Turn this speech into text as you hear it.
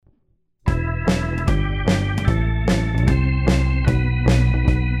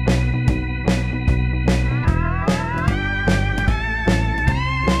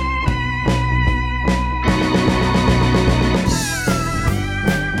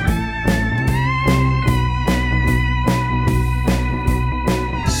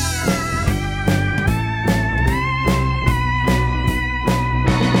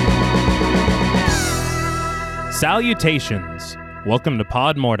Salutations! Welcome to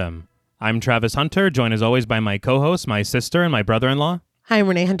Pod Mortem. I'm Travis Hunter, joined as always by my co-host, my sister, and my brother-in-law. Hi, I'm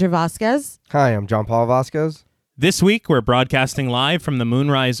Renee Hunter Vasquez. Hi, I'm John Paul Vasquez. This week, we're broadcasting live from the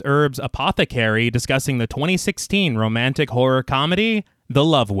Moonrise Herbs Apothecary, discussing the 2016 romantic horror comedy, The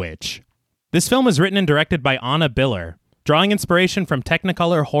Love Witch. This film is written and directed by Anna Biller. Drawing inspiration from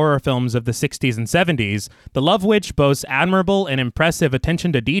Technicolor horror films of the 60s and 70s, The Love Witch boasts admirable and impressive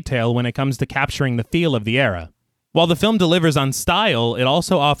attention to detail when it comes to capturing the feel of the era. While the film delivers on style, it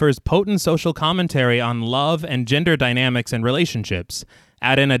also offers potent social commentary on love and gender dynamics and relationships.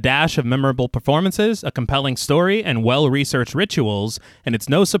 Add in a dash of memorable performances, a compelling story, and well-researched rituals, and it's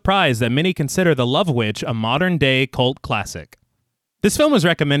no surprise that many consider The Love Witch a modern-day cult classic. This film was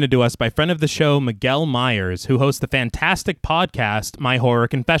recommended to us by friend of the show, Miguel Myers, who hosts the fantastic podcast, My Horror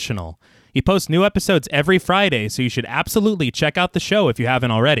Confessional. He posts new episodes every Friday, so you should absolutely check out the show if you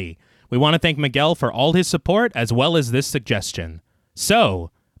haven't already. We want to thank Miguel for all his support, as well as this suggestion. So,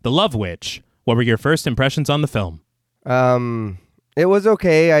 The Love Witch, what were your first impressions on the film? It was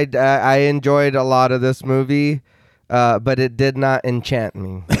okay. I enjoyed a lot of this movie, but it did not enchant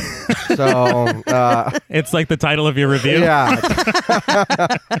me. So it's like the title of your review? Yeah.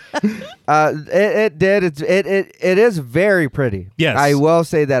 It did. It is very pretty. Yes. I will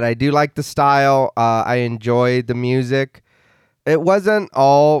say that. I do like the style. I enjoyed the music. It wasn't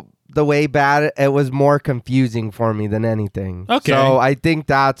all the way bad. It was more confusing for me than anything. Okay. So I think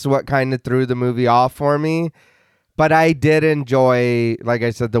that's what kind of threw the movie off for me. But I did enjoy, like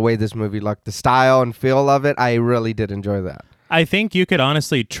I said, the way this movie looked, the style and feel of it. I really did enjoy that. I think you could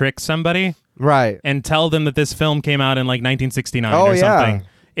honestly trick somebody, right, and tell them that this film came out in like 1969 or something.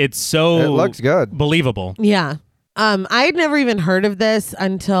 It's so it looks good, believable. Yeah. I had never even heard of this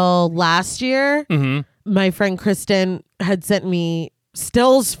until last year. Mm-hmm. My friend Kristen had sent me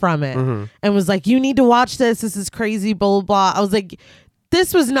stills from it and was like, you need to watch this. This is crazy, blah, blah, blah. I was like,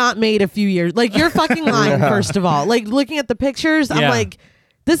 this was not made a few years. Like, you're fucking lying, first of all. Like, looking at the pictures, I'm like,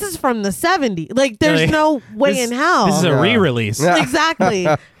 this is from the 70s. Like, there's no way in hell. This is a re-release. Yeah. Exactly.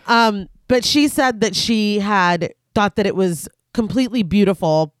 But she said that she had thought that it was completely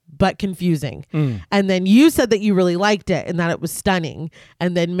beautiful but confusing. And then you said that you really liked it and that it was stunning.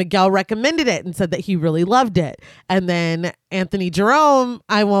 And then Miguel recommended it and said that he really loved it. And then Anthony Jerome,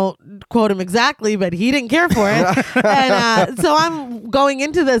 I won't quote him exactly, but he didn't care for it. And so I'm going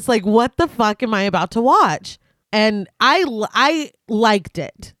into this like, what the fuck am I about to watch? And I liked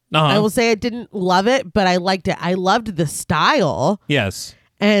it. I will say I didn't love it, but I liked it. I loved the style. Yes.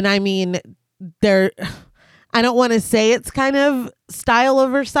 And I mean, I don't want to say it's kind of style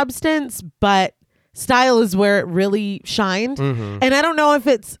over substance, but style is where it really shined. And I don't know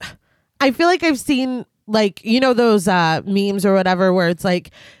if I feel like I've seen like, you know, those memes or whatever where it's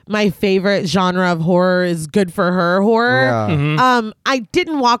like my favorite genre of horror is good for her horror. Yeah. I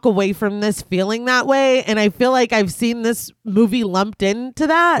didn't walk away from this feeling that way. And I feel like I've seen this movie lumped into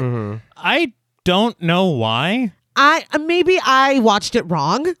that. I don't know why. Maybe I watched it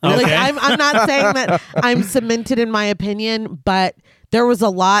wrong. Okay. Like I'm not saying that I'm cemented in my opinion, but there was a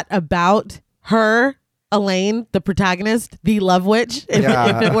lot about her, Elaine, the protagonist, the Love Witch, if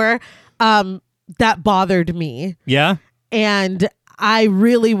it were, that bothered me. Yeah. And I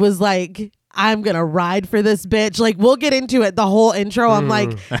really was like, I'm gonna ride for this bitch. Like, we'll get into it. The whole intro, I'm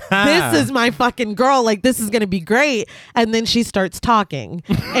like, this is my fucking girl. Like, this is gonna be great. And then she starts talking,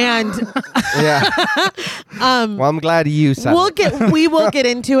 and well, I'm glad you said we will get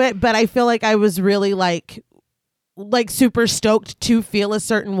into it. But I feel like I was really like super stoked to feel a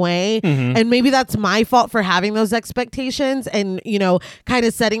certain way, and maybe that's my fault for having those expectations, and you know, kind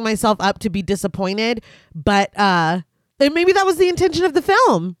of setting myself up to be disappointed. But and maybe that was the intention of the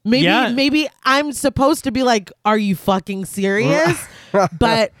film. Maybe I'm supposed to be like, are you fucking serious?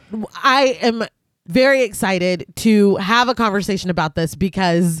 But I am very excited to have a conversation about this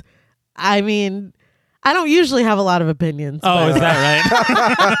because, I mean, I don't usually have a lot of opinions. Oh, is that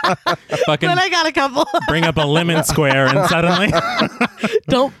right? Fucking but I got a couple. bring up a lemon square and suddenly.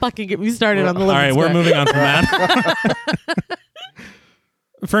 Don't fucking get me started on the lemon All right, square. we're moving on from that.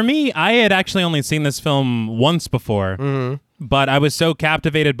 For me, I had actually only seen this film once before, but I was so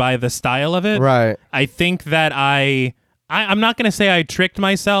captivated by the style of it. Right. I think that I'm not going to say I tricked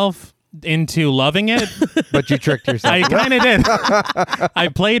myself into loving it. But you tricked yourself. I kind of did. I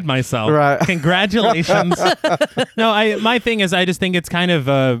played myself. Right. Congratulations. No, my thing is I just think it's kind of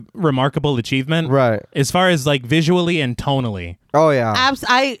a remarkable achievement. Right. As far as like visually and tonally. Oh, yeah.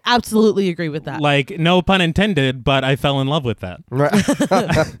 I absolutely agree with that. Like, no pun intended, but I fell in love with that. Right.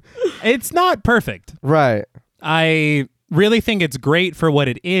 It's not perfect. Right. I really think it's great for what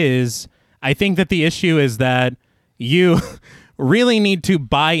it is. I think that the issue is that you really need to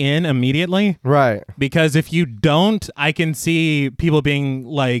buy in immediately. Right. Because if you don't, I can see people being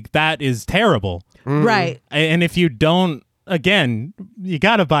like, that is terrible. Right. And if you don't, again, you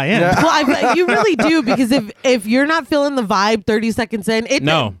got to buy in. Well, you really do, because if you're not feeling the vibe 30 seconds in,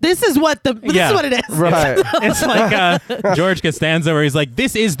 this is what it is. Right. It's like George Costanza, where he's like,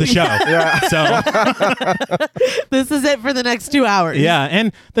 this is the show. So this is it for the next 2 hours. yeah.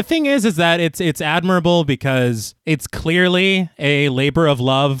 And the thing is that it's admirable because it's clearly a labor of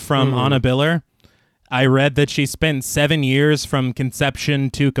love from Anna Biller. I read that she spent 7 years from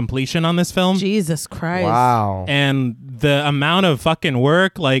conception to completion on this film. Jesus Christ. Wow. And the amount of fucking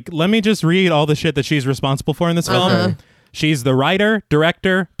work, like, let me just read all the shit that she's responsible for in this film. She's the writer,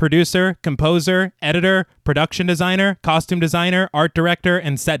 director, producer, composer, editor, production designer, costume designer, art director,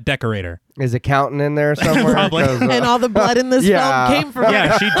 and set decorator. Is accountant in there somewhere? Probably. And all the blood in this film came from her.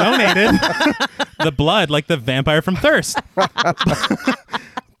 Yeah, she donated the blood like the vampire from Thirst.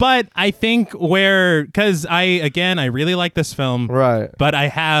 But I think because I really like this film. Right. But I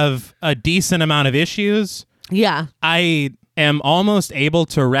have a decent amount of issues. Yeah. I am almost able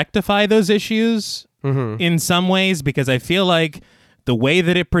to rectify those issues in some ways, because I feel like the way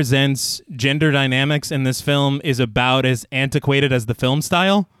that it presents gender dynamics in this film is about as antiquated as the film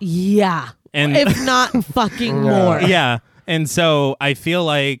style. Yeah. And if not fucking more. Yeah. And so I feel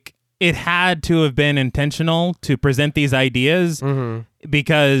like it had to have been intentional to present these ideas,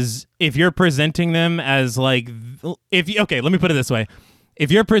 because if you're presenting them as like, let me put it this way. If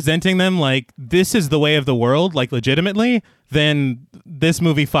you're presenting them like this is the way of the world, like legitimately, then this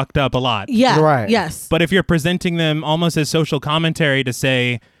movie fucked up a lot. Yeah. Right. Yes. But if you're presenting them almost as social commentary to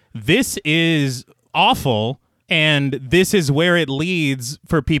say, this is awful and this is where it leads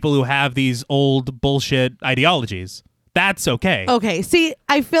for people who have these old bullshit ideologies, that's okay. Okay. See,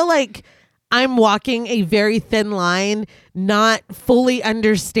 I feel like I'm walking a very thin line, not fully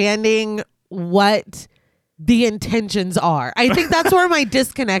understanding what the intentions are. I think that's where my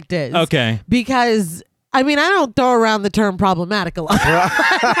disconnect is. Okay. Because I mean, I don't throw around the term problematic a lot.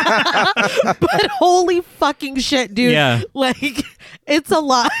 But holy fucking shit, dude. Yeah. Like, it's a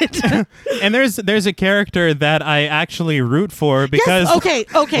lot. And there's a character that I actually root for because yes,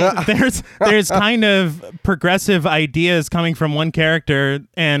 okay. there's kind of progressive ideas coming from one character,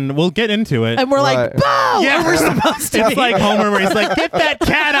 and we'll get into it. And we're like, boo! Yeah, we're supposed to It's be. like Homer, where he's like, get that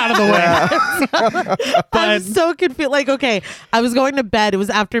cat out of the way. I'm so confused. Like, okay, I was going to bed. It was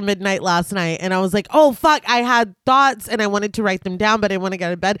after midnight last night, and I was like, oh, fuck, I had thoughts, and I wanted to write them down, but I want to get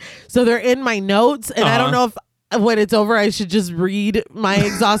to bed. So they're in my notes, and I don't know if when it's over, I should just read my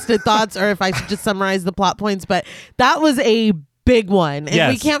exhausted thoughts, or if I should just summarize the plot points. But that was a big one,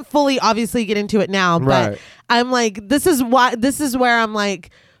 and we can't fully obviously get into it now. But I'm like, this is where I'm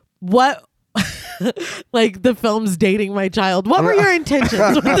like, what? Like, the film's dating my child. What were your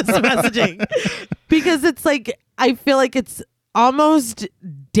intentions with this messaging? Because it's like, I feel like it's almost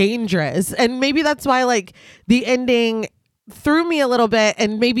dangerous, and maybe that's why like the ending threw me a little bit,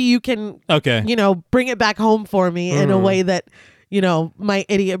 and maybe you can bring it back home for me in a way that my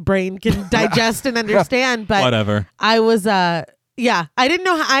idiot brain can digest and understand. But whatever. I was I didn't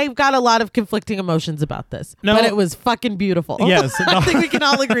know I've got a lot of conflicting emotions about this. No. But it was fucking beautiful. Yes. I think we can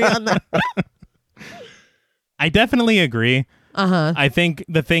all agree on that. I definitely agree. I think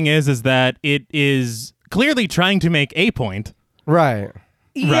the thing is that it is clearly trying to make a point. Right.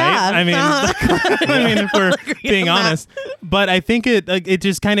 Yeah, right? I mean, if we're being honest, but I think it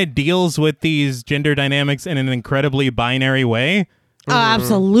just kind of deals with these gender dynamics in an incredibly binary way.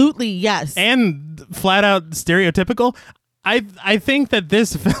 Absolutely, yes. And flat out stereotypical. I think that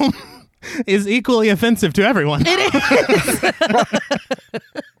this film is equally offensive to everyone. It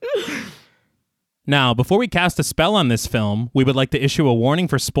is. Now, before we cast a spell on this film, we would like to issue a warning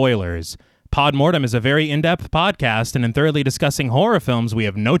for spoilers. Podmortem is a very in-depth podcast, and in thoroughly discussing horror films, we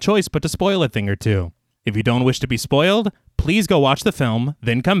have no choice but to spoil a thing or two. If you don't wish to be spoiled, please go watch the film,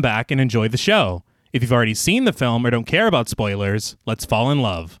 then come back and enjoy the show. If you've already seen the film or don't care about spoilers, let's fall in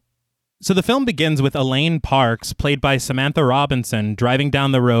love. So the film begins with Elaine Parks, played by Samantha Robinson, driving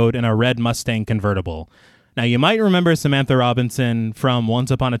down the road in a red Mustang convertible. Now, you might remember Samantha Robinson from Once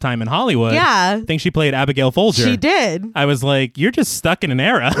Upon a Time in Hollywood. Yeah. I think she played Abigail Folger. She did. I was like, you're just stuck in an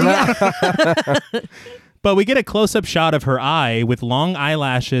era. Yeah. But we get a close-up shot of her eye with long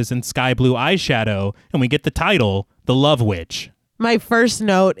eyelashes and sky blue eyeshadow, and we get the title, The Love Witch. My first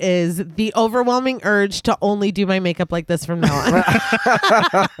note is the overwhelming urge to only do my makeup like this from now on.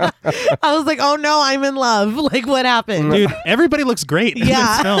 I was like, oh no, I'm in love. Like, what happened? Dude, everybody looks great in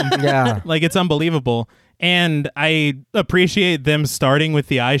this film. Yeah. Like, it's unbelievable. And I appreciate them starting with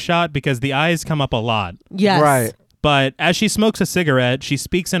the eye shot because the eyes come up a lot. Yes. Right. But as she smokes a cigarette, she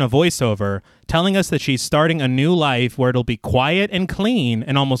speaks in a voiceover, telling us that she's starting a new life where it'll be quiet and clean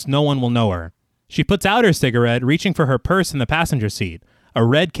and almost no one will know her. She puts out her cigarette, reaching for her purse in the passenger seat. A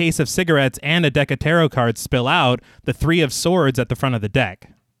red case of cigarettes and a deck of tarot cards spill out, the 3 of swords at the front of the deck.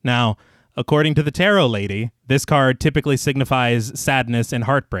 Now, according to the tarot lady, this card typically signifies sadness and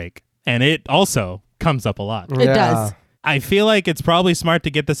heartbreak. And it also comes up a lot. It does. I feel like it's probably smart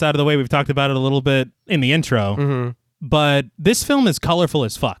to get this out of the way. We've talked about it a little bit in the intro. But this film is colorful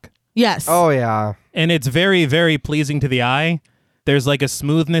as fuck. Yes. Oh, yeah. And it's very, very pleasing to the eye. There's like a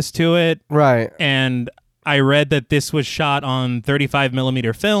smoothness to it. Right. And I read that this was shot on 35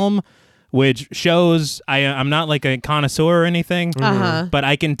 millimeter film, which shows I'm not like a connoisseur or anything, but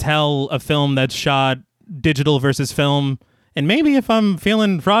I can tell a film that's shot digital versus film. And maybe if I'm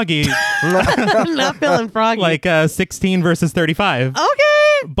feeling froggy, I'm not feeling froggy. like 16 versus 35.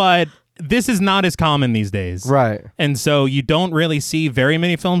 Okay. But this is not as common these days. Right. And so you don't really see very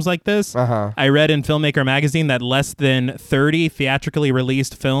many films like this. I read in Filmmaker magazine that less than 30 theatrically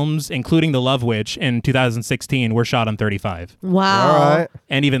released films, including The Love Witch in 2016, were shot on 35. Wow. All right.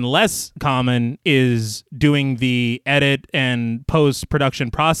 And even less common is doing the edit and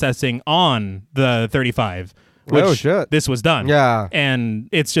post-production processing on the 35. Which Oh, shit. this was done. Yeah. And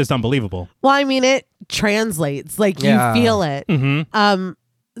it's just unbelievable. Well, I mean, it translates. Like, Yeah. you feel it. Mm-hmm.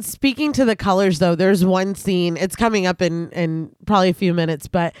 Speaking to the colors, though, there's one scene. It's coming up in probably a few minutes,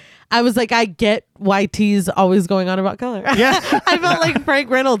 but I was like, I get why T's always going on about color. Yeah. I felt like Frank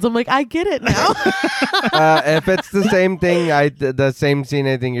Reynolds. I'm like, I get it now. If it's the same thing, the same scene,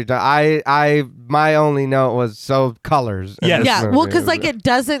 I think you're talking. My only note was colors. in Yes. this Yeah. movie. Well, because like it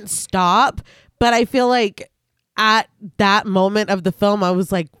doesn't stop, but I feel like at that moment of the film, I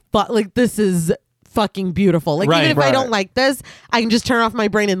was like, like this is fucking beautiful. Like Right. even if I don't like this, I can just turn off my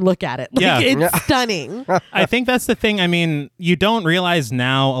brain and look at it. Like, Yeah. it's stunning. I think that's the thing. I mean, you don't realize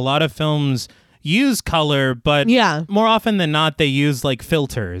now a lot of films use color, but Yeah. more often than not, they use like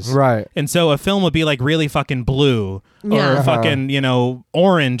filters. Right. And so a film would be like really fucking blue Yeah. or fucking,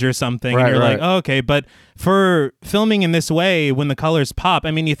 orange or something. Right, and you're like, right. oh, okay. But for filming in this way, when the colors pop,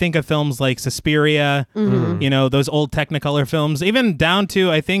 I mean, you think of films like Suspiria, those old Technicolor films, even down to,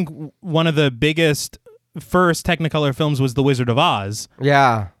 I think, one of the biggest first Technicolor films was The Wizard of Oz,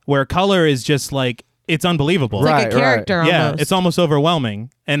 Yeah. where color is just like, it's unbelievable. It's like Right, a character Yeah, almost. it's almost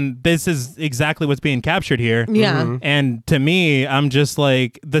overwhelming. And this is exactly what's being captured here. Yeah. And to me, I'm just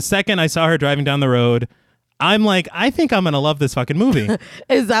like, the second I saw her driving down the road, I'm like, I think I'm going to love this fucking movie.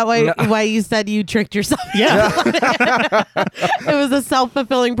 Is that why you said you tricked yourself? Yeah, It was a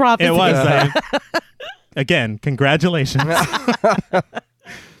self-fulfilling prophecy. it was. Again, congratulations.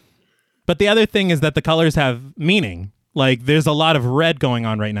 But the other thing is that the colors have meaning. Like, there's a lot of red going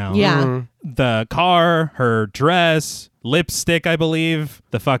on right now. Yeah. The car, her dress, lipstick, I believe,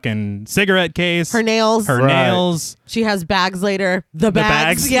 the fucking cigarette case, Her nails. her Right. nails. She has bags later. The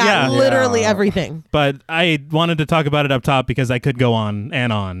bags. bags, Yeah, yeah. literally Yeah. everything. But I wanted to talk about it up top because I could go on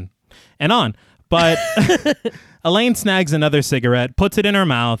and on and on. But Elaine snags another cigarette, puts it in her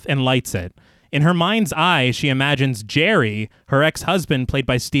mouth, and lights it. In her mind's eye, she imagines Jerry, her ex-husband, played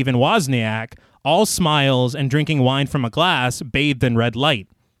by Stephen Wozniak, all smiles and drinking wine from a glass bathed in red light.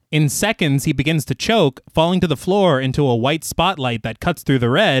 In seconds, he begins to choke, falling to the floor into a white spotlight that cuts through the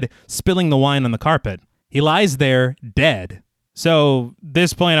red, spilling the wine on the carpet. He lies there, dead. So,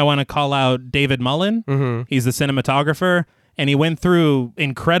 this point, I want to call out David Mullen. He's the cinematographer, and he went through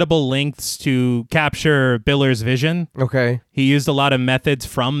incredible lengths to capture Biller's vision. Okay. He used a lot of methods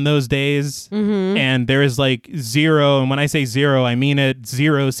from those days, and there is like zero, and when I say zero, I mean it,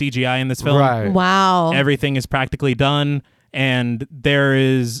 zero CGI in this film. Right. Wow. Everything is practically done, and there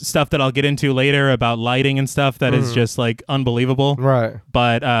is stuff that I'll get into later about lighting and stuff that is just like unbelievable. Right.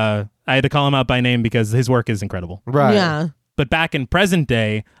 But I had to call him out by name because his work is incredible. Right. Yeah. But back in present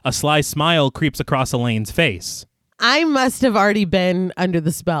day, a sly smile creeps across Elaine's face. I must have already been under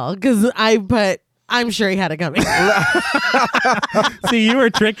the spell because I'm sure he had it coming. See, you were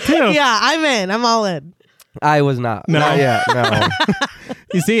tricked too. Yeah, I'm in. I'm all in. I was not. No. Not yet. No.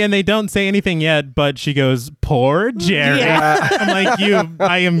 You see, and they don't say anything yet, but she goes, "Poor Jerry." Yeah. I'm like,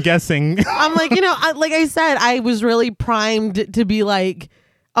 I am guessing. I'm like, like I said, I was really primed to be like,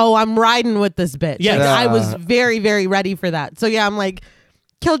 oh, I'm riding with this bitch. Yes. Like, I Yeah. was very, very ready for that. So yeah, I'm like,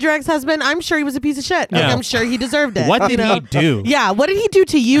 killed your ex-husband. I'm sure he was a piece of shit. Like, Yeah. I'm sure he deserved it. What you did know? he do? Yeah, what did he do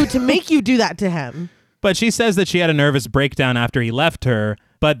to you to make you do that to him? But she says that she had a nervous breakdown after he left her,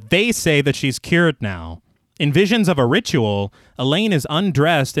 but they say that she's cured now. In visions of a ritual, Elaine is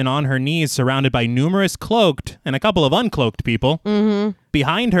undressed and on her knees surrounded by numerous cloaked and a couple of uncloaked people. Mm-hmm.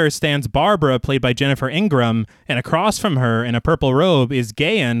 Behind her stands Barbara, played by Jennifer Ingram, and across from her in a purple robe is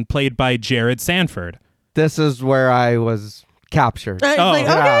Gayan, played by Jared Sanford. This is where I was captured. It's Oh, like,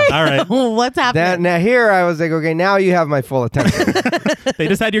 yeah. okay. All right. What's happening? Now here I was like, okay, now you have my full attention. They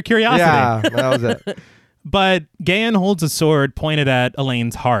just had your curiosity. Yeah, that was it. But Gayan holds a sword pointed at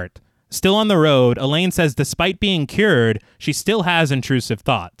Elaine's heart. Still on the road, Elaine says despite being cured, she still has intrusive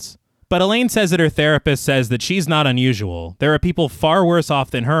thoughts. But Elaine says that her therapist says that she's not unusual. There are people far worse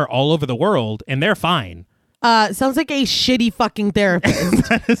off than her all over the world, and they're fine. Sounds like a shitty fucking therapist.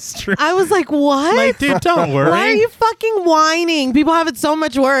 That is true. I was like, what? Like, dude, don't worry. Why are you fucking whining? People have it so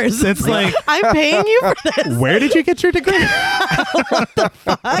much worse. It's like, I'm paying you for this. where did you get your degree?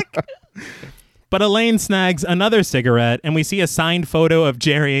 Fuck. But Elaine snags another cigarette, and we see a signed photo of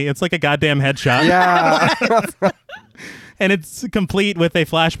Jerry. It's like a goddamn headshot. Yeah. And it's complete with a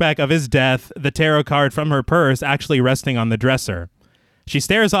flashback of his death, the tarot card from her purse actually resting on the dresser. She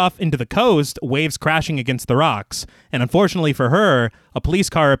stares off into the coast, waves crashing against the rocks, and unfortunately for her, a police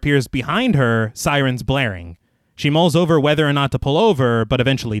car appears behind her, sirens blaring. She mulls over whether or not to pull over, but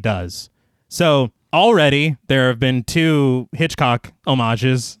eventually does. So, already, there have been 2 Hitchcock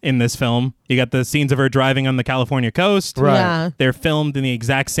homages in this film. You got the scenes of her driving on the California coast. Right. Yeah. They're filmed in the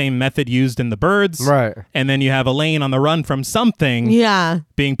exact same method used in The Birds. Right. And then you have Elaine on the run from something Yeah.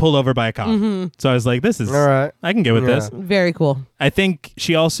 being pulled over by a cop. So I was like, this is, All right. I can get with Yeah. this. Very cool. I think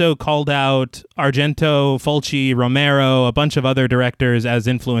she also called out Argento, Fulci, Romero, a bunch of other directors as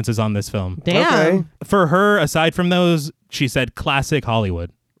influences on this film. Damn. Okay. For her, aside from those, she said classic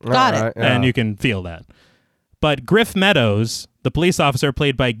Hollywood. Got it. All right, yeah. And you can feel that. But Griff Meadows, the police officer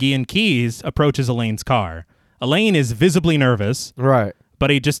played by Gian Keys, approaches Elaine's car. Elaine is visibly nervous, Right. but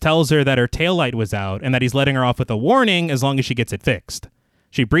he just tells her that her taillight was out and that he's letting her off with a warning as long as she gets it fixed.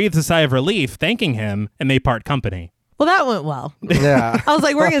 She breathes a sigh of relief, thanking him, and they part company. Well, that went well. Yeah. I was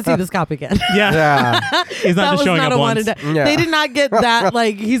like, we're going to see this cop again. Yeah, Yeah. he's not That just was showing not up a once. Yeah. They did not get that,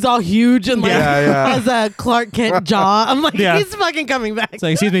 like, he's all huge and, like, Yeah. has a Clark Kent jaw. I'm like, Yeah. he's fucking coming back. It's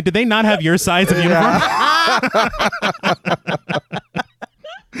like, excuse me, did they not have your size of uniform?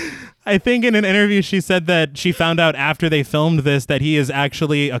 I think in an interview she said that she found out after they filmed this that he is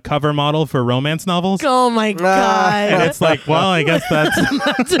actually a cover model for romance novels. Oh, my God. And it's like, well, I guess that's...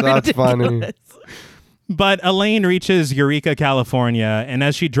 That's funny. ridiculous. But Elaine reaches Eureka, California, and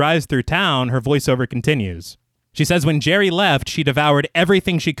as she drives through town, her voiceover continues. She says when Jerry left, she devoured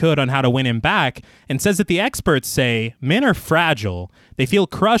everything she could on how to win him back, and says that the experts say men are fragile. They feel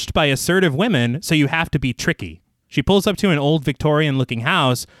crushed by assertive women, so you have to be tricky. She pulls up to an old Victorian-looking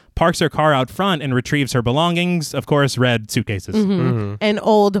house, parks her car out front, and retrieves her belongings, of course, red suitcases. An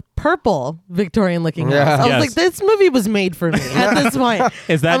old purple Victorian-looking Yeah. house. I was Yes. like, this movie was made for me at this point.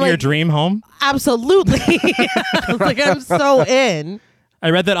 Is that I'm your like, dream home? Absolutely. I was like, I'm so in. I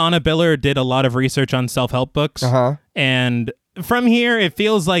read that Anna Biller did a lot of research on self-help books. Uh-huh. And from here, it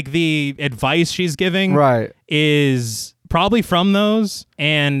feels like the advice she's giving Right. is probably from those,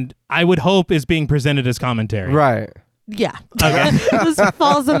 and I would hope is being presented as commentary. Right. Yeah. Okay. This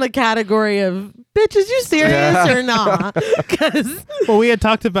falls in the category of, bitch, is you serious Yeah. or not? Because Well, we had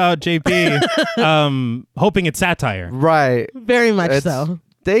talked about JP hoping it's satire. Right. very much It's- so.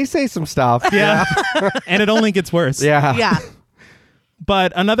 They say some stuff. Yeah. And it only gets worse. Yeah. Yeah.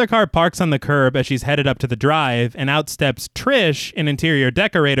 But another car parks on the curb as she's headed up to the drive, and out steps Trish, an interior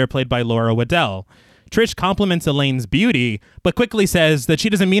decorator played by Laura Waddell. Trish compliments Elaine's beauty, but quickly says that she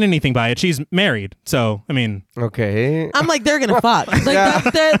doesn't mean anything by it. She's married. So, I mean, Okay. I'm like, they're gonna fuck. Like Yeah.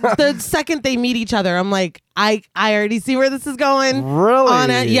 the second they meet each other, I'm like, I already see where this is going. Really? On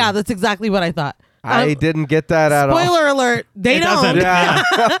it. Yeah, that's exactly what I thought. I didn't get that at all. Spoiler alert, they It don't. doesn't.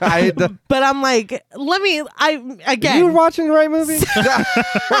 Yeah. But I'm like, You again, watching the right movie?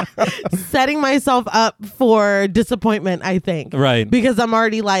 setting myself up for disappointment, I think. right. Because I'm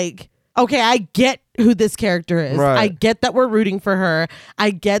already like, okay, I get who this character is. Right. I get that we're rooting for her.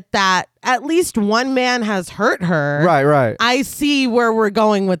 I get that at least one man has hurt her. Right, right. I see where we're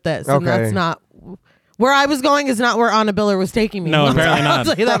going with this. And Okay. that's not where I was going, is not where Anna Biller was taking me. No, apparently I'll not.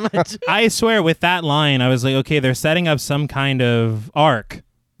 tell you that much. I swear with that line, I was like, okay, they're setting up some kind of arc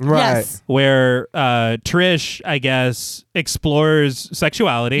Right. Yes. where Trish, I guess, explores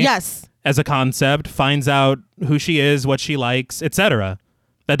sexuality Yes. as a concept, finds out who she is, what she likes, etc.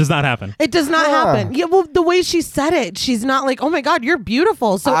 That does not happen. It does not Huh. happen. Yeah, well, the way she said it, she's not like, oh my God, you're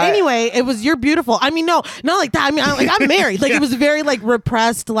beautiful. So anyway, it was you're beautiful. I mean, no, not like that. I mean, I'm married. Like it was very like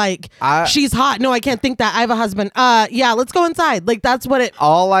repressed, like she's hot. No, I can't think that. I have a husband. Yeah, let's go inside. Like that's what it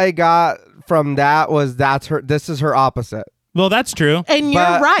All I got from that was this is her opposite. Well, that's true. And you're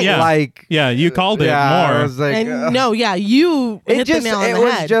But, right. Yeah. Like, You called it yeah, more. I was like, And no, yeah, you hit the nail on it the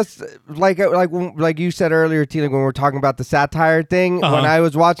was head. just like you said earlier, Tina, when we were talking about the satire thing. Uh-huh. When I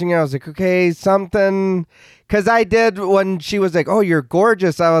was watching it, I was like, okay, something. Because I did when she was like, "Oh, you're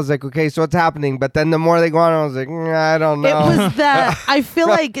gorgeous." I was like, "Okay, so what's happening?" But then the more they go on, I was like, I don't know. It was that I feel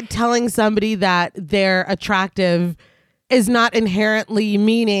like telling somebody that they're attractive is not inherently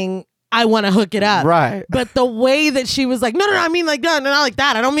meaning I want to hook it up. Right. But the way that she was like, no, I mean like, no, not like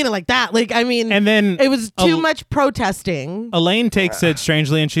that. I don't mean it like that. Like, I mean, And then it was too much protesting. Elaine takes it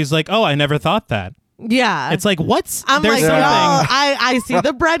strangely and she's like, "Oh, I never thought that." Yeah. It's like, what's I'm there's like, something. no, I see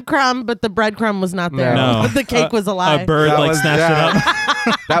the breadcrumb, but the breadcrumb was not there. No. The cake was a lie. A bird That like was- snatched yeah. it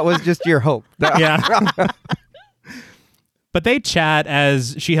up. That was just your hope. Yeah. But they chat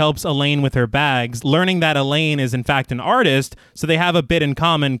as she helps Elaine with her bags, learning that Elaine is in fact an artist, so they have a bit in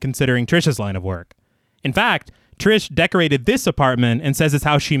common considering Trish's line of work. In fact, Trish decorated this apartment and says it's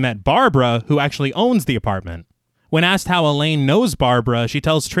how she met Barbara, who actually owns the apartment. When asked how Elaine knows Barbara, she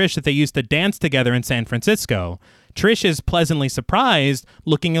tells Trish that they used to dance together in San Francisco. Trish is pleasantly surprised,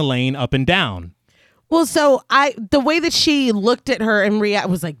 looking Elaine up and down. Well, so the way that she looked at her and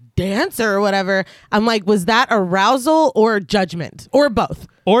was like dancer or whatever. I'm like, was that arousal or judgment or both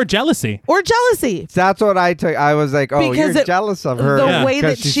Or jealousy. or jealousy? That's what I took. I was like, "Oh, Because you're jealous of her the Yeah. way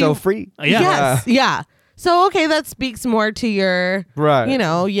that she's she so free." Yeah. Yes, yeah. So okay, that speaks more to your Right.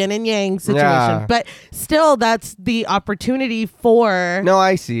 yin and yang situation. Yeah. But still, that's the opportunity for No,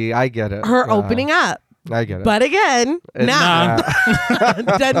 I see. I get it. her Yeah. opening up. I get it. But again, It's- nah, yeah.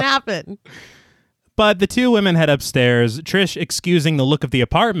 doesn't happen. But the two women head upstairs, Trish excusing the look of the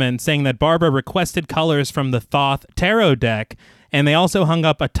apartment, saying that Barbara requested colors from the Thoth tarot deck, and they also hung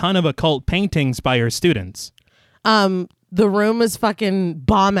up a ton of occult paintings by her students. The room is fucking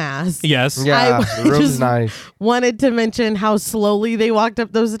bomb ass. Yes. Yeah, I the room's just- nice. Wanted to mention how slowly they walked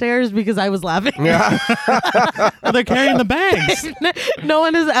up those stairs because I was laughing. Yeah. Oh, they're carrying the bags. No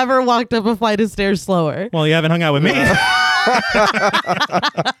one has ever walked up a flight of stairs slower. Well, you haven't hung out with me.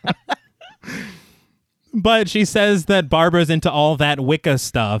 But she says that Barbara's into all that Wicca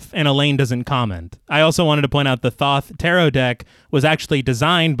stuff, and Elaine doesn't comment. I also wanted to point out the Thoth tarot deck was actually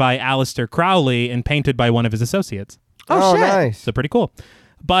designed by Aleister Crowley and painted by one of his associates. Oh, shit. Nice. So pretty cool.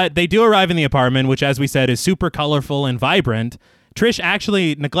 But they do arrive in the apartment, which, as we said, is super colorful and vibrant. Trish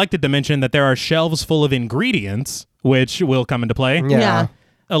actually neglected to mention that there are shelves full of ingredients, which will come into play. Yeah.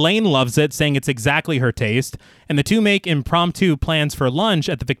 Elaine loves it, saying it's exactly her taste, and the two make impromptu plans for lunch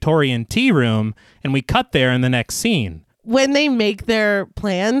at the Victorian tea room, and we cut there in the next scene. When they make their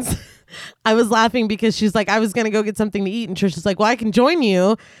plans, I was laughing because she's like, I was going to go get something to eat. And Trish is like, well, I can join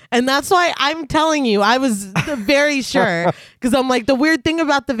you. And that's why I'm telling you, I was very sure. Because I'm like, the weird thing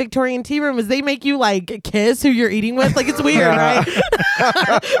about the Victorian tea room is they make you like kiss who you're eating with. Like, it's weird, right?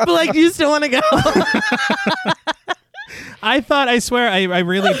 But like, you still want to go? I swear, I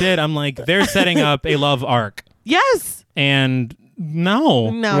really did. I'm like, they're setting up a love arc. Yes. And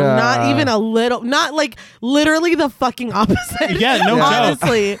no. No, Yeah. not even a little. Not like literally the fucking opposite. Yeah, no joke.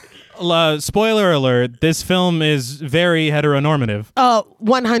 Honestly. Spoiler alert, this film is very heteronormative. Oh,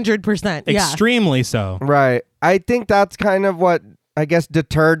 100%. Yeah. Extremely so. Right. I think that's kind of what I guess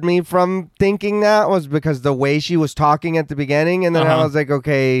deterred me from thinking that was because the way she was talking at the beginning, and then I Uh-huh. was like,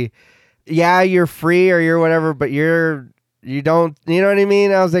 okay, yeah, you're free or you're whatever, but you don't, you know what I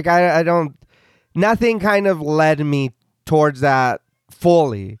mean? I was like, I don't. Nothing kind of led me towards that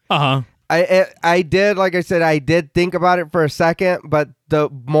fully. Uh-huh. I did, like I said, I did think about it for a second, but the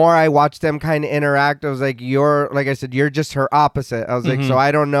more I watched them kind of interact, I was like, like I said, you're just her opposite. I was like, so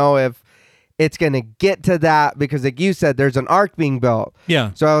I don't know if it's going to get to that because like you said, there's an arc being built.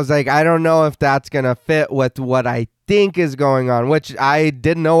 Yeah. So I was like, I don't know if that's going to fit with what I think is going on, which I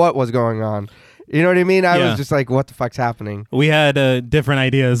didn't know what was going on. You know what I mean? I Yeah. was just like, what the fuck's happening? We had different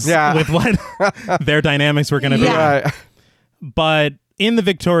ideas Yeah. with what their dynamics were going to be. Yeah. Right. But in the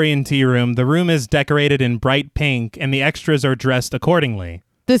Victorian tea room, the room is decorated in bright pink and the extras are dressed accordingly.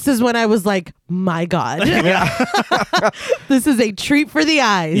 This is when I was like, my God. This is a treat for the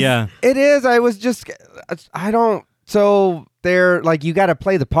eyes. Yeah. It is. I was just, so they're like, you got to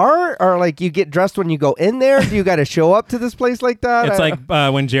play the part or like you get dressed when you go in there? Do you got to show up to this place like that? It's like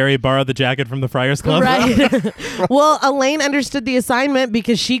when Jerry borrowed the jacket from the Friars Club. Right. Well, Elaine understood the assignment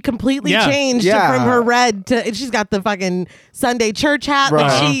because she completely Yeah. changed Yeah. from her red to, and she's got the fucking Sunday church hat.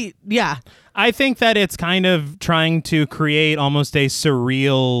 Right. Like yeah. I think that it's kind of trying to create almost a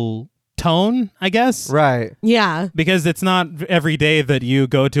surreal tone, I guess. Right. Yeah. Because it's not every day that you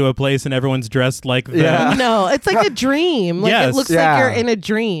go to a place and everyone's dressed like them. Yeah. No, it's like a dream. Like Yes. it looks Yeah. like you're in a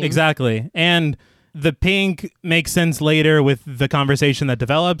dream. Exactly. And the pink makes sense later with the conversation that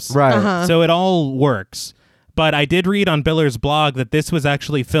develops. Right. Uh-huh. So it all works. But I did read on Biller's blog that this was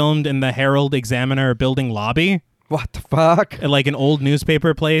actually filmed in the Herald Examiner building lobby, What the fuck? at like an old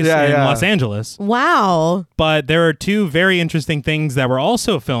newspaper place Yeah, in yeah. Los Angeles. Wow. But there are two very interesting things that were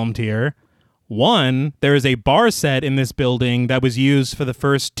also filmed here. One, there is a bar set in this building that was used for the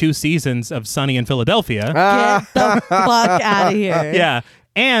first 2 seasons of Sunny in Philadelphia. Get the fuck out of here. Yeah.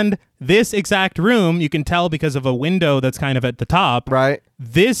 And this exact room, you can tell because of a window that's kind of at the top. Right.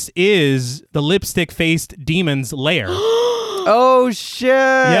 This is the lipstick-faced demon's lair. Oh shit.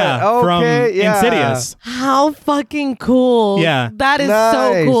 Yeah, Okay. from yeah. Insidious. How fucking cool. Yeah. That is Nice,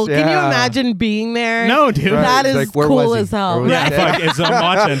 so cool. Can you yeah. imagine being there? No, dude. Right. That is Like, where cool was he? as hell. Where was Yeah, he? Right. fuck, it's I'm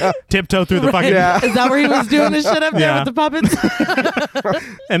watching tiptoe through the fucking Yeah. Is that where he was doing this shit up there Yeah. with the puppets?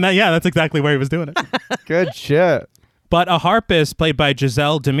 and that's exactly where he was doing it. Good shit. But a harpist played by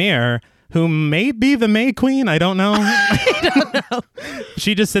Giselle Demire, who may be the May Queen, I don't know.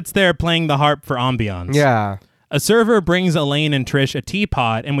 She just sits there playing the harp for ambiance. Yeah. A server brings Elaine and Trish a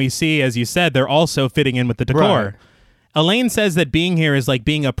teapot, and we see, as you said, they're also fitting in with the decor. Right. Elaine says that being here is like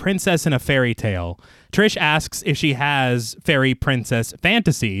being a princess in a fairy tale. Trish asks if she has fairy princess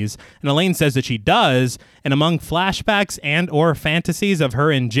fantasies, and Elaine says that she does, and among flashbacks and or fantasies of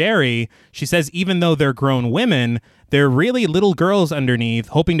her and Jerry, she says even though they're grown women, they're really little girls underneath,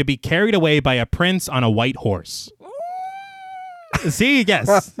 hoping to be carried away by a prince on a white horse. See?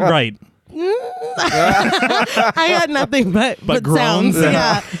 Yes. Right. I had nothing but groans? sounds.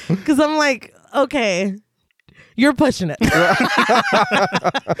 Yeah. Because I'm like, okay, you're pushing it.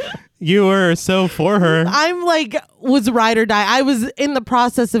 You were so for her. I'm like, was ride or die. I was in the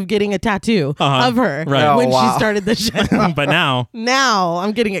process of getting a tattoo Uh-huh. of her Right. Oh, when wow. she started the shit. But now, Now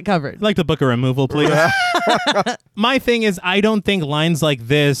I'm getting it covered. I'd like to book a removal, please. My thing is, I don't think lines like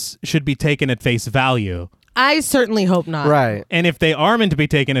this should be taken at face value. I certainly hope not. Right. And if they are meant to be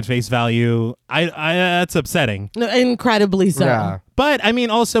taken at face value, I that's upsetting. No, incredibly so. Yeah. But I mean,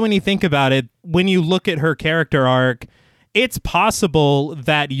 also when you think about it, when you look at her character arc, it's possible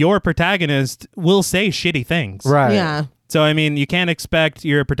that your protagonist will say shitty things. Right. Yeah. So I mean, you can't expect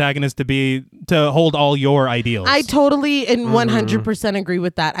your protagonist to hold all your ideals. I totally and 100% agree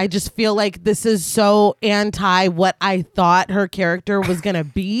with that. I just feel like this is so anti what I thought her character was going to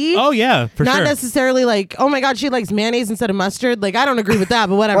be. Oh yeah, for Not sure. necessarily like, oh my God, she likes mayonnaise instead of mustard. Like, I don't agree with that,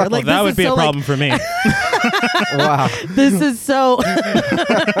 but whatever. Well, Like, that this would is be so, a problem for me. Wow. This is so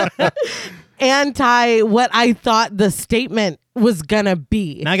anti what I thought the statement was gonna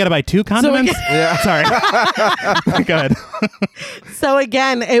be. Now I gotta buy 2 condiments. Yeah. Sorry. Go ahead. So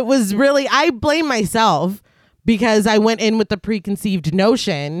again, it was really, I blame myself because I went in with the preconceived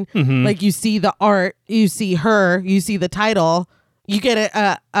notion. Mm-hmm. Like, you see the art, you see her, you see the title, you get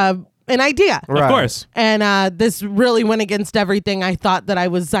an idea. Right. Of course. And this really went against everything I thought that I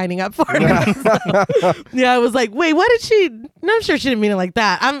was signing up for. Yeah, I was like, wait, what did she? No, I'm sure she didn't mean it like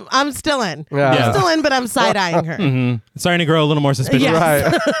that. I'm still in. Yeah. I'm still in, but I'm side-eyeing her. Starting to grow a little more suspicious.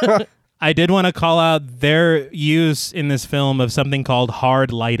 Yes. Right. I did want to call out their use in this film of something called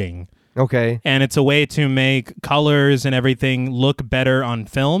hard lighting. Okay. And it's a way to make colors and everything look better on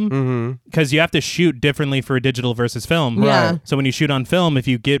film because you have to shoot differently for digital versus film. Yeah. So when you shoot on film, if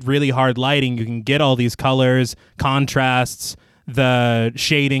you get really hard lighting, you can get all these colors, contrasts, the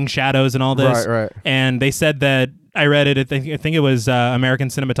shading, shadows, and all this. Right, right. And they said that, I read it, I think it was American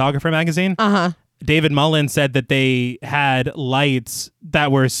Cinematographer magazine. Uh-huh. David Mullen said that they had lights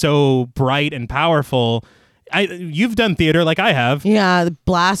that were so bright and powerful. You've done theater like I have. Yeah, it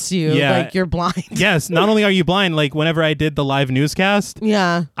blasts you Yeah. like you're blind. Yes, not only are you blind, like whenever I did the live newscast,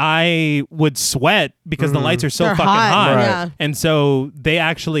 Yeah. I would sweat because the lights are so They're fucking hot, hot. right. Yeah. And so they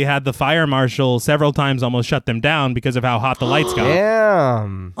actually had the fire marshal several times almost shut them down because of how hot the lights got.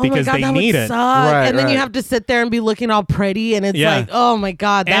 Damn. Oh my Because God, they that need would it. suck. Right, and then you right. have to sit there and be looking all pretty, and it's Yeah. like, oh my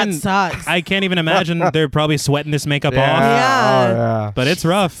God, that And sucks. I can't even imagine they're probably sweating this makeup Yeah. off. Yeah. Oh, yeah. But it's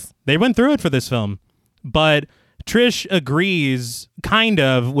rough. They went through it for this film. But Trish agrees kind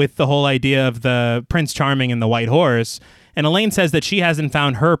of with the whole idea of the Prince Charming and the White Horse. And Elaine says that she hasn't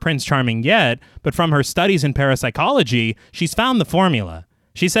found her Prince Charming yet, but from her studies in parapsychology, she's found the formula.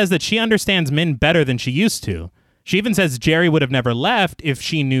 She says that she understands men better than she used to. She even says Jerry would have never left if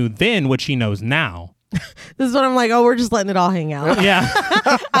she knew then what she knows now. This is what I'm like, oh, we're just letting it all hang out. Yeah.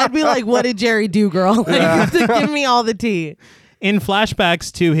 I'd be like, what did Jerry do, girl? Like, give me all the tea. In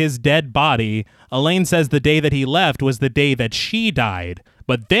flashbacks to his dead body, Elaine says the day that he left was the day that she died,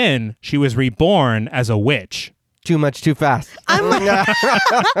 But then she was reborn as a witch. Too much, too fast. I'm like,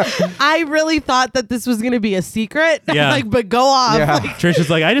 I really thought that this was going to be a secret. Yeah. Like, but go off. Yeah. Like, Trish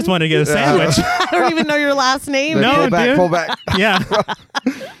is like, I just wanted to get a sandwich. I don't even know your last name. No, pull back, dude. pull back. Yeah.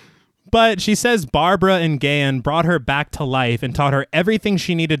 But she says Barbara and Gahan brought her back to life and taught her everything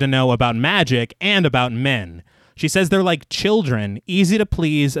she needed to know about magic and about men. She says they're like children, easy to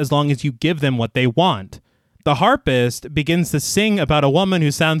please as long as you give them what they want. The harpist begins to sing about a woman who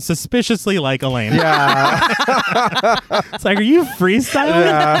sounds suspiciously like Elaine. Yeah. It's like, are you freestyling?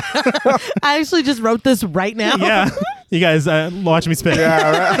 Yeah. I actually just wrote this right now. Yeah. You guys watch me spit.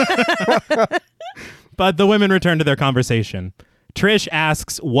 Yeah, right. But the women return to their conversation. Trish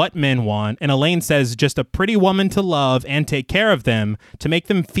asks what men want, and Elaine says just a pretty woman to love and take care of them, to make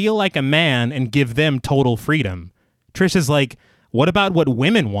them feel like a man and give them total freedom. Trish is like, what about what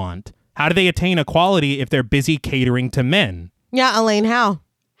women want? How do they attain equality if they're busy catering to men? Yeah, Elaine, how?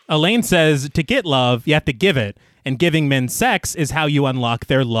 Elaine says to get love, you have to give it, and giving men sex is how you unlock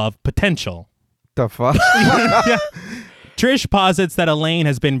their love potential. The fuck? Trish posits that Elaine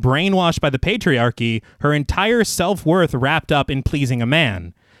has been brainwashed by the patriarchy, her entire self-worth wrapped up in pleasing a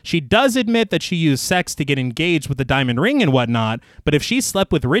man. She does admit that she used sex to get engaged with the diamond ring and whatnot, but if she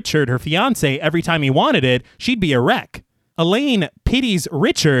slept with Richard, her fiancé, every time he wanted it, she'd be a wreck. Elaine pities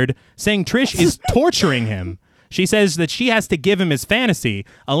Richard, saying Trish is torturing him. She says that she has to give him his fantasy.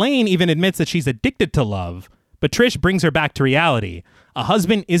 Elaine even admits that she's addicted to love. But Trish brings her back to reality. A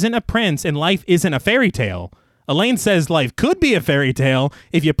husband isn't a prince and life isn't a fairy tale. Elaine says life could be a fairy tale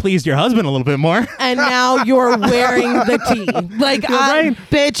if you pleased your husband a little bit more. And now you're wearing the tea. Like, right.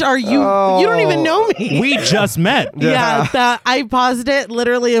 bitch, are you? You don't even know me. We just met. Yeah, I paused it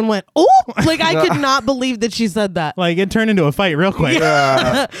literally and went, oh, like I could not believe that she said that. Like, it turned into a fight real quick.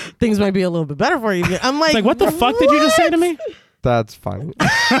 Yeah. Things might be a little bit better for you. I'm like, It's like, what the fuck did you just say to me? That's funny.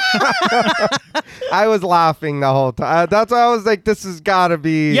 I was laughing the whole time. That's why I was like, this has got to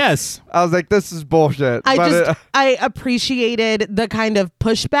be. Yes. I was like, this is bullshit. I appreciated the kind of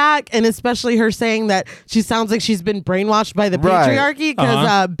pushback, and especially her saying that she sounds like she's been brainwashed by the Right. patriarchy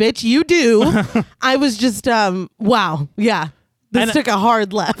because, bitch, you do. I was just, wow. Yeah. This And- took a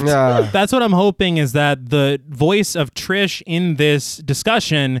hard left. yeah. That's what I'm hoping, is that the voice of Trish in this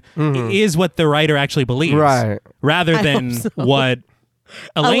discussion is what the writer actually believes. Right. Rather I than hope so. what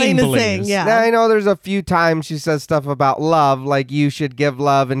Elaine is believes. saying, yeah. Now, I know there's a few times she says stuff about love, like you should give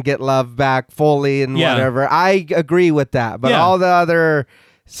love and get love back fully and Yeah. whatever. I agree with that. But Yeah. all the other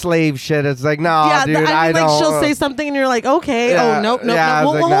slave shit, it's like, no, Yeah, dude, I mean, I like don't. she'll say something and you're like, okay, Yeah, oh, nope, nope, yeah, I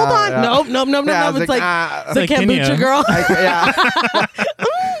nope. was Well, like, hold nah, on. yeah. Nope, nope, nope, Yeah, I nope. was It's like ah. the Like, can kombucha you- girl. Yeah.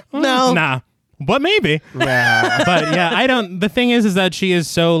 No. Nah. But maybe. Yeah. But yeah, the thing is that she is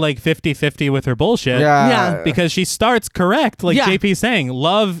so like 50-50 with her bullshit. Yeah. Because she starts correct, like Yeah. JP's saying.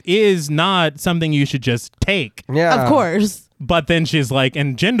 Love is not something you should just take. Yeah. Of course. But then she's like,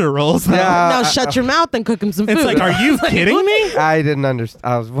 and gender roles. though. Yeah. Now shut your mouth and cook him some food. It's like, are you kidding me? I didn't understand.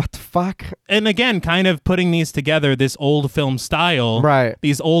 I was, what the fuck? And again, kind of putting these together, this old film style, Right.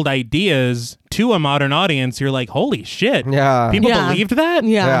 these old ideas to a modern audience, you're like, holy shit. Yeah. People Yeah. believed that?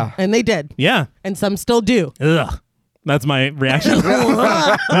 Yeah. Yeah. And they did. Yeah. And some still do. Ugh. That's my reaction.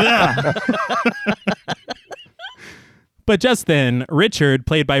 But just then, Richard,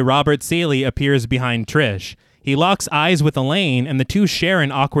 played by Robert Seeley, appears behind Trish. He locks eyes with Elaine, and the two share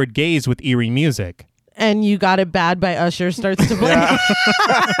an awkward gaze with eerie music. And You Got It Bad by Usher starts to play.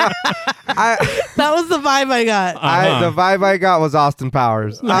 That was the vibe I got. The vibe I got was Austin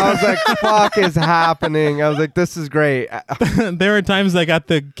Powers. I was like, fuck is happening? I was like, this is great. There are times I got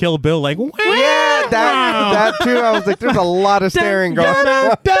the Kill Bill like, wow. Yeah, that too. I was like, there's a lot of staring going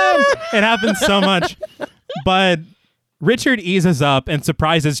on. It happens so much. But Richard eases up and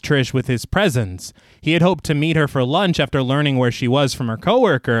surprises Trish with his presence. He had hoped to meet her for lunch after learning where she was from her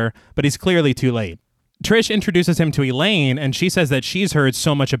coworker, but he's clearly too late. Trish introduces him to Elaine, and she says that she's heard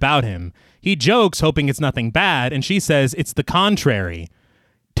so much about him. He jokes, hoping it's nothing bad, and she says it's the contrary.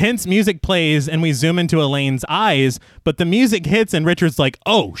 Tense music plays, and we zoom into Elaine's eyes, but the music hits, and Richard's like,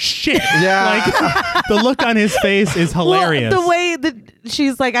 oh, shit. Yeah. Like, the look on his face is hilarious. Well, the way that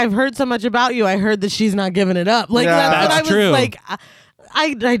she's like, I've heard so much about you. I heard that she's not giving it up. Like, Yeah. that's what That's I was true. like.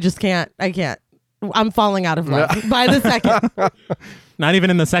 I just can't. I can't. I'm falling out of love by the second. Not even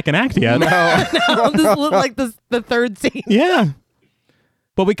in the second act yet. This looked like the third scene. Yeah.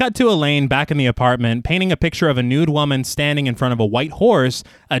 But we cut to Elaine back in the apartment, painting a picture of a nude woman standing in front of a white horse,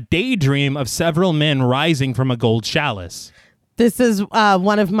 a daydream of several men rising from a gold chalice. This is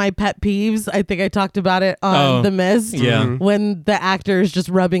one of my pet peeves. I think I talked about it on The Mist. Yeah. When the actor is just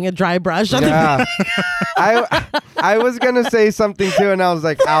rubbing a dry brush on the Yeah. I was gonna say something too, and I was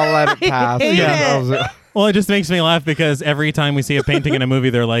like, I'll let it pass. hate I it. was like, Well, it just makes me laugh because every time we see a painting in a movie,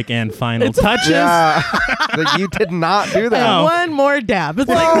 they're like, and final touches. yeah. Like, you did not do that. No. One more dab. It's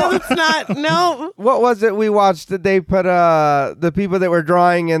like, no, it's not. No. What was it we watched that they put the people that were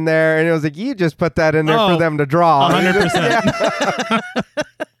drawing in there, and it was like, you just put that in there Oh, for them to draw. 100%.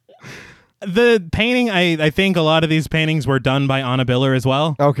 The painting, I think a lot of these paintings were done by Anna Biller as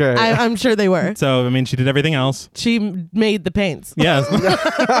well. Okay. I'm sure they were. So, I mean, she did everything else. She made the paints. Yes.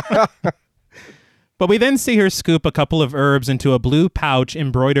 But we then see her scoop a couple of herbs into a blue pouch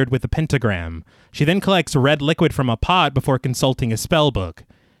embroidered with a pentagram. She then collects red liquid from a pot before consulting a spell book.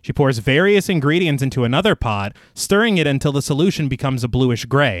 She pours various ingredients into another pot, stirring it until the solution becomes a bluish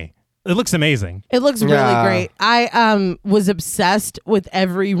gray. It looks amazing. It looks really Yeah. great. I was obsessed with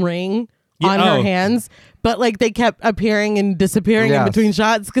every ring on Yeah, her oh. hands, but like they kept appearing and disappearing in Yes. between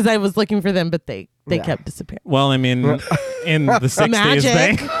shots because I was looking for them, but they Yeah. kept disappeing. Well, I mean, in the 60s,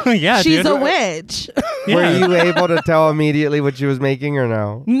 Magic. yeah, She's dude. a witch. Yeah. Were you able to tell immediately what she was making or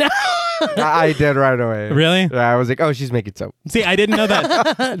no? No. I did right away. Really? Yeah, I was like, oh, she's making soap. See, I didn't know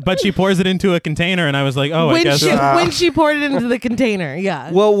that. But she pours it into a container, and I was like, oh, I guess. when she poured it into the container,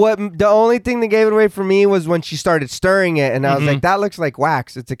 yeah. Well, the only thing that gave it away for me was when she started stirring it, and I was like, that looks like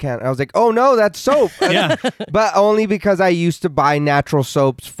wax. It's a can. I was like, oh no, that's soap. Yeah. But only because I used to buy natural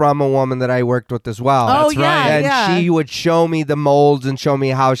soaps from a woman that I worked with as well. Oh That's yeah, right. And yeah. she would show me the molds and show me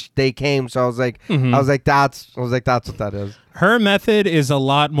how they came. So I was like, that's what that is. Her method is a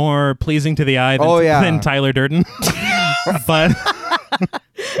lot more pleasing to the eye than Tyler Durden. But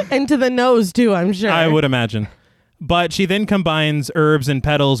and to the nose too, I'm sure. I would imagine. But she then combines herbs and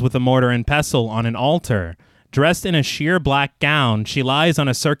petals with a mortar and pestle on an altar. Dressed in a sheer black gown, she lies on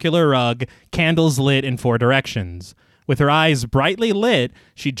a circular rug, candles lit in 4 directions. With her eyes brightly lit,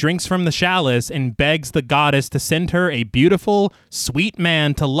 she drinks from the chalice and begs the goddess to send her a beautiful, sweet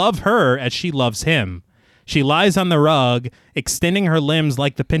man to love her as she loves him. She lies on the rug, extending her limbs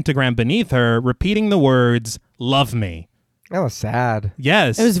like the pentagram beneath her, repeating the words, "Love me." That was sad.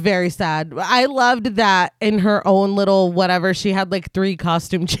 Yes. It was very sad. I loved that in her own little whatever. She had like 3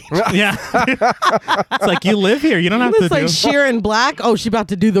 costume changes. Yeah. It's like, you live here. You don't have to It's like do. sheer and black. Oh, she's about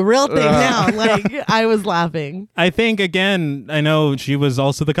to do the real thing now. Like I was laughing. I think, again, I know she was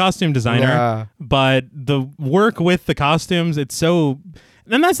also the costume designer, Yeah. but the work with the costumes, it's so...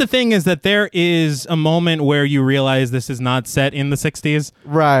 And that's the thing, is that there is a moment where you realize this is not set in the 60s.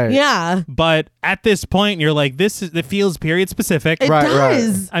 Right. Yeah, But at this point, you're like, it feels period specific. it Right,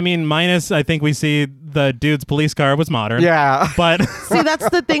 does. I mean, minus, I think we see the dude's police car was modern. Yeah. But See, that's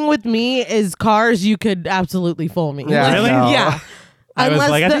the thing with me is cars. You could absolutely fool me. Yeah, Like, Really? no. Yeah. I was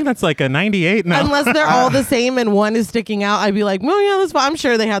like, I the- think that's like a 98 now. Unless they're all the same and one is sticking out, I'd be like, well, yeah, that's fine. I'm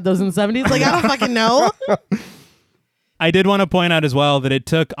sure they had those in the 70s. Like, I don't fucking know. I did want to point out as well that it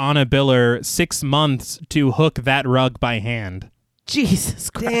took Anna Biller 6 months to hook that rug by hand. Jesus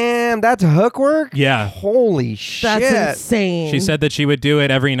Christ. Damn, that's hook work? Yeah. Holy shit. That's insane. She said that she would do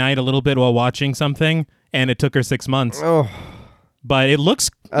it every night a little bit while watching something, and it took her 6 months. Oh, But it looks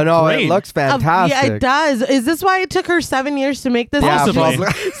no, great. it looks fantastic. Yeah, it does. Is this why it took her 7 years to make this? Yeah, Possibly.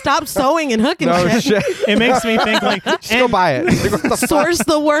 probably. Stop sewing and hooking No shit. shit. It makes me think like... Just go and buy it. Like, what the fuck? Source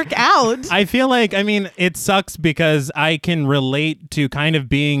the work out. I feel like, I mean, it sucks because I can relate to kind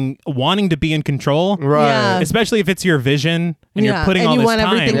of wanting to be in control, Right. Yeah. especially if it's your vision and you're putting and all you this want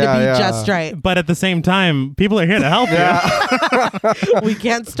time. everything Yeah, to be yeah. just right. But at the same time, people are here to help you. We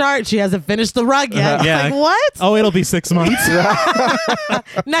can't start. She hasn't finished the rug yet. It's Yeah. like, what? Oh, it'll be 6 months.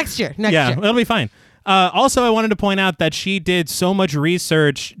 Next year. Next Yeah, year. it'll be fine. Also, I wanted to point out that she did so much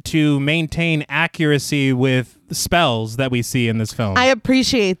research to maintain accuracy with spells that we see in this film. I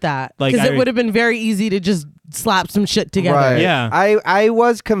appreciate that Like, because I- it would have been very easy to just slap some shit together. Right. Yeah. I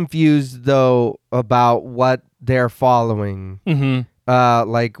was confused though about what they're following. Mhm.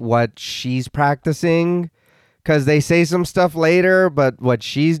 Like what she's practicing. Because they say some stuff later, but what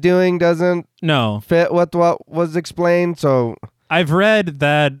she's doing doesn't No, fit with what was explained. So I've read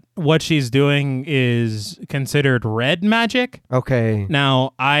that what she's doing is considered red magic. okay.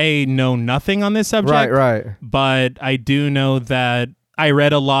 Now, I know nothing on this subject, Right. but I do know that I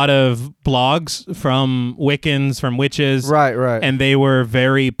read a lot of blogs from Wiccans, from witches, Right. and they were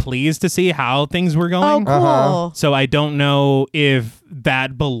very pleased to see how things were Oh, going. cool. Uh-huh. So I don't know if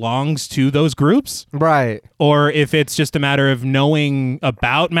that belongs to those groups, Right. or if it's just a matter of knowing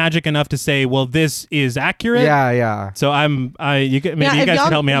about magic enough to say, well, this is accurate. Yeah. So maybe you guys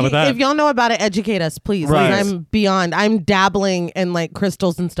can help me out with that. If y'all know about it, educate us, please. Right. I'm beyond. I'm dabbling in like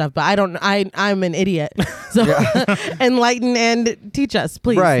crystals and stuff, but I'm an idiot. So enlighten and teach us,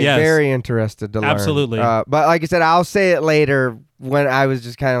 please. Right. Yes. Very interested to learn. Absolutely. But like I said, I'll say it later when I was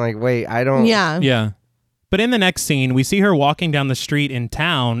just kind of like, wait, I don't. Yeah. Yeah. But in the next scene, we see her walking down the street in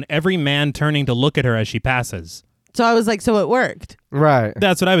town, every man turning to look at her as she passes. So I was like, so it worked. Right.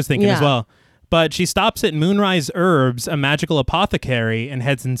 That's what I was thinking as Yeah. well. But she stops at Moonrise Herbs, a magical apothecary, and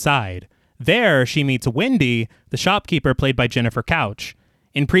heads inside. There, she meets Wendy, the shopkeeper played by Jennifer Couch.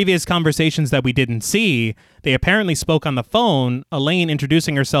 In previous conversations that we didn't see, they apparently spoke on the phone, Elaine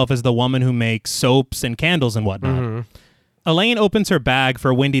introducing herself as the woman who makes soaps and candles and whatnot. Elaine opens her bag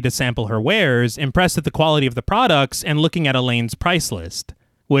for Wendy to sample her wares, impressed at the quality of the products and looking at Elaine's price list,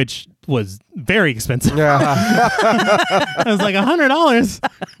 which was very expensive. Yeah. It was like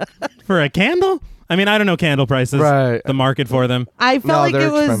 $100 for a candle? I mean, I don't know candle prices, Right. the market for them. I felt No, like they're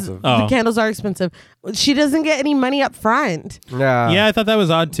it was expensive. Oh. the candles are expensive. She doesn't get any money up front. Yeah, I thought that was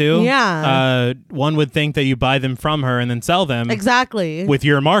odd too. Yeah. One would think that you buy them from her and then sell them Exactly. with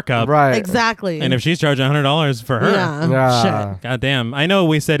your markup. Right. Exactly. And if she's charging $100 for her, yeah. Shit. God damn. I know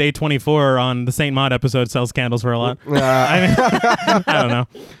we said A24 on the St. Maud episode sells candles for a lot. I mean, I don't know.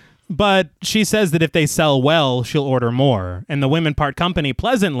 But she says that if they sell well, she'll order more. And the women part company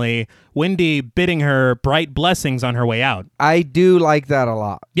pleasantly, Wendy bidding her bright blessings on her way out. I do like that a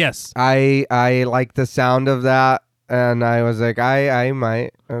lot. Yes. I like the sound of that, and I was like, I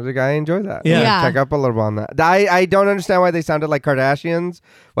enjoy that. Yeah. Yeah. Check up a little bit on that. I don't understand why they sounded like Kardashians,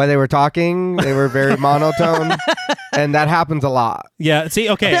 why they were talking. They were very monotone, and that happens a lot. Yeah. See,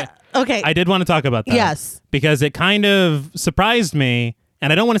 okay. Okay. I did want to talk about that. Yes. Because it kind of surprised me.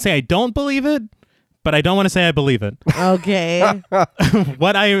 And I don't want to say I don't believe it, but I don't want to say I believe it. Okay.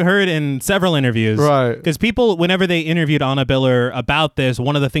 What I heard in several interviews. Right. Because people, whenever they interviewed Anna Biller about this,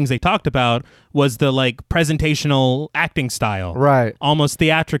 one of the things they talked about was the like presentational acting style. Right. Almost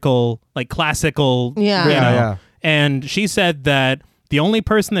theatrical, like classical. Yeah. You Yeah, know? yeah. And she said that the only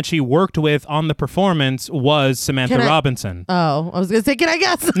person that she worked with on the performance was Samantha Can I- Robinson. Oh, I was going to say, can I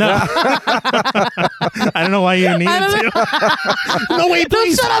guess? No. I don't know why you needed to. No, wait,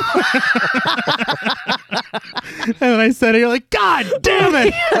 please. Shut up. And when I said it, you're like, God damn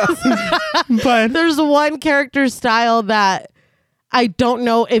it. But There's one character style that I don't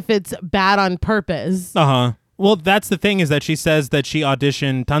know if it's bad on purpose. uh-huh. Well, that's the thing, is that she says that she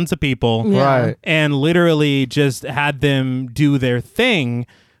auditioned tons of people Yeah. Right. and literally just had them do their thing.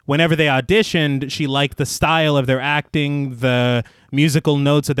 Whenever they auditioned, she liked the style of their acting, the musical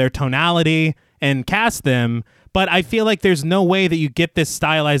notes of their tonality, and cast them. But I feel like there's no way that you get this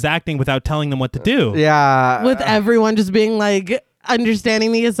stylized acting without telling them what to do. Yeah. With everyone just being like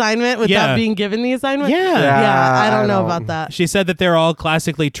understanding the assignment without Yeah. being given the assignment. Yeah. Yeah, I don't know don't- about that. She said that they're all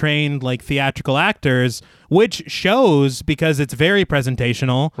classically trained, like theatrical actors, which shows because it's very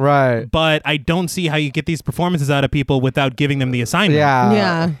presentational. Right. But I don't see how you get these performances out of people without giving them the assignment.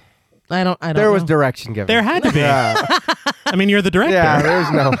 Yeah. I don't There was know. direction given. There had to be. Yeah. I mean, you're the director. Yeah.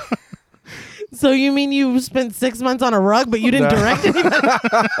 There's no. So you mean you spent 6 months on a rug, but you didn't No. direct anything?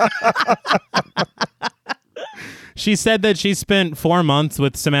 She said that she spent 4 months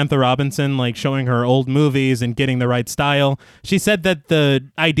with Samantha Robinson, like showing her old movies and getting the right style. She said that the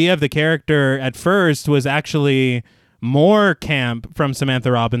idea of the character at first was actually more camp from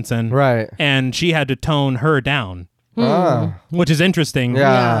Samantha Robinson. Right. And she had to tone her down, Ah. which is interesting.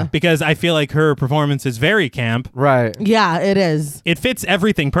 Yeah. Because I feel like her performance is very camp. Right. Yeah, it is. It fits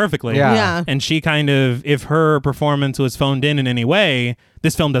everything perfectly. Yeah. Yeah. And she kind of, if her performance was phoned in any way,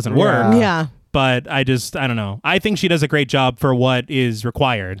 this film doesn't work. Yeah. But I don't know. I think she does a great job for what is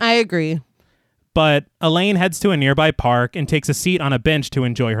required. I agree. But Elaine heads to a nearby park and takes a seat on a bench to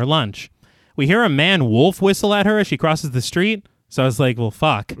enjoy her lunch. We hear a man wolf whistle at her as she crosses the street. So I was like, well,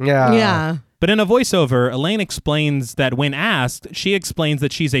 fuck. Yeah. Yeah. But in a voiceover, Elaine explains that when asked, she explains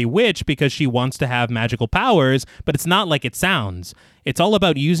that she's a witch because she wants to have magical powers, but it's not like it sounds. It's all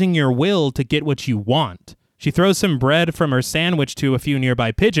about using your will to get what you want. She throws some bread from her sandwich to a few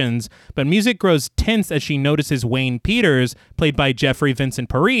nearby pigeons, but music grows tense as she notices Wayne Peters, played by Jeffrey Vincent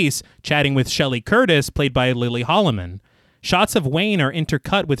Parise, chatting with Shelley Curtis, played by Lily Holloman. Shots of Wayne are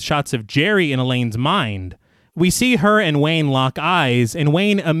intercut with shots of Jerry in Elaine's mind. We see her and Wayne lock eyes, and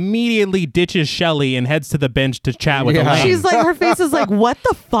Wayne immediately ditches Shelley and heads to the bench to chat with Yeah. Elaine. She's like, her face is like, what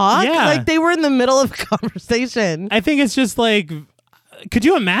the fuck? Yeah. Like they were in the middle of a conversation. I think it's just like Could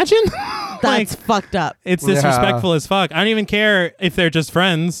you imagine? That's fucked up. It's disrespectful as fuck. I don't even care if they're just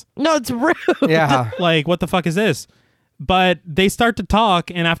friends. No, it's rude. Yeah. Like, what the fuck is this? But they start to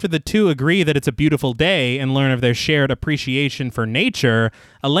talk, and after the two agree that it's a beautiful day and learn of their shared appreciation for nature,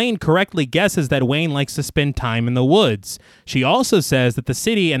 Elaine correctly guesses that Wayne likes to spend time in the woods. She also says that the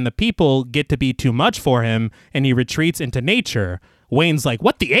city and the people get to be too much for him, and he retreats into nature. Wayne's like,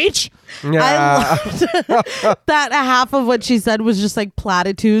 what the H? Yeah. I loved that half of what she said was just like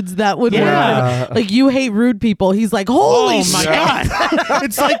platitudes that would Yeah. work. Like, you hate rude people. He's like, holy Oh my shit. God.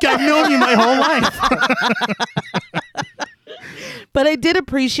 It's like I've known you my whole life. But I did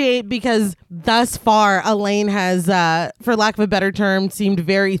appreciate because thus far, Elaine has, for lack of a better term, seemed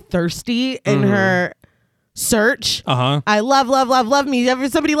very thirsty in her search. Uh-huh. I love me.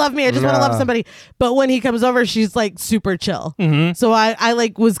 Somebody love me. I just want to love somebody. But when he comes over, she's like super chill. So I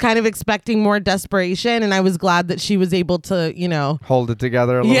like was kind of expecting more desperation, and I was glad that she was able to, Hold it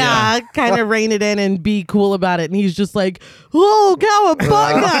together a little kind of rein it in and be cool about it. And he's just like, oh,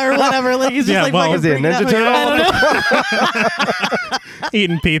 cowabunga or whatever. Like he's just Yeah, like, well, Was he a fucking freaking Ninja out. Turtle? I don't know.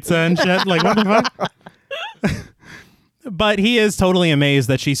 Eating pizza and shit. Like, what the fuck? But he is totally amazed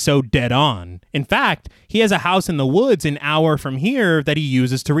that she's so dead on. In fact, he has a house in the woods an hour from here that he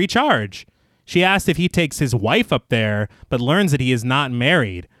uses to recharge. She asked if he takes his wife up there, but learns that he is not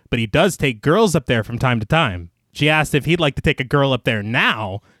married, but he does take girls up there from time to time. She asked if he'd like to take a girl up there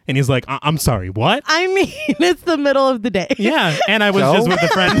now, and he's like, I'm sorry, what? I mean, it's the middle of the day. Yeah, and I was So? just with a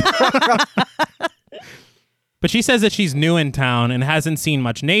friend. But she says that she's new in town and hasn't seen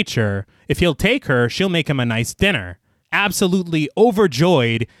much nature. If he'll take her, she'll make him a nice dinner. Absolutely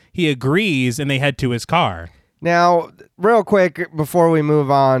overjoyed, he agrees, and they head to his car. Now, real quick before we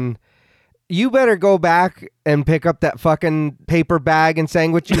move on, you better go back and pick up that fucking paper bag and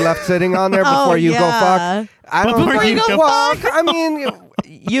sandwich you left sitting on there before you go yeah. fuck. I don't Before you go well, I mean,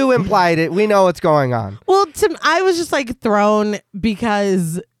 you implied it. We know what's going on. Well, I was just like thrown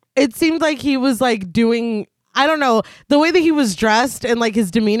because it seemed like he was like doing, I don't know, the way that he was dressed and like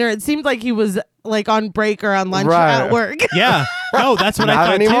his demeanor, it seemed like he was like on break or on lunch Right. at work. Yeah. No, that's what I Not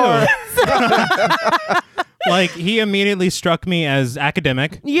thought anymore. too. Like, he immediately struck me as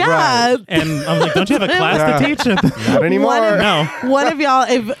academic. Yeah. Right. And I'm like, don't you have a class to teach? Not anymore. No. One of y'all,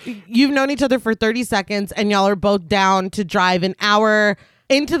 if you've known each other for 30 seconds and y'all are both down to drive an hour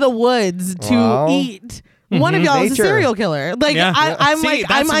into the woods to Wow. eat, one of y'all is a Nature. serial killer. Like, Yeah. I'm See, like,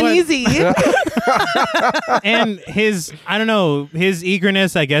 that's I'm what- uneasy. And his, I don't know, his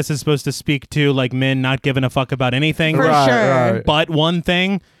eagerness, I guess, is supposed to speak to like men not giving a fuck about anything. For Right, sure. right. But one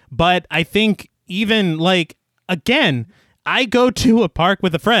thing. But I think even like, again, I go to a park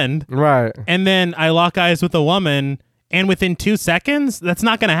with a friend Right. and then I lock eyes with a woman, and within 2 seconds, that's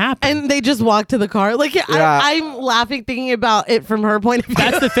not going to happen. And they just walk to the car. Like, Yeah. I'm laughing thinking about it from her point of view.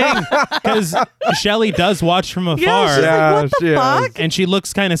 That's the thing, because Shelley does watch from afar, Yeah, she's Yeah, like, what she the is. fuck? and she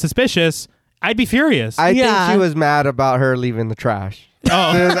looks kind of suspicious. I'd be furious. I Yeah. think she was mad about her leaving the trash.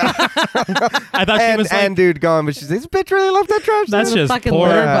 I thought she and, was like, and dude going, but she's like, this bitch really left that trash that's there?" just fucking poor.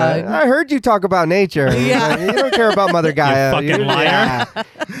 litter Yeah, bug. I heard you talk about nature. Yeah. You don't care about Mother Gaia. fucking liar. Yeah.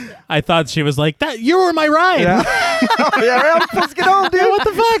 I thought she was like, that. You were my ride. Yeah. Yeah, let's get on, dude. What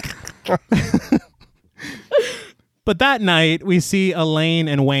the fuck? But that night, we see Elaine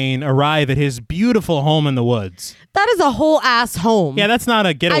and Wayne arrive at his beautiful home in the woods. That is a whole ass home. Yeah, that's not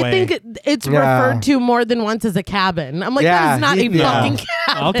a getaway. I think it's Yeah. referred to more than once as a cabin. I'm like, Yeah, that is not a yeah. fucking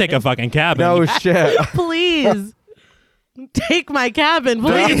cabin. I'll take a fucking cabin. No shit. Please. Take my cabin,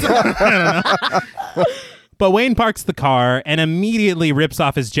 please. But Wayne parks the car and immediately rips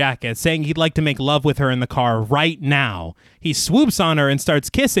off his jacket, saying he'd like to make love with her in the car right now. He swoops on her and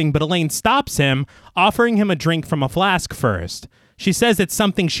starts kissing, but Elaine stops him, offering him a drink from a flask first. She says it's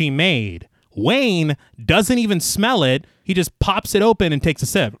something she made. Wayne doesn't even smell it. He just pops it open and takes a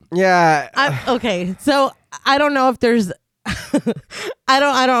sip. Yeah. Okay, so I don't know if there's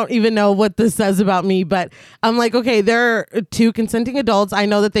I don't even know what this says about me, but I'm like, okay, they're two consenting adults. I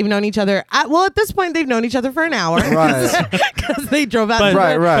know that they've known each other. At this point, they've known each other for an hour. Right. Because they drove out But, to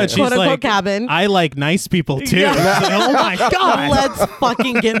Right, a right. but she's quote-unquote like, cabin. I like nice people too. Yeah. She's like, oh my God. Let's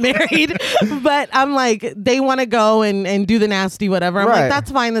fucking get married. But I'm like, they want to go and do the nasty whatever. I'm Right. like, that's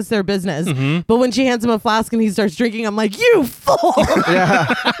fine. That's their business. Mm-hmm. But when she hands him a flask and he starts drinking, I'm like, you fool.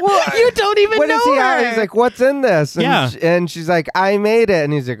 Yeah. You don't even What know does he her. have? He's like, what's in this? And Yeah. and she's like, I made it.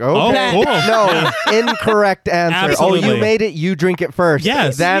 And he's like, okay. Oh, cool. No, incorrect answer. Absolutely. Oh, you made it. You drink it first.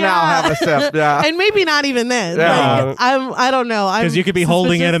 Yes. Then Yeah. I'll have a sip. Yeah. And maybe not even then. Yeah. Like, I don't know. Because you could be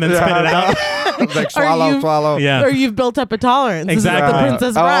holding it and then spit it out. It's like Are swallow, you- swallow. Yeah. Or you've built up a tolerance. This is Exactly. the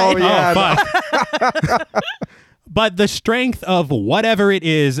Princess Oh, Bride. yeah. Oh, fuck. But the strength of whatever it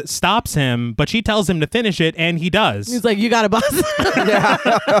is stops him, but she tells him to finish it, and he does. He's like, you got it, boss.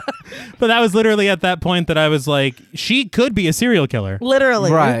 But that was literally at that point that I was like, she could be a serial killer.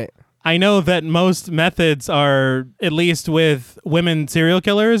 Literally. Right. I know that most methods are, at least with women serial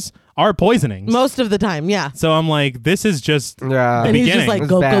killers, are poisonings. Most of the time, yeah. So I'm like, this is just Yeah. And he's just beginning. like, It's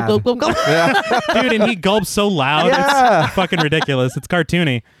go, bad. go, go, go, go. Dude, and he gulps so loud. Yeah. It's fucking ridiculous. It's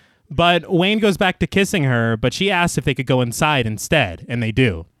cartoony. But Wayne goes back to kissing her, but she asks if they could go inside instead, and they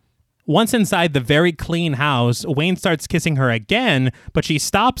do. Once inside the very clean house, Wayne starts kissing her again, but she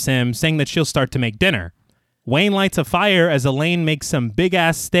stops him, saying that she'll start to make dinner. Wayne lights a fire as Elaine makes some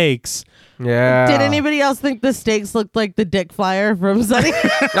big-ass steaks. Yeah. Did anybody else think the steaks looked like the dick flyer from Sunny?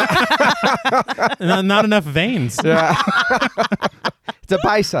 Not enough veins. Yeah. It's a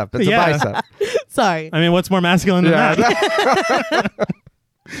bicep. It's Yeah. a bicep. Sorry. I mean, what's more masculine than Yeah. that?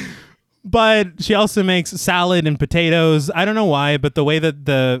 But she also makes salad and potatoes. I don't know why, but the way that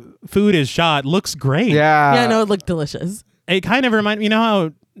the food is shot looks great. Yeah. Yeah, no, it looked delicious. It kind of reminds me, you know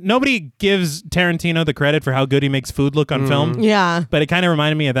how nobody gives Tarantino the credit for how good he makes food look on film? Yeah. But it kind of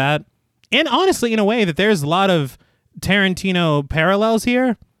reminded me of that. And honestly, in a way, that there's a lot of Tarantino parallels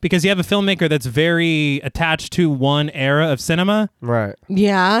here because you have a filmmaker that's very attached to one era of cinema Right.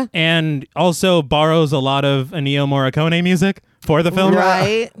 Yeah. and also borrows a lot of Ennio Morricone music for the film.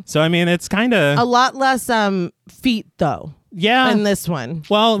 Right. So, I mean, it's kind A of, lot less feet though yeah. in this one.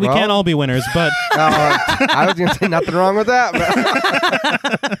 Well, we Well- can't all be winners, but I was going to say nothing wrong with that.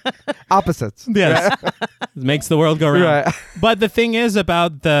 But opposites. yes, it makes the world go round. Right. But the thing is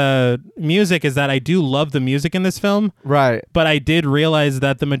about the music is that I do love the music in this film. Right. But I did realize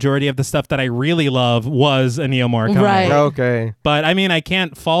that the majority of the stuff that I really love was Ennio Morricone. Right. Okay. But I mean, I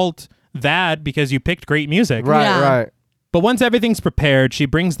can't fault that because you picked great music. Right. Yeah. Right. But once everything's prepared, she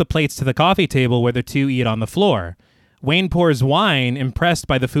brings the plates to the coffee table where the two eat on the floor. Wayne pours wine, impressed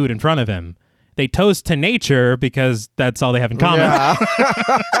by the food in front of him. They toast to nature because that's all they have in common. Yeah.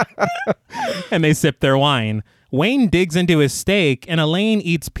 And they sip their wine. Wayne digs into his steak, and Elaine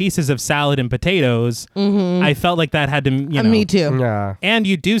eats pieces of salad and potatoes. I felt like that had to, you know. Me too. Yeah. And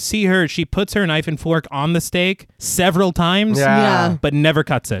you do see her, she puts her knife and fork on the steak several times, Yeah. but never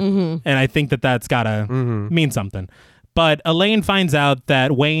cuts it. And I think that that's got to mean something. But Elaine finds out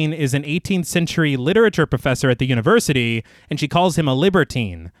that Wayne is an 18th century literature professor at the university, and she calls him a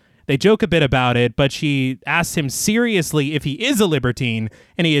libertine. They joke a bit about it, but she asks him seriously if he is a libertine,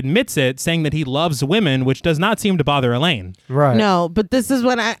 and he admits it, saying that he loves women, which does not seem to bother Elaine. Right. No, but this is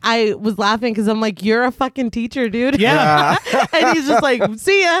when I was laughing because I'm like, you're a fucking teacher, dude. Yeah. And he's just like,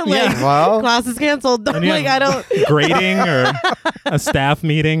 see ya. Like, Yeah. Well. class is canceled. I'm And you like, have I don't. grading or a staff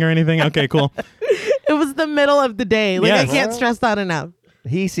meeting or anything. Okay, cool. It was the middle of the day. Like, Yes. I can't stress that enough.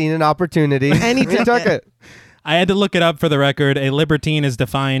 He seen an opportunity. And he took it. I had to look it up for the record. A libertine is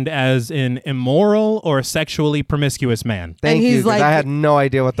defined as an immoral or sexually promiscuous man. Thank And you. he's 'Cause like- I had no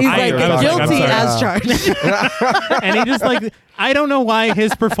idea what the He's fuck like, you were I was talking like, I'm guilty sorry. as charged. And he just like, I don't know why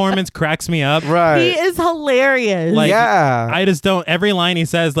his performance cracks me up. Right. He is hilarious. Like, yeah. I just don't, every line he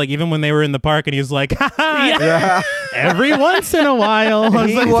says, like even when they were in the park and he was like, haha, yeah. every once in a while. I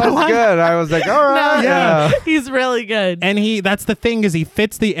He like, was "What?" good. I was like, all right. Yeah. He's really good. And that's the thing is he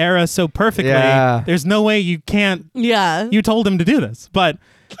fits the era so perfectly. Yeah. There's no way you can't, Yeah. you told him to do this. But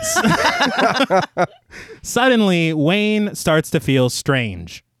suddenly, Wayne starts to feel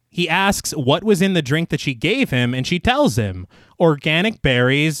strange. He asks what was in the drink that she gave him, and she tells him organic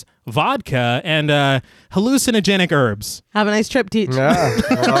berries, vodka, and hallucinogenic herbs. Have a nice trip, Teach. Yeah.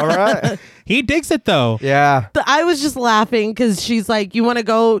 All right. He digs it, though. Yeah. I was just laughing because she's like, you want to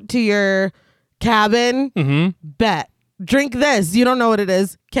go to your cabin? Mm-hmm. Bet. Drink this. You don't know what it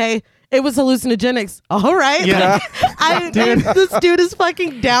is. Okay. It was hallucinogenics. All right. Yeah. This dude is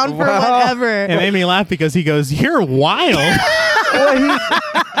fucking down for Wow. whatever. It made me laugh because he goes, "You're wild." Well,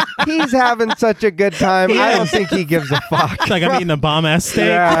 he's having such a good time. I don't think he gives a fuck. It's like I'm eating a bomb-ass steak.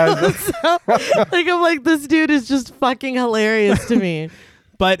 Yeah. Like, I'm like, this dude is just fucking hilarious to me.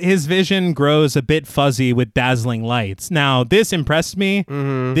 But his vision grows a bit fuzzy with dazzling lights. Now, this impressed me.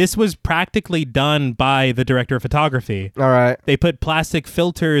 Mm-hmm. This was practically done by the director of photography. All right. They put plastic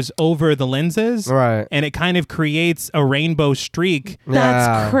filters over the lenses, Right. and it kind of creates a rainbow streak. That's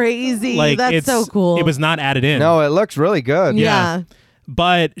Yeah. crazy. Like That's it's so cool. It was not added in. No, it looks really good. Yeah.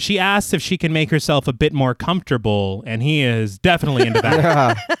 But she asks if she can make herself a bit more comfortable, and he is definitely into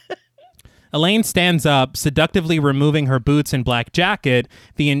that. Yeah. Elaine stands up, seductively removing her boots and black jacket.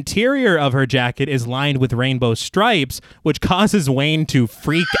 The interior of her jacket is lined with rainbow stripes, which causes Wayne to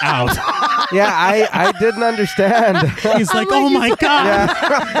freak out. Yeah, I didn't understand. He's like, oh my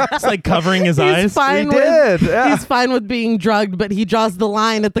God. It's like covering his eyes. Fine He did, yeah. He's fine with being drugged, but he draws the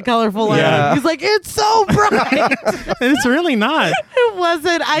line at the colorful line. Yeah. He's like, it's so bright. It's really not. It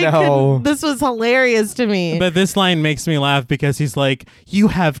wasn't. This was hilarious to me. But this line makes me laugh because he's like, you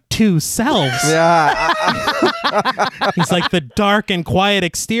have two selves. Yeah. He's like, the dark and quiet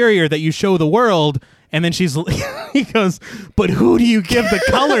exterior that you show the world. And then he goes, but who do you give the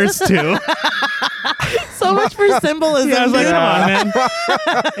colors to? So much for symbolism. Yeah, I was like, dude. come on,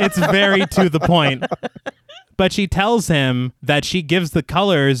 man. It's very to the point. But she tells him that she gives the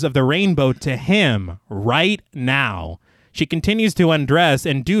colors of the rainbow to him right now. She continues to undress,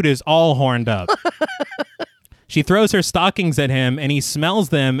 and dude is all horned up. She throws her stockings at him, and he smells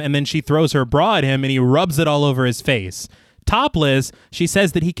them, and then she throws her bra at him, and he rubs it all over his face. Topless, she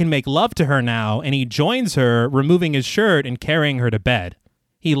says that he can make love to her now, and he joins her, removing his shirt and carrying her to bed.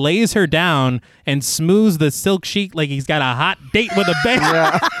 He lays her down and smooths the silk sheet like he's got a hot date with a bear.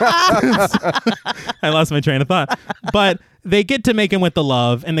 I lost my train of thought. But they get to making with the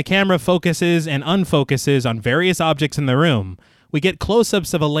love, and the camera focuses and unfocuses on various objects in the room. We get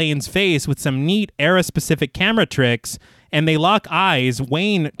close-ups of Elaine's face with some neat era-specific camera tricks, and they lock eyes,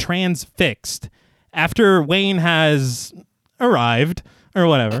 Wayne transfixed. After Wayne has arrived, or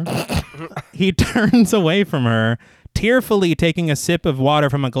whatever, he turns away from her, tearfully taking a sip of water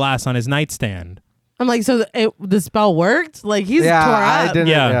from a glass on his nightstand. I'm like, so the spell worked? Like, he's tore I up. didn't.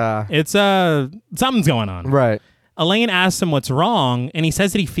 Yeah. It's something's going on. Right. Elaine asks him what's wrong, and he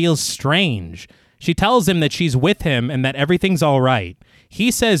says that he feels strange. She tells him that she's with him and that everything's all right. He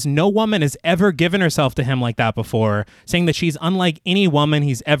says no woman has ever given herself to him like that before, saying that she's unlike any woman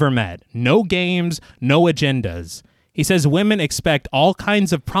he's ever met. No games, no agendas. He says women expect all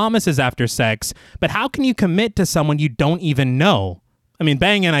kinds of promises after sex, but how can you commit to someone you don't even know? I mean,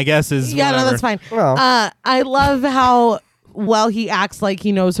 banging, I guess, is Yeah, whatever. no, that's fine. Well. I love how well he acts like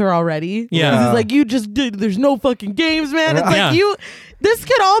he knows her already. Yeah. 'Cause he's like, you just did, there's no fucking games, man. It's Yeah. like, this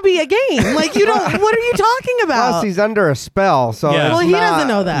could all be a game. Like, you don't, what are you talking about? Plus, he's under a spell, so Yeah. it's Well, he not- doesn't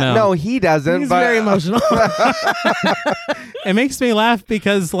know that. No. No, he doesn't. He's but, very emotional. It makes me laugh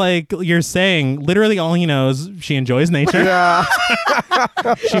because, like you're saying, literally all he knows, she enjoys nature. Yeah.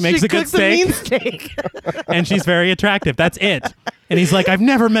 She makes She a good cooks a mean steak, steak. and she's very attractive. That's it. And he's like, I've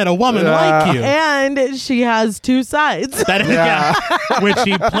never met a woman like you. And she has two sides. That, yeah, which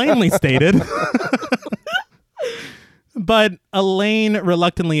he plainly stated. But Elaine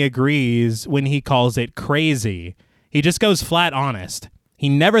reluctantly agrees when he calls it crazy. He just goes flat honest. He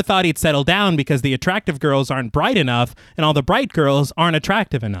never thought he'd settle down because the attractive girls aren't bright enough and all the bright girls aren't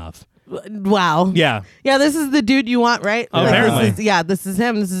attractive enough. Wow. Yeah. Yeah, this is the dude you want, right? Oh, apparently. This is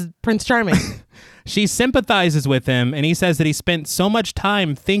him. This is Prince Charming. She sympathizes with him, and he says that he spent so much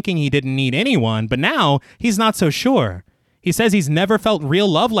time thinking he didn't need anyone, but now he's not so sure. He says he's never felt real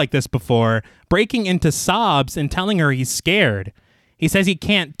love like this before, breaking into sobs and telling her he's scared. He says he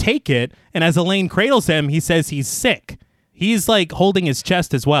can't take it, and as Elaine cradles him, he says he's sick. He's like holding his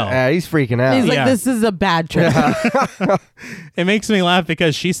chest as well. Yeah, he's freaking out. He's like, Yeah. this is a bad trip. It makes me laugh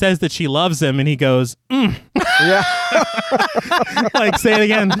because she says that she loves him, and he goes, Yeah. like, say it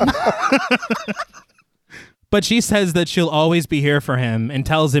again. But she says that she'll always be here for him and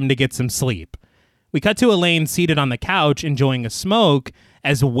tells him to get some sleep. We cut to Elaine seated on the couch enjoying a smoke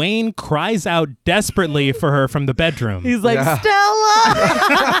as Wayne cries out desperately for her from the bedroom. He's like, Yeah.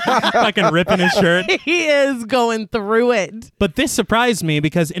 Stella! fucking ripping his shirt. He is going through it. But this surprised me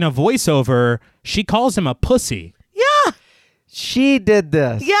because in a voiceover, she calls him a pussy. Yeah. She did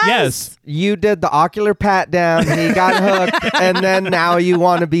this. Yes. Yes, You did the ocular pat down. He got hooked, and then now you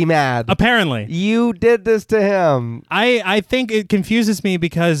want to be mad. apparently. You did this to him. I think it confuses me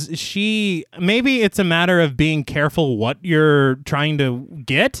because maybe it's a matter of being careful what you're trying to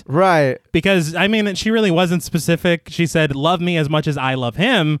get. Right. Because, I mean, she really wasn't specific. She said, love me as much as I love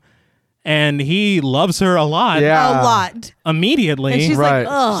him. And he loves her a lot Yeah. A lot. immediately. And she's Right. like,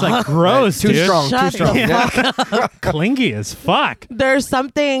 ugh. It's like, gross, Too dude. strong. Shut Too strong. the Yeah. Clingy as fuck. There's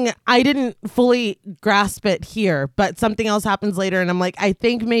something, I didn't fully grasp it here, but something else happens later. And I'm like, I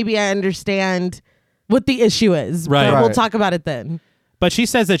think maybe I understand what the issue is. Right. But we'll Right. talk about it then. But she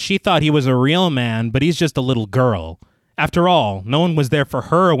says that she thought he was a real man, but he's just a little girl. After all, no one was there for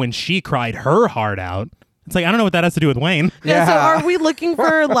her when she cried her heart out. It's like, I don't know what that has to do with Wayne. Yeah. So Yeah. are we looking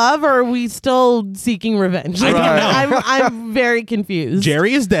for love or are we still seeking revenge? I don't know. I'm very confused.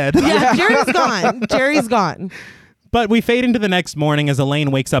 Jerry is dead. Yeah, Jerry's gone. Jerry's gone. But we fade into the next morning as Elaine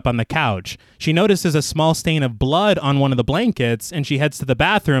wakes up on the couch. She notices a small stain of blood on one of the blankets, and she heads to the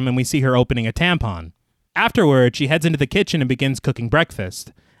bathroom, and we see her opening a tampon. Afterward, she heads into the kitchen and begins cooking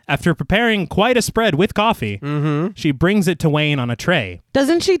breakfast. After preparing quite a spread with coffee, she brings it to Wayne on a tray.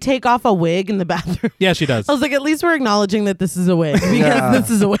 Doesn't she take off a wig in the bathroom? Yeah, she does. I was like, at least we're acknowledging that this is a wig because this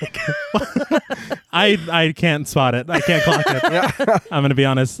is a wig. I can't spot it. I can't clock it. I'm going to be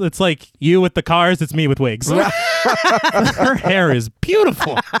honest. It's like you with the cars. It's me with wigs. Her hair is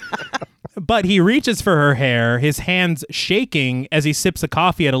beautiful. But he reaches for her hair, his hands shaking as he sips a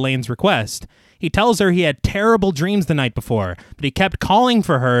coffee at Elaine's request. He tells her he had terrible dreams the night before, but he kept calling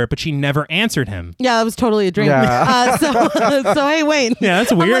for her, but she never answered him. Yeah, that was totally a dream. Yeah. So hey, Wayne. Yeah,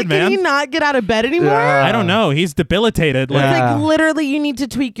 that's weird, I'm like, man. Can he not get out of bed anymore? Yeah. I don't know. He's debilitated. Like, It's like literally you need to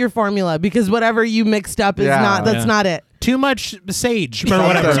tweak your formula because whatever you mixed up is that's not it. too much sage or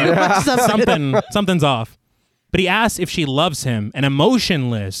whatever. Too much something. Something's off. But he asks if she loves him, and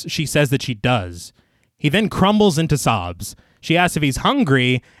emotionless, she says that she does. He then crumbles into sobs. She asks if he's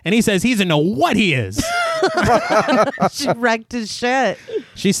hungry, and he says he doesn't know what he is. She wrecked his shit.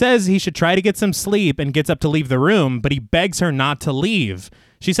 She says he should try to get some sleep and gets up to leave the room, but he begs her not to leave.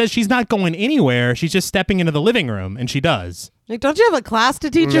 She says she's not going anywhere. She's just stepping into the living room, and she does. Like, don't you have a class to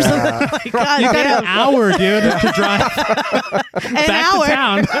teach or something? Like, God You got damn. an hour, dude, to drive back to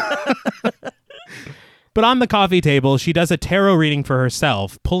town. But on the coffee table, she does a tarot reading for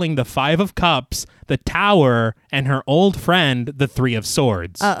herself, pulling the 5 of Cups, the Tower, and her old friend, the 3 of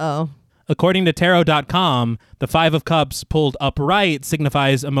Swords. Uh-oh. According to Tarot.com, the 5 of Cups pulled upright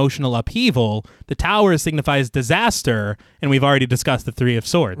signifies emotional upheaval, the Tower signifies disaster, and we've already discussed the 3 of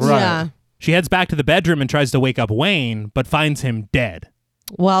Swords. Right. Yeah. She heads back to the bedroom and tries to wake up Wayne, but finds him dead.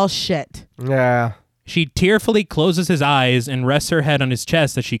 Well, shit. Yeah. She tearfully closes his eyes and rests her head on his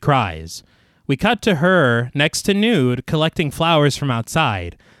chest as she cries. We cut to her, next to nude, collecting flowers from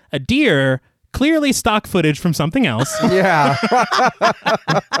outside. A deer, clearly stock footage from something else, Yeah.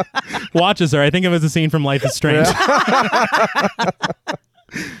 watches her. I think it was a scene from Life is Strange.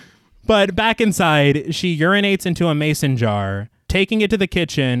 But back inside, she urinates into a mason jar, taking it to the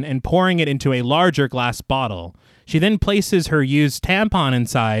kitchen and pouring it into a larger glass bottle. She then places her used tampon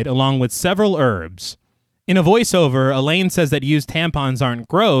inside along with several herbs. In a voiceover, Elaine says that used tampons aren't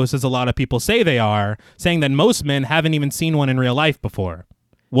gross, as a lot of people say they are, saying that most men haven't even seen one in real life before.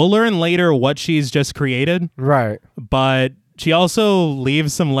 We'll learn later what she's just created, Right. but she also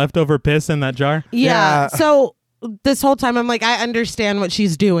leaves some leftover piss in that jar. Yeah. Yeah. So this whole time I'm like, I understand what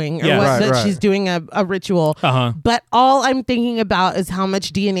she's doing or Yeah. Right, that right. she's doing a ritual. Uh-huh. But all I'm thinking about is how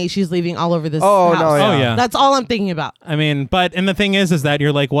much DNA she's leaving all over this Oh, house. no, yeah. Oh, yeah. That's all I'm thinking about. I mean, and the thing is that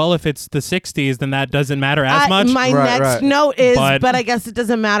you're like, well, if it's the 60s, then that doesn't matter as much. My Right, next right. note is, But- but I guess it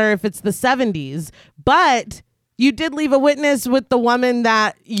doesn't matter if it's the 70s. But you did leave a witness with the woman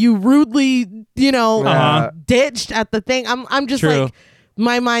that you rudely, Uh-huh. ditched at the thing. I'm just True. like,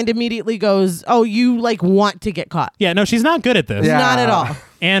 my mind immediately goes, oh, you like want to get caught. Yeah, no, she's not good at this. Yeah. Not at all.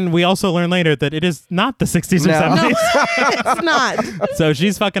 And we also learn later that it is not the 60s or No. 70s. It's not. So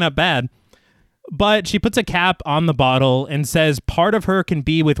she's fucking up bad. But she puts a cap on the bottle and says part of her can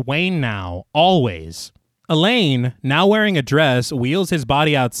be with Wayne now, always. Elaine, now wearing a dress, wheels his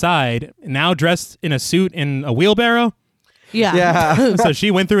body outside, now dressed in a suit in a wheelbarrow. Yeah. Yeah. So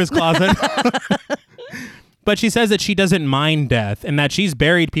she went through his closet. But she says that she doesn't mind death and that she's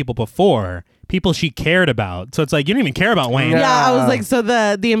buried people before, people she cared about. So it's like, you don't even care about Wayne. Yeah, I was like, so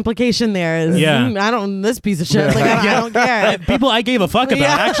the implication there is, Yeah. I don't, this piece of shit, like, I don't care. People I gave a fuck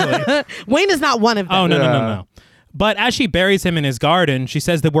about, actually. Wayne is not one of them. Oh, no. Yeah. But as she buries him in his garden, she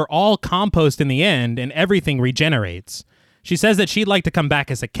says that we're all compost in the end and everything regenerates. She says that she'd like to come back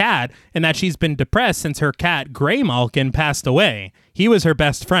as a cat and that she's been depressed since her cat, Grey Malkin, passed away. He was her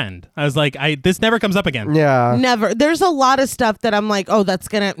best friend. I was like, this never comes up again. Yeah. Never. There's a lot of stuff that I'm like, oh, that's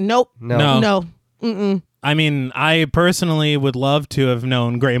gonna, nope. No. No. Mm-mm. I mean, I personally would love to have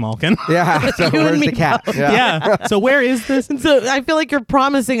known Grey Malkin. Yeah. So You and where's me the cat? both. Yeah. So where is this? So I feel like you're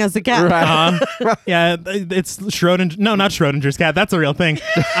promising us a cat. Right. Yeah, it's Schrodinger. No, not Schrodinger's cat. That's a real thing.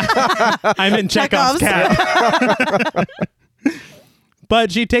 I'm in Chekhov's cat.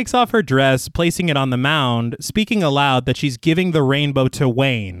 But she takes off her dress, placing it on the mound, speaking aloud that she's giving the rainbow to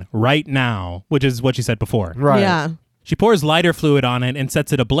Wayne right now, which is what she said before. Right. Yeah. She pours lighter fluid on it and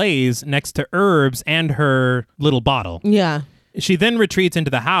sets it ablaze next to herbs and her little bottle. Yeah. She then retreats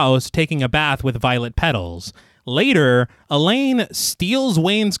into the house, taking a bath with violet petals. Later, Elaine steals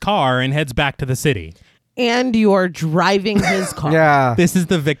Wayne's car and heads back to the city. And you're driving his car. Yeah. This is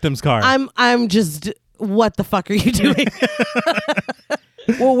the victim's car. I'm just, what the fuck are you doing?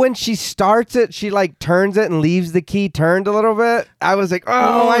 Well, when she starts it, she like turns it and leaves the key turned a little bit. I was like,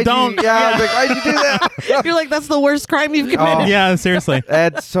 oh, why'd don't. you? Yeah, I was like, why'd you do that? You're like, that's the worst crime you've committed. Yeah, seriously.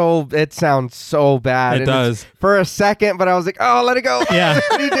 It sounds so bad. It And does. for a second, but I was like, oh, let it go. Yeah.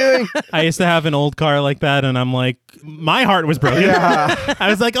 What are you doing? I used to have an old car like that, and I'm like, my heart was broken. Yeah. I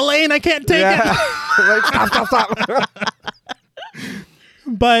was like, Elaine, I can't take it. Like, stop.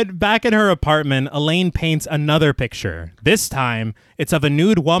 But back in her apartment, Elaine paints another picture. This time, it's of a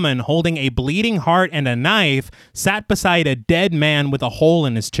nude woman holding a bleeding heart and a knife sat beside a dead man with a hole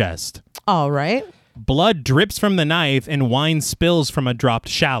in his chest. All right. Blood drips from the knife and wine spills from a dropped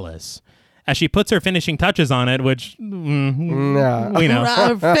chalice. As she puts her finishing touches on it, which, Yeah. we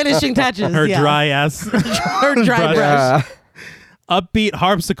know, Finishing touches. her yeah. dry ass Her dry brush. brush. Yeah. Upbeat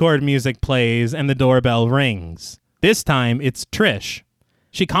harpsichord music plays and the doorbell rings. This time, it's Trish.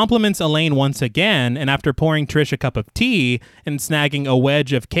 She compliments Elaine once again, and after pouring Trish a cup of tea and snagging a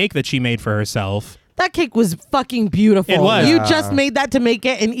wedge of cake that she made for herself, That cake was fucking beautiful. It was. You Yeah. just made that to make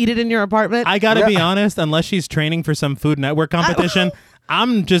it and eat it in your apartment. I gotta be honest, unless she's training for some Food Network competition,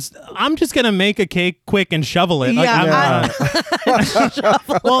 I'm just gonna make a cake quick and shovel it. Yeah,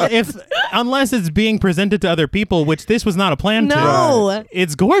 Well, unless it's being presented to other people, which this was not a plan to. No.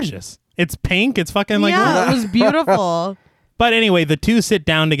 It's gorgeous. It's pink. It's fucking like. yeah, it was beautiful. But anyway, the two sit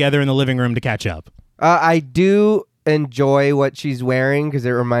down together in the living room to catch up. I do enjoy what she's wearing because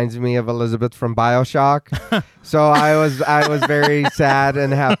it reminds me of Elizabeth from BioShock. So I was very sad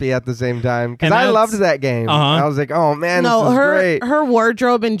and happy at the same time because And I that's- loved that game. Uh-huh. I was like, oh man, No, this is her great. her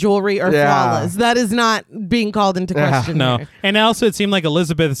wardrobe and jewelry are Yeah. flawless. That is not being called into question. No. here. And also, it seemed like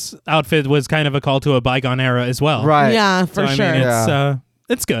Elizabeth's outfit was kind of a call to a bygone era as well. Right. Yeah, So, for I sure. mean, Yeah.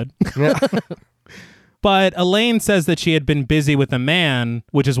 it's good. Yeah. But Elaine says that she had been busy with a man,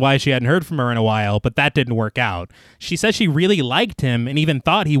 which is why she hadn't heard from her in a while, but that didn't work out. She says she really liked him and even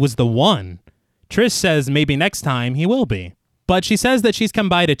thought he was the one. Trish says maybe next time he will be. But she says that she's come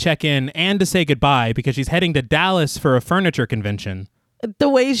by to check in and to say goodbye because she's heading to Dallas for a furniture convention. The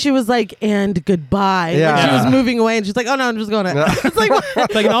way she was like, and goodbye. Yeah. Like she was moving away and she's like, oh no, I'm just going to. It's like,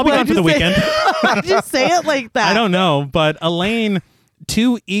 It's like, I'll be gone for the weekend. Why'd you say it like that? I don't know, but Elaine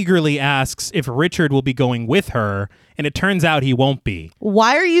too eagerly asks if Richard will be going with her, and it turns out he won't be.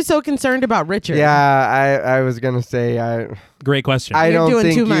 Why are you so concerned about Richard? Yeah, I was gonna say Great question. I You're don't doing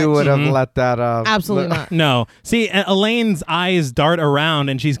think too much. you would have Mhm. let that Absolutely not. No. See, Elaine's eyes dart around,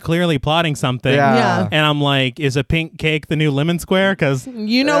 and she's clearly plotting something. Yeah. Yeah. And I'm like, is a pink cake the new lemon square? Because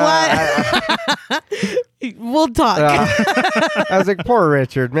You know what? We'll talk. I was like, poor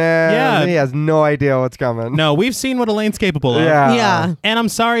Richard, man. Yeah. He has no idea what's coming. no, we've seen what Elaine's capable of. Yeah. Yeah. And I'm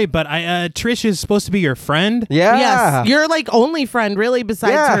sorry, but Trish is supposed to be your friend. Yeah. Yes. You're like only friend really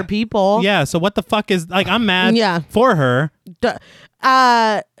besides Yeah. her people. Yeah. So what the fuck is like? I'm mad. Yeah. For her.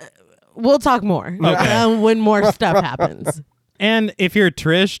 We'll talk more Okay. when more stuff happens. And if you're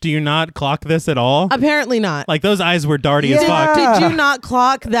Trish, do you not clock this at all? Apparently not. Like those eyes were darty as Yeah. fuck. Did you not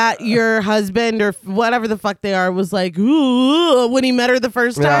clock that your husband or whatever the fuck they are was like, ooh, when he met her the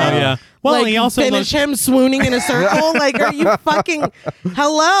first Yeah. time? Oh yeah. Well, like, he also finish looked- him swooning in a circle. Like, are you fucking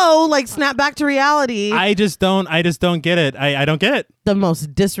hello? Like, snap back to reality. I just don't get it. I don't get it. The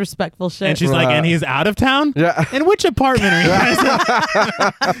most disrespectful shit. And she's like, and he's out of town? Yeah. In which apartment are you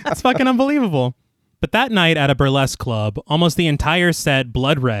guys in? It's fucking unbelievable. But that night at a burlesque club, almost the entire set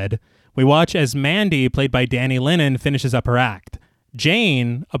blood red, we watch as Mandy, played by Danny Lennon, finishes up her act.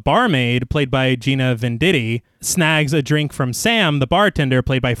 Jane, a barmaid, played by Gina Venditti, snags a drink from Sam, the bartender,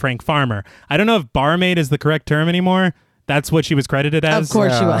 played by Frank Farmer. I don't know if barmaid is the correct term anymore. That's what she was credited as. of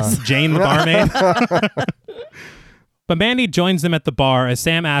course she was. Jane the barmaid. But Mandy joins them at the bar as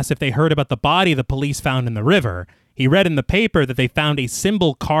Sam asks if they heard about the body the police found in the river. He read in the paper that they found a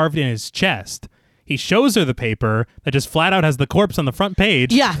symbol carved in his chest. He shows her the paper that just flat out has the corpse on the front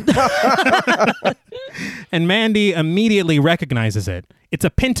page. Yeah. And Mandy immediately recognizes it. It's a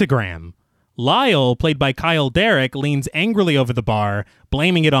pentagram. Lyle, played by Kyle Derrick, leans angrily over the bar,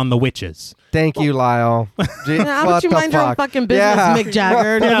 blaming it on the witches. Thank you, Lyle. How What about you the mind your own fuck? fucking business, Yeah. Mick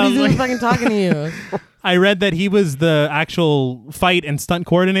Jagger? Yeah, I was Nobody's even like- fucking talking to you. I read that he was the actual fight and stunt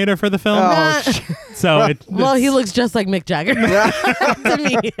coordinator for the film. Oh, So Well, he looks just like Mick Jagger to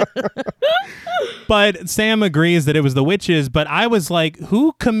me. But Sam agrees that it was the witches, but I was like,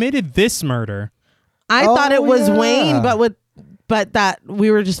 who committed this murder? I thought it was yeah. Wayne, but that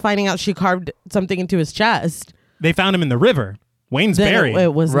we were just finding out she carved something into his chest. They found him in the river. Wayne's Then buried.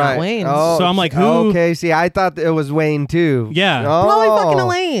 it was right. not Wayne. Oh, So I'm like, who- Okay, see, I thought it was Wayne too. Yeah. Oh. Probably fucking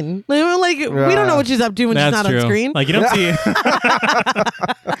Elaine. Like we don't know what she's up to when she's That's not true. on screen. Like you don't see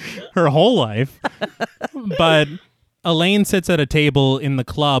her whole life. But Elaine sits at a table in the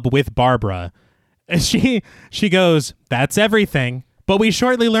club with Barbara. And she goes, "That's everything." But we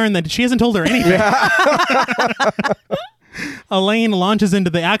shortly learn that she hasn't told her anything. Elaine launches into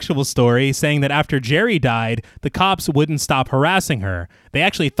the actual story, saying that after Jerry died, the cops wouldn't stop harassing her. They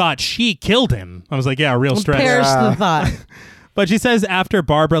actually thought she killed him. I was like, yeah, real stretch. Perish the thought. But she says after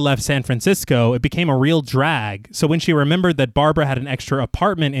Barbara left San Francisco, it became a real drag. So when she remembered that Barbara had an extra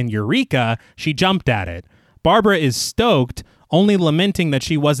apartment in Eureka, she jumped at it. Barbara is stoked, only lamenting that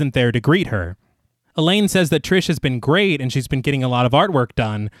she wasn't there to greet her. Elaine says that Trish has been great and she's been getting a lot of artwork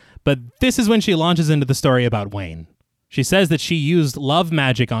done, but this is when she launches into the story about Wayne. She says that she used love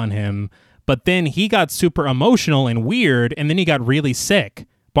magic on him, but then he got super emotional and weird, and then he got really sick.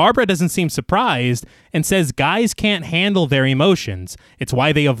 Barbara doesn't seem surprised and says guys can't handle their emotions. It's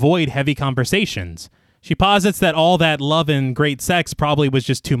why they avoid heavy conversations. She posits that all that love and great sex probably was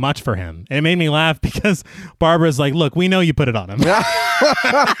just too much for him. And it made me laugh because Barbara's like, look, we know you put it on him.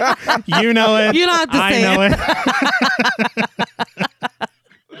 You know it. You don't have to say I know it.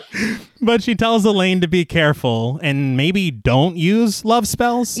 But she tells Elaine to be careful and maybe don't use love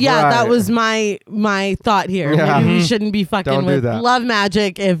spells. Yeah, Right. that was my thought here. Yeah. Maybe we shouldn't be fucking Don't do with that. love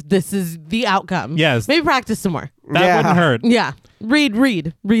magic if this is the outcome. Yes. Maybe practice some more. That Yeah. wouldn't hurt. Yeah.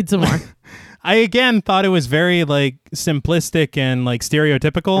 Read some more. I again thought it was very like simplistic and like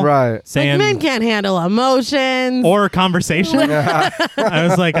stereotypical. Right. Saying Men can't handle emotions. or conversation. I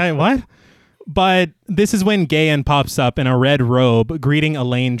was like, what? But this is when Gayan pops up in a red robe, greeting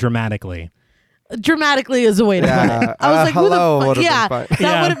Elaine dramatically. Dramatically is a way to put Yeah. it. I was like, who hello the fuck? would've Yeah. been fine. That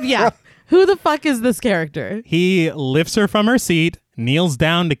Yeah. would have, yeah. Who the fuck is this character? He lifts her from her seat, kneels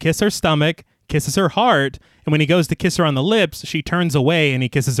down to kiss her stomach, kisses her heart, and when he goes to kiss her on the lips, she turns away and he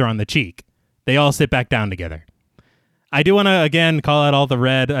kisses her on the cheek. They all sit back down together. I do want to, again, call out all the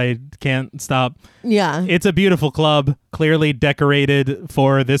red. I can't stop. Yeah. It's a beautiful club, clearly decorated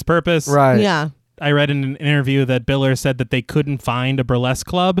for this purpose. Right. Yeah. I read in an interview that Biller said that they couldn't find a burlesque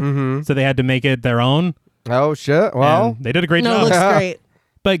club, so they had to make it their own. Oh shit. Well, And they did a great No, it job. looks great.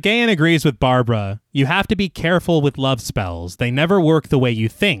 But Gayan agrees with Barbara. You have to be careful with love spells. They never work the way you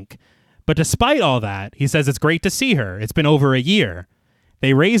think. But despite all that, he says it's great to see her. It's been over a year.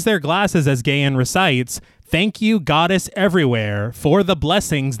 They raise their glasses as Gayan recites, "Thank you, Goddess everywhere, for the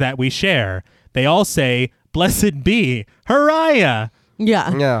blessings that we share." They all say, "Blessed be, Hurrah!"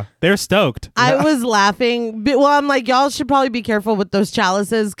 Yeah. yeah. They're stoked. I was laughing. Well, I'm like, y'all should probably be careful with those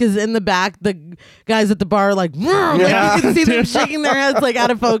chalices because in the back, the guys at the bar are like, Yeah. like you can see them shaking their heads like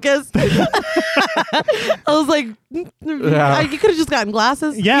out of focus. I was like, you could have just gotten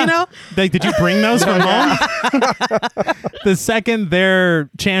glasses. Yeah. You know? Like, did you bring those from home? The second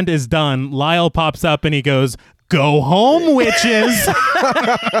their chant is done, Lyle pops up and he goes, "Go home, witches."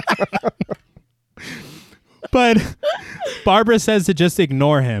 But Barbara says to just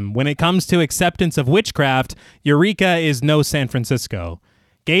ignore him. When it comes to acceptance of witchcraft, Eureka is no San Francisco.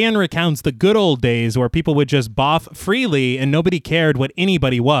 Gayan recounts the good old days where people would just boff freely and nobody cared what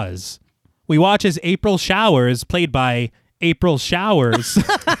anybody was. We watch as April Showers, played by April Showers,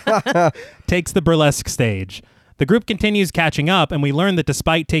 takes the burlesque stage. The group continues catching up, and we learn that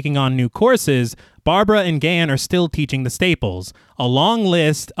despite taking on new courses, Barbara and Gayan are still teaching the staples, a long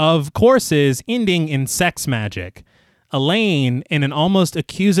list of courses ending in sex magic. Elaine, in an almost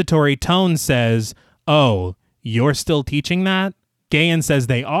accusatory tone, says, "Oh, you're still teaching that?" Gayan says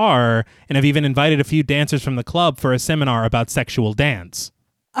they are, and have even invited a few dancers from the club for a seminar about sexual dance.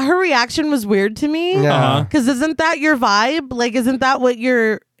 Her reaction was weird to me. Yeah. Uh-huh. Because isn't that your vibe? Like, isn't that what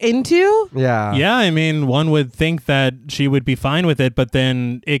you're into? Yeah. Yeah, I mean, one would think that she would be fine with it, but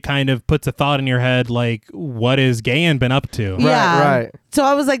then it kind of puts a thought in your head like, what has Gayan been up to? Yeah. right. So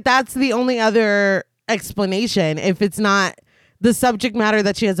I was like, that's the only other explanation. If it's not the subject matter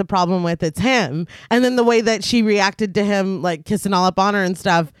that she has a problem with, it's him. And then the way that she reacted to him, like kissing all up on her and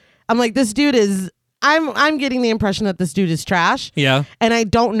stuff, I'm like, this dude is. I'm getting the impression that this dude is trash. Yeah. And I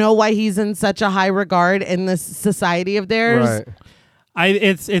don't know why he's in such a high regard in this society of theirs. Right.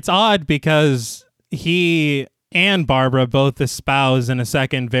 It's odd because he and Barbara both espouse in a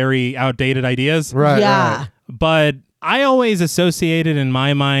second very outdated ideas. Right. Yeah. Right. But I always associated in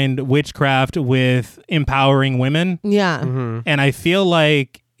my mind witchcraft with empowering women. Yeah. And I feel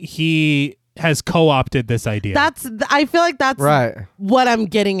like he has co-opted this idea. I feel like that's Right. what I'm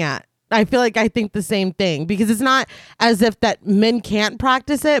getting at. I feel like I think the same thing because it's not as if that men can't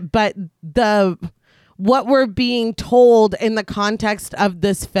practice it, but what we're being told in the context of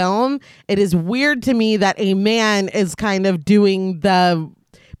this film, it is weird to me that a man is kind of being the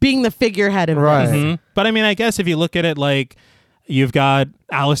figurehead of Right. this. But I mean, I guess if you look at it like you've got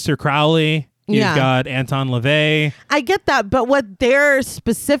Aleister Crowley You've Yeah. got Anton LaVey. I get that, but what they're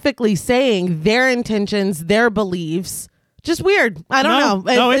specifically saying, their intentions, their beliefs, just weird. I don't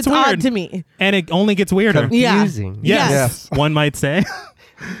know. No, it's weird. odd to me. And it only gets weirder. Yeah. Confusing. Yes. One might say.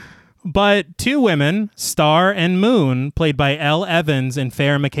 But two women, Star and Moon, played by Elle Evans and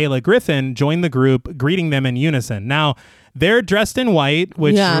Fair Michaela Griffin, join the group, greeting them in unison. Now, they're dressed in white,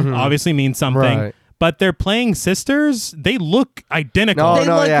 which Yeah. obviously means something. Right. But they're playing sisters. They look identical. No, They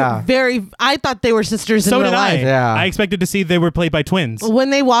look yeah. very. I thought they were sisters so in real did I. life. Yeah. I expected to see they were played by twins. When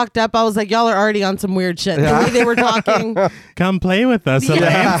they walked up, I was like, y'all are already on some weird shit. The way they were talking. Come play with us, Elaine.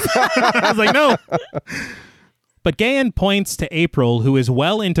 I was like, no. But Gahan points to April, who is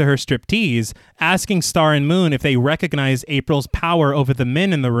well into her striptease, asking Star and Moon if they recognize April's power over the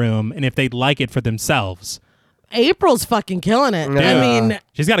men in the room and if they'd like it for themselves. April's fucking killing it. Yeah. I mean,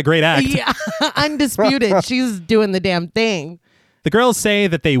 She's got a great act. yeah, undisputed. She's doing the damn thing. The girls say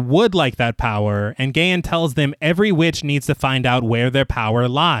that they would like that power, and Gahan tells them every witch needs to find out where their power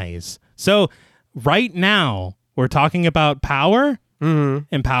lies. So, right now, we're talking about power,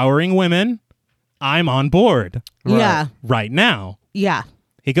 empowering women. I'm on board. Yeah. Right now. Yeah.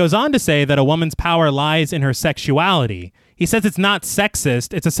 He goes on to say that a woman's power lies in her sexuality. He says it's not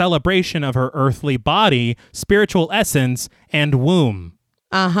sexist, it's a celebration of her earthly body, spiritual essence, and womb.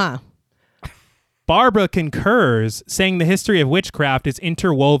 Uh-huh. Barbara concurs, saying the history of witchcraft is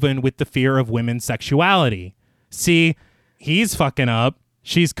interwoven with the fear of women's sexuality. See, he's fucking up.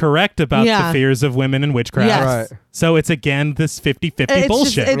 She's correct about Yeah. the fears of women and witchcraft. Yes. Right. So it's again this 50-50 It's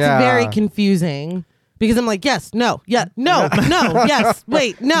bullshit. It's Yeah. very confusing because I'm like, yes, no, yeah, no, no, yes,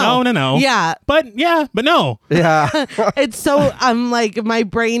 wait, no. No. Yeah. But no. Yeah. It's so, I'm like, my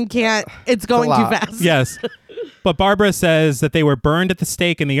brain can't, it's going too lot. fast. Yes. But Barbara says that they were burned at the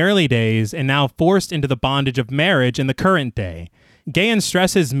stake in the early days and now forced into the bondage of marriage in the current day. Gahan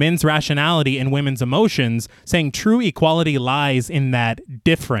stresses men's rationality and women's emotions, saying true equality lies in that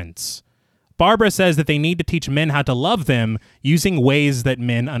difference. Barbara says that they need to teach men how to love them using ways that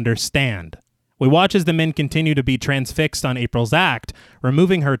men understand. We watch as the men continue to be transfixed on April's act,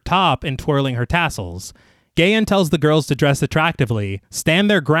 removing her top and twirling her tassels. Gahan tells the girls to dress attractively, stand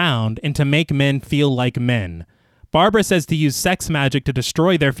their ground, and to make men feel like men. Barbara says to use sex magic to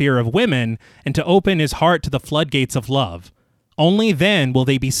destroy their fear of women and to open his heart to the floodgates of love. Only then will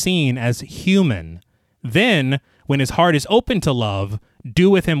they be seen as human. Then, when his heart is open to love, do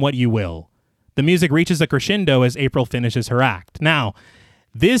with him what you will. The music reaches a crescendo as April finishes her act. Now,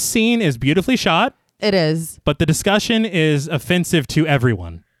 this scene is beautifully shot, It is. but the discussion is offensive to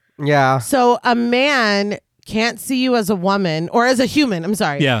everyone. Yeah. So a man can't see you as a woman or as a human. I'm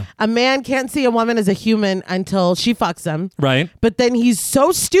sorry. Yeah. A man can't see a woman as a human until she fucks him. Right? But then he's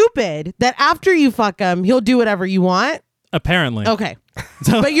so stupid that after you fuck him, he'll do whatever you want. Apparently. Okay.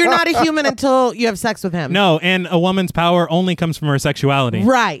 So- But you're not a human until you have sex with him. No, and a woman's power only comes from her sexuality.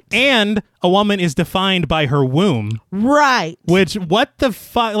 Right. And a woman is defined by her womb, Right. which, what the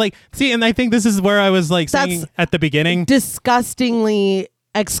fuck? Like, see, and I think this is where I was like saying That's at the beginning. Disgustingly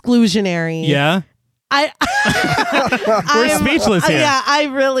exclusionary. Yeah. We're speechless here. Yeah, I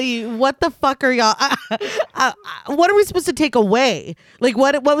really. What the fuck are y'all? What are we supposed to take away? Like,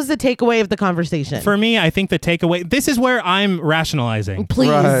 what was the takeaway of the conversation? For me, I think the takeaway, this is where I'm rationalizing. Please.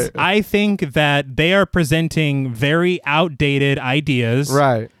 Right. I think that they are presenting very outdated ideas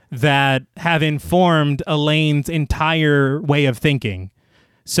Right. that have informed Elaine's entire way of thinking.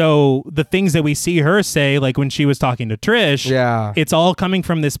 So the things that we see her say, like when she was talking to Trish, Yeah. it's all coming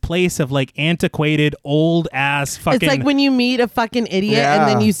from this place of like antiquated, old ass fucking. It's like when you meet a fucking idiot Yeah. and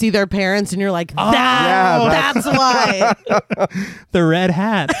then you see their parents and you're like, Yeah, that's why. the red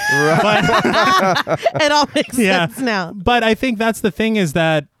hat. It all makes Yeah. sense now. But I think that's the thing, is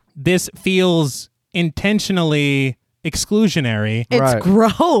that this feels intentionally exclusionary. It's Right.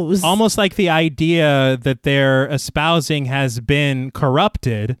 gross. Almost like the idea that they're espousing has been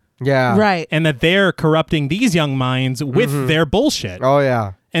corrupted, Yeah. Right. and that they're corrupting these young minds with their bullshit. Oh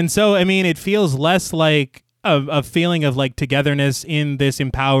yeah. And so, I mean, it feels less like a feeling of like togetherness in this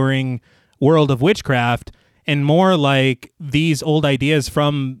empowering world of witchcraft, and more like these old ideas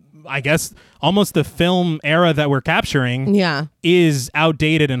from, I guess, almost the film era that we're capturing Yeah. is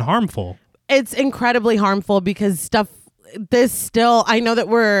outdated and harmful. It's incredibly harmful because I know that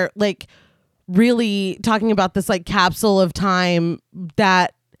we're like really talking about this like capsule of time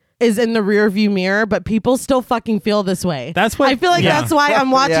that is in the rear view mirror, but people still fucking feel this way. That's what- I feel like yeah. that's why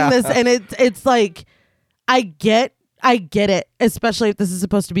I'm watching Yeah. this, and it's like I get it, especially if this is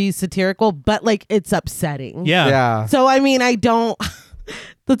supposed to be satirical, but like it's upsetting. Yeah. Yeah. So I mean, I don't.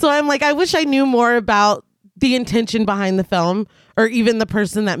 That's why I'm like, I wish I knew more about the intention behind the film or even the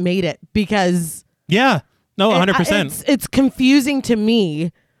person that made it, because Yeah. No, 100%. it's confusing to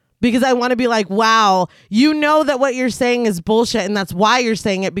me. Because I want to be like, wow, you know that what you're saying is bullshit, and that's why you're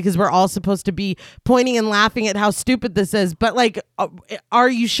saying it, because we're all supposed to be pointing and laughing at how stupid this is. But like, are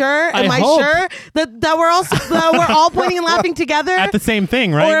you sure? Am I sure that we're all pointing and laughing together At the same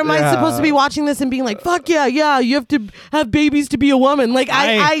thing, right? Or am I supposed to be watching this and being like, fuck yeah, you have to have babies to be a woman? Like,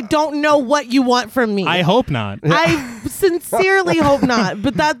 I don't know what you want from me. I hope not. I sincerely hope not.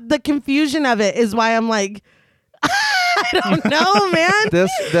 But the confusion of it is why I'm like, I don't know, man. This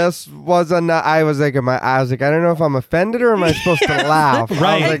was I was like, I don't know if I'm offended or am I supposed to laugh? Right.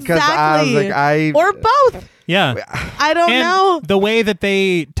 I was like, 'cause I was like, or both. Yeah. I don't know. The way that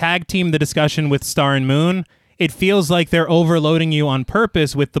they tag team the discussion with Star and Moon, it feels like they're overloading you on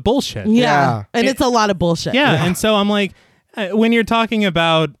purpose with the bullshit. Yeah. And it's a lot of bullshit. Yeah. And so I'm like, when you're talking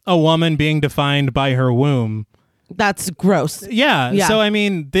about a woman being defined by her womb, that's gross. Yeah. Yeah. So I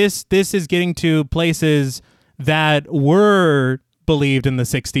mean, this is getting to places that were believed in the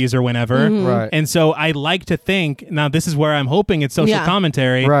 60s or whenever. Right. And so I like to think, now this is where I'm hoping it's social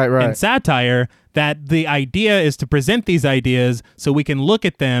commentary Right. and satire, that the idea is to present these ideas so we can look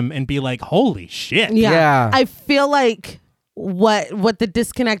at them and be like, holy shit. Yeah. I feel like what the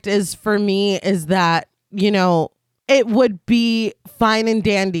disconnect is for me is that, you know, it would be fine and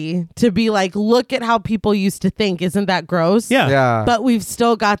dandy to be like, look at how people used to think. Isn't that gross? Yeah. Yeah. But we've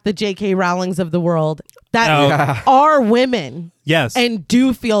still got the J.K. Rowlings of the world that Oh. are women Yes. and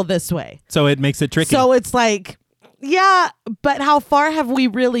do feel this way. So it makes it tricky. So it's like, yeah, but how far have we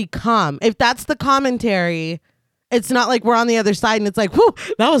really come? If that's the commentary, it's not like we're on the other side and it's like, whew,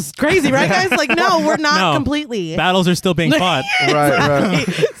 that was crazy, right, guys? Like, no, we're not No. completely. Battles are still being fought. Right.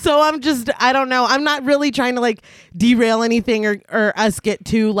 So I don't know. I'm not really trying to like derail anything or us get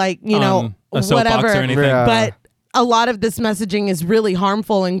to like, you know, a soapbox whatever. or anything. Yeah. But a lot of this messaging is really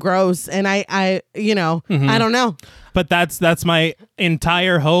harmful and gross. And I you know, I don't know. But that's my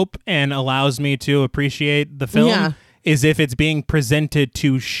entire hope and allows me to appreciate the film. Yeah. Is if it's being presented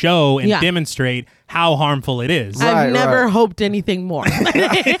to show and Yeah. demonstrate how harmful it is. Right. I've never hoped anything more in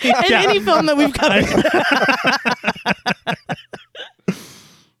any film that we've covered.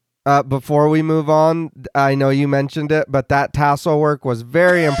 Before we move on, I know you mentioned it, but that tassel work was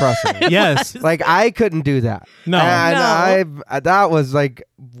very impressive. Yes. Like, I couldn't do that. No. And that was like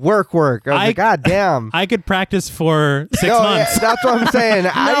work. I was like, God damn. I could practice for 6 No, months. yeah, that's what I'm saying.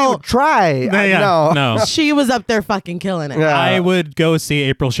 I would try. No. She was up there fucking killing it. Yeah. I would go see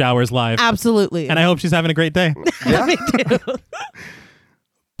April Showers live. Absolutely. And I hope she's having a great day. Me too.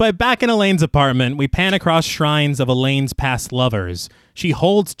 But back in Elaine's apartment, we pan across shrines of Elaine's past lovers. She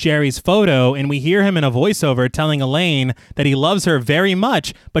holds Jerry's photo, and we hear him in a voiceover telling Elaine that he loves her very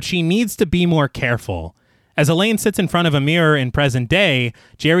much, but she needs to be more careful. As Elaine sits in front of a mirror in present day,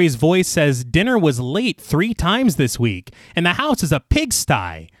 Jerry's voice says dinner was late 3 times this week, and the house is a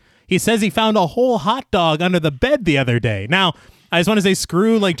pigsty. He says he found a whole hot dog under the bed the other day. Now, I just want to say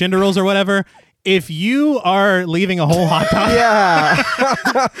screw like gender roles or whatever. If you are leaving a whole hot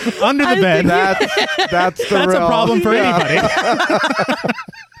dog under the bed, that's the that's real, a problem for anybody.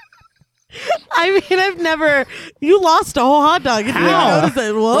 I mean, you lost a whole hot dog. If you How? didn't notice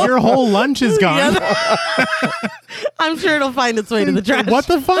it. Well, Your whole lunch is gone. I'm sure it'll find its way to the trash. What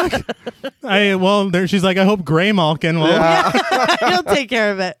the fuck? She's like, I hope Gray Malkin will. He'll take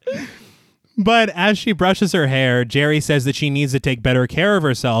care of it. But as she brushes her hair, Jerry says that she needs to take better care of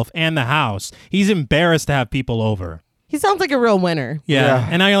herself and the house. He's embarrassed to have people over. He sounds like a real winner. Yeah.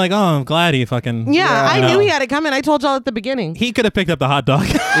 And now you're like, oh, I'm glad he fucking... Yeah, I No. knew he had it coming. I told y'all at the beginning. He could have picked up the hot dog.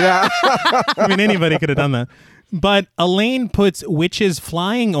 Yeah. I mean, anybody could have done that. But Elaine puts witch's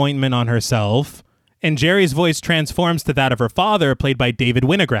flying ointment on herself, and Jerry's voice transforms to that of her father, played by David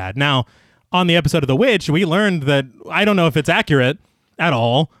Winograd. Now, on the episode of The Witch, we learned that, I don't know if it's accurate at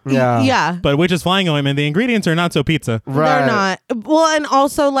all, Yeah. but witch's flying ointment, the ingredients are not so pizza. Right. They're not. Well, and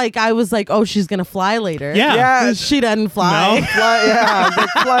also, like, I was like, oh, she's going to fly later. Yeah. Yeah. She doesn't fly. No. I was like,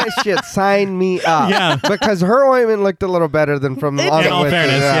 fly shit, sign me up. Yeah. Because her ointment looked a little better than from the It other In all witches,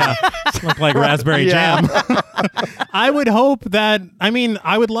 fairness, yeah. Look like raspberry Yeah. jam. I would hope that,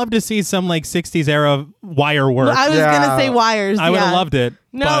 I would love to see some like 60s era wire work. I was Yeah. going to say wires. I would have loved it.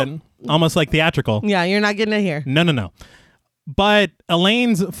 No. But almost like theatrical. Yeah, you're not getting it here. No. But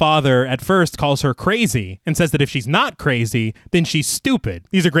Elaine's father at first calls her crazy and says that if she's not crazy, then she's stupid.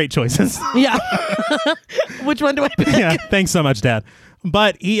 These are great choices. Yeah. Which one do I pick? Yeah, thanks so much, Dad.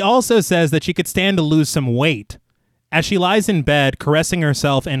 But he also says that she could stand to lose some weight. As she lies in bed, caressing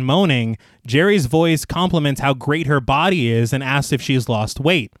herself and moaning, Jerry's voice compliments how great her body is and asks if she's lost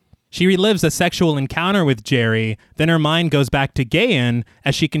weight. She relives a sexual encounter with Jerry, then her mind goes back to Gayan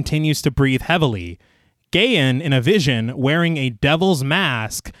as she continues to breathe heavily. Gayan, in a vision, wearing a devil's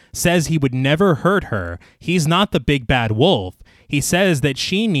mask, says he would never hurt her. He's not the big bad wolf. He says that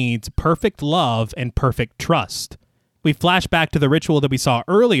she needs perfect love and perfect trust. We flash back to the ritual that we saw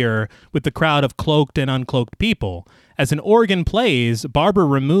earlier with the crowd of cloaked and uncloaked people. As an organ plays, Barbara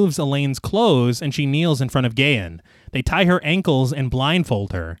removes Elaine's clothes and she kneels in front of Gayan. They tie her ankles and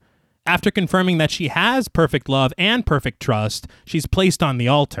blindfold her. After confirming that she has perfect love and perfect trust, she's placed on the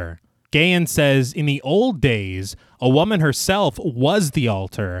altar. Gayan says in the old days, a woman herself was the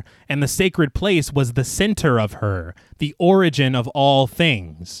altar, and the sacred place was the center of her, the origin of all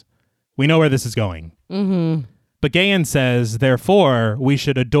things. We know where this is going. Mm-hmm. But Gayan says, therefore, we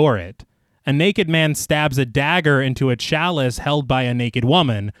should adore it. A naked man stabs a dagger into a chalice held by a naked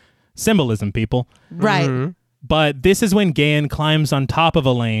woman. Symbolism, people. Right. Mm-hmm. But this is when Gayan climbs on top of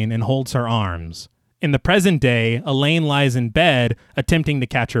Elaine and holds her arms. In the present day, Elaine lies in bed, attempting to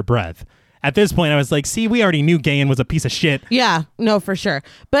catch her breath. At this point, I was like, see, we already knew Gayan was a piece of shit. Yeah, no, for sure.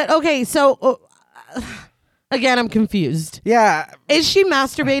 But okay, so again, I'm confused. Yeah, Is she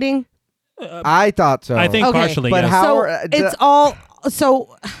masturbating? I thought so. I think Okay, partially, but yes. how- So are- it's all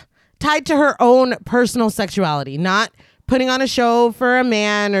so tied to her own personal sexuality, not putting on a show for a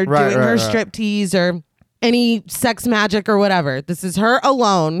man or Right, doing right, her right. striptease or any sex magic or whatever. This is her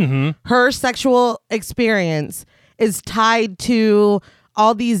alone. Mm-hmm. Her sexual experience is tied to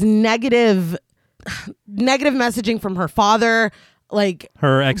all these negative messaging from her father, like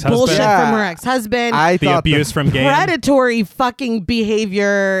Her ex-husband, bullshit Yeah. from her ex-husband. I the thought abuse from Gayan. predatory fucking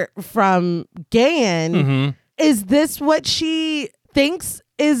behavior from Gayan. Mm-hmm. Is this what she thinks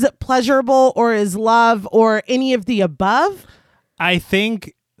is pleasurable or is love or any of the above? I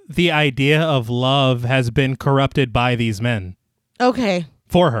think the idea of love has been corrupted by these men Okay.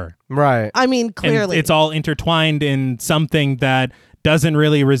 for her. right. I mean, And clearly. it's all intertwined in something that doesn't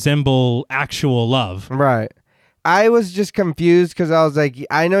really resemble actual love. Right. I was just confused because I was like,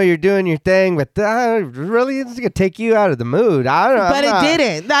 I know you're doing your thing, but really, it's gonna take you out of the mood. I don't know. but it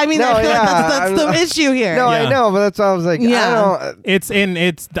didn't. I mean, No, I feel like yeah, that's the issue here. No, Yeah. I know, but that's why I was like, Yeah. I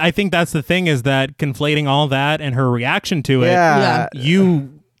don't. I think that's the thing, is that conflating all that and her reaction to it, Yeah. you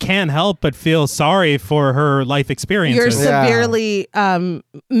can't help but feel sorry for her life You're experiences. Yeah. severely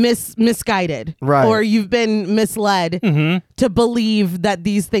misguided, Right. or you've been misled Mm-hmm. to believe that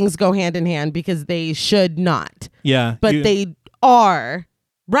these things go hand in hand because they should not, Yeah. but they are.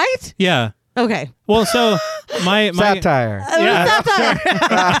 Right? Yeah. Okay. Well, so my Satire. Yeah,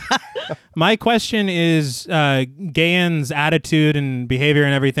 Satire. my question is Gayan's attitude and behavior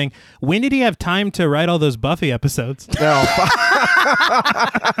and everything. When did he have time to write all those Buffy episodes? No.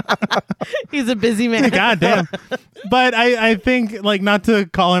 He's a busy man. God damn. But I think, like, not to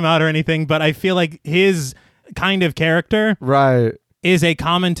call him out or anything, but I feel like his kind of character Right. is a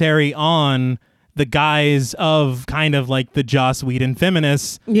commentary on the guise of kind of like the Joss Whedon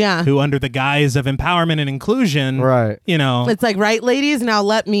feminists Yeah. who, under the guise of empowerment and inclusion, Right. you know, It's like, right, ladies, now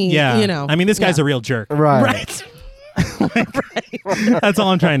let me, yeah. you know. I mean, this guy's yeah. a real jerk. Right. Right. That's all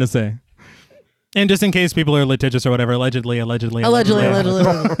I'm trying to say. And just in case people are litigious or whatever, allegedly. Allegedly.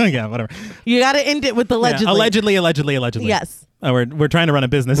 Yeah, whatever. You got to end it with Yeah, allegedly. allegedly. Yes. We're trying to run a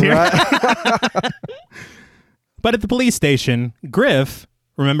business here. But at the police station, Griff,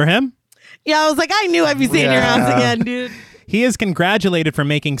 remember him? Yeah, I was like, I knew I'd be seeing your Yeah. house again, dude. He is congratulated for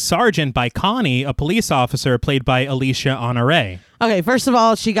making sergeant by Connie, a police officer played by Alicia Honore. Okay, first of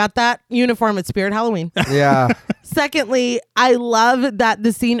all, she got that uniform at Spirit Halloween. Yeah. Secondly, I love that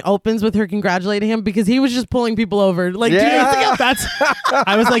the scene opens with her congratulating him because he was just pulling people over like 2 days Yeah. ago.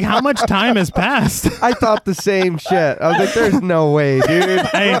 I was like, how much time has passed? I thought the same shit. I was like, there's no way, dude.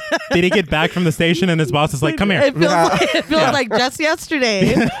 Did he get back from the station and his boss is like, come here? It feels, Yeah. like, it feels like just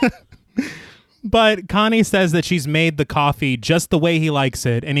yesterday. But Connie says that she's made the coffee just the way he likes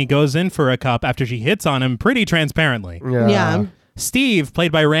it, and he goes in for a cup after she hits on him pretty transparently. Yeah. Steve,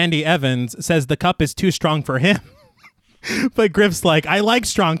 played by Randy Evans, says the cup is too strong for him. But Griff's like, I like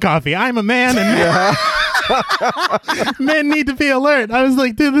strong coffee. I'm a man, and men need to be alert. I was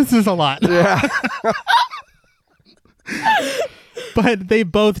like, dude, this is a lot. Yeah. But they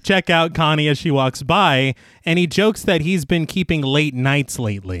both check out Connie as she walks by, and he jokes that he's been keeping late nights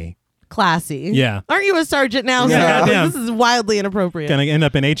lately. Classy. Yeah. Aren't you a sergeant now? Yeah. sir? Goddamn. This is wildly inappropriate. Gonna end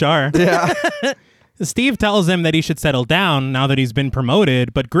up in HR. Yeah. Steve tells him that he should settle down now that he's been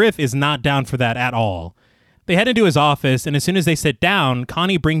promoted, but Griff is not down for that at all. They head into his office, and as soon as they sit down,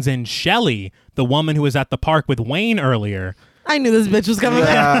 Connie brings in Shelly, the woman who was at the park with Wayne earlier. I knew this bitch was coming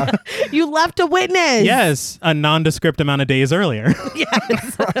Yeah. back. You left a witness. Yes, a nondescript amount of days earlier.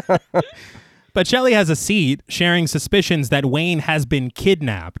 Yes. But Shelley has a seat, sharing suspicions that Wayne has been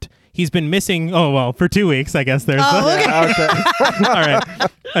kidnapped. He's been missing, for 2 weeks, I guess there's Oh, okay. Okay. All right.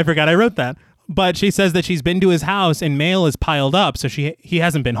 I forgot I wrote that. But she says that she's been to his house and mail is piled up, so he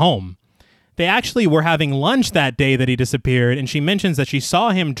hasn't been home. They actually were having lunch that day that he disappeared, and she mentions that she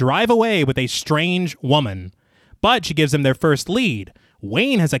saw him drive away with a strange woman. But she gives him their first lead.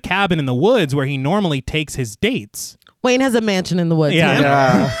 Wayne has a cabin in the woods where he normally takes his dates. Wayne has a mansion in the woods. Yeah.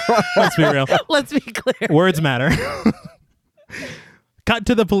 man. Yeah. Let's be real. Let's be clear. Words matter. Cut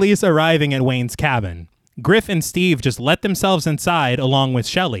to the police arriving at Wayne's cabin. Griff and Steve just let themselves inside along with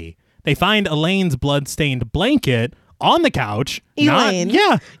Shelley. They find Elaine's blood-stained blanket on the couch. Elaine.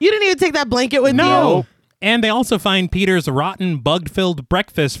 Yeah. You didn't even take that blanket with No. you. And they also find Peter's rotten, bug-filled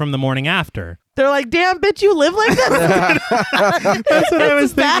breakfast from the morning after. They're like, damn, bitch, you live like this? That's what I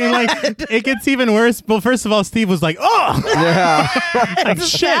was thinking. bad. Like, it gets even worse. Well, first of all, Steve was like, oh, Yeah. like, It's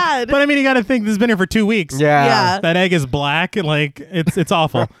shit. bad. But I mean, you got to think this has been here for 2 weeks. Yeah. Yeah. That egg is black. Like, it's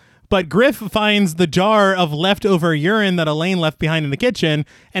awful. But Griff finds the jar of leftover urine that Elaine left behind in the kitchen,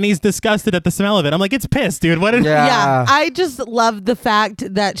 and he's disgusted at the smell of it. I'm like, it's piss, dude. What? Yeah. Yeah, I just love the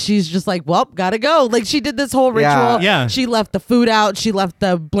fact that she's just like, well, gotta go. Like, she did this whole ritual. Yeah. She left the food out. She left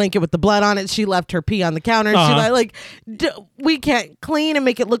the blanket with the blood on it. She left her pee on the counter. Uh-huh. She like, we can't clean and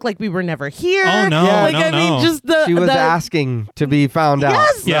make it look like we were never here. Oh, no, Yeah. Like, no, I mean, no. just the She was the, asking to be found out.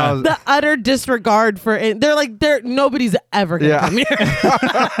 Yes. Yeah. That was- the utter disregard for it. They're like, nobody's ever gonna Yeah. come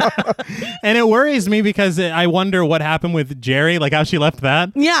here. And it worries me because I wonder what happened with Jerry, like how she left that.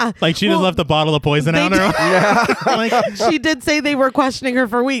 Yeah. Like, she just Well, left a bottle of poison they out. did- Like, she did say they were questioning her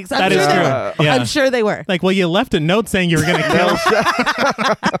for weeks. That is they true. were. Yeah. I'm sure they were. like, well, you left a note saying you were going to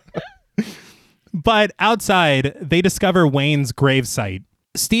kill. But outside, they discover Wayne's gravesite.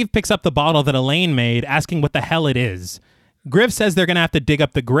 Steve picks up the bottle that Elaine made, asking what the hell it is. Griff says they're going to have to dig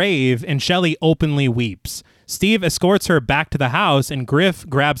up the grave, and Shelley openly weeps. Steve escorts her back to the house, and Griff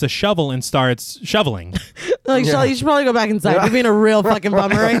grabs a shovel and starts shoveling. Like, Shelly, you should probably go back inside. You're being a real fucking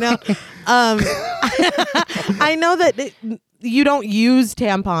bummer right now. I know that you don't use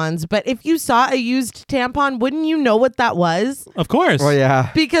tampons, but if you saw a used tampon, wouldn't you know what that was? Of course. Well, yeah.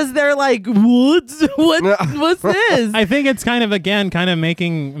 Because they're like, what's this? I think it's kind of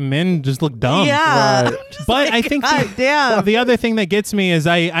making men just look dumb. Yeah. Right. I'm just But like, I think God damn. the other thing that gets me is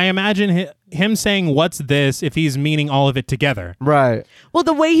I imagine him saying, what's this, if he's meaning all of it together. Right. Well,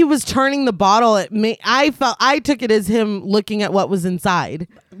 the way he was turning the bottle, I took it as him looking at what was inside.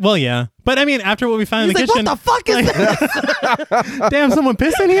 Well, yeah. But I mean, after what we found He's in like, the kitchen, what the fuck is this? damn, someone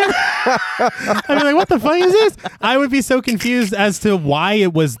pissed in here? I'd be like, what the fuck is this? I would be so confused as to why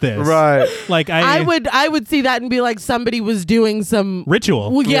it was this. Right. Like, I would see that and be like, somebody was doing some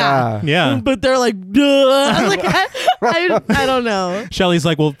ritual. Well, yeah. Yeah. But they're like, duh. Like, I don't know. Shelley's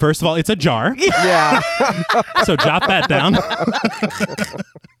like, well, first of all, it's a jar. Yeah. So jot that down.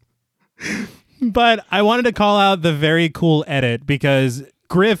 But I wanted to call out the very cool edit because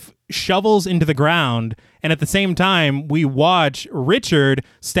Griff shovels into the ground, and at the same time, we watch Richard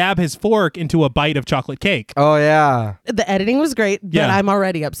stab his fork into a bite of chocolate cake. Oh, yeah. The editing was great, but Yeah. I'm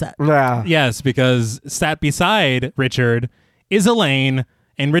already upset. Yeah. Yes, because sat beside Richard is Elaine,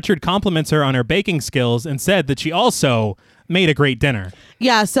 and Richard compliments her on her baking skills and said that she also made a great dinner.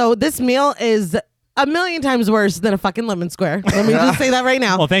 Yeah, so this meal is a million times worse than a fucking lemon square. Let me just say that right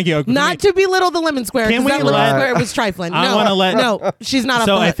now. Well, thank you. Not to belittle the lemon square, Can because we that lemon let- square was trifling. I No, wanna let- no, she's not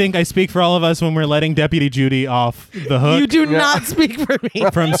So up the I hook. think I speak for all of us when we're letting Deputy Judy off the hook. You do not speak for me.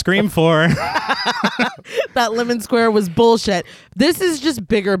 From Scream 4. That lemon square was bullshit. This is just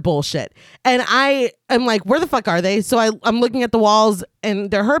bigger bullshit. And I am like, where the fuck are they? So I'm looking at the walls,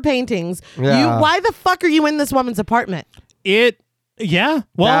 and they're her paintings. Yeah. Why the fuck are you in this woman's apartment? Yeah.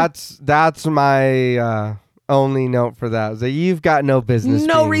 Well, That's my only note for that. Is that you've got no business.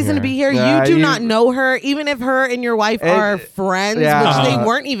 No being reason to be here. Yeah, You do not know her, even if her and your wife are friends, yeah. which they Uh-huh.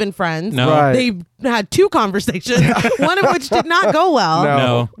 weren't even friends. No. Right. They had 2 conversations, one of which did not go well.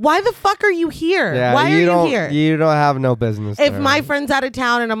 No. Why the fuck are you here? Yeah, Why are you don't, here? You don't have no business. If there. my friend's out of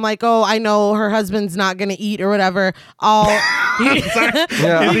town and I'm like, oh, I know her husband's not going to eat or whatever, I'll. Yeah. Is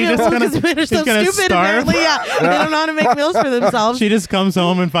he just Well, gonna- 'cause men are he's so gonna stupid, starve? apparently. Yeah. They don't know how to make meals for themselves. she just comes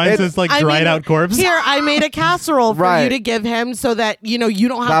home and finds this like I dried mean, out corpse. Here, I made a casserole for Right. you to give him so that, you don't have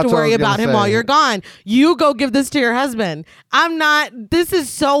That's to what I worry was gonna about him say. while you're gone. You go give this to your husband. This is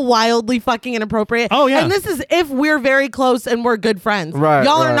so wildly fucking inappropriate. inappropriate. Oh, yeah. And this is if we're very close and we're good friends. Right,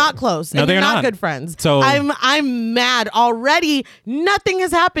 Y'all are right. not close. No, and they're you're not not. good friends. So- I'm mad already. Nothing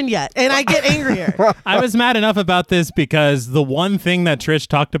has happened yet, and I get angrier. I was mad enough about this because the one thing that Trish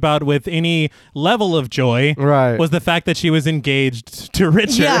talked about with any level of joy Right. was the fact that she was engaged to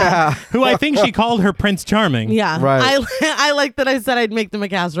Richard, Yeah. who I think she called her Prince Charming. Yeah, Right. I like that I said I'd make them a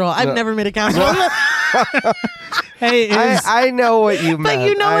casserole. I've never made a casserole. Hey, I know what you meant. But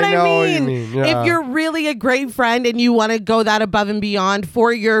you know what I know mean. what you mean. Yeah. If you're really a great friend and you want to go that above and beyond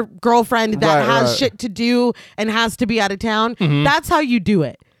for your girlfriend that Right, has right. shit to do and has to be out of town, Mm-hmm. that's how you do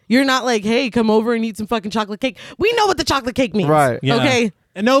it. You're not like, hey, come over and eat some fucking chocolate cake. We know what the chocolate cake means. Right. Yeah. Okay.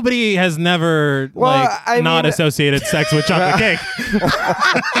 And nobody has never Well, I not mean- associated sex with chocolate cake.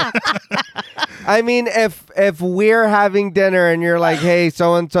 I mean, if we're having dinner and you're like, hey,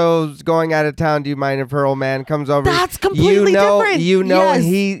 so and so's going out of town, do you mind if her old man comes over? That's completely different. You know Yes.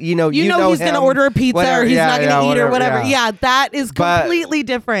 you know he's him, going to order a pizza whatever, or he's not going to eat or whatever. yeah. Yeah, that is But- completely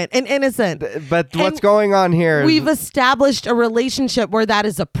different and innocent. But what's And going on here is We've established a relationship where that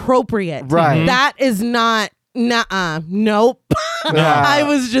is appropriate. Right. Mhm. That is not. Nuh-uh. Nope. Yeah. I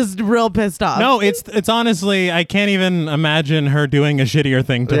was just real pissed off. No, it's honestly, I can't even imagine her doing a shittier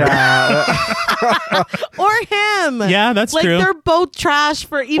thing to her. yeah. Or him. Yeah, that's like true. they're both trash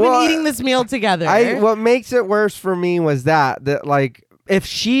for even Well, eating this meal together. What makes it worse for me was that like if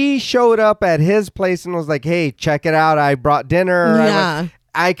she showed up at his place and was like, hey, check it out, I brought dinner. Yeah.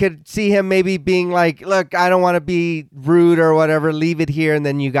 I could see him maybe being like, look, I don't want to be rude or whatever. Leave it here and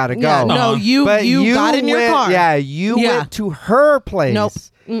then you got to go. Yeah, no, Uh-huh. you But got in your went- car. Yeah, you Yeah. went to her place. Nope.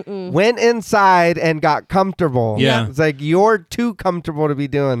 Mm-mm. Went inside and got comfortable. Yeah. It's like you're too comfortable to be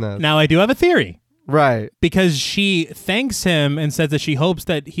doing this. Now, I do have a theory. Right. Because she thanks him and says that she hopes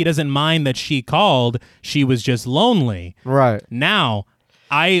that he doesn't mind that she called. She was just lonely. Right. Now,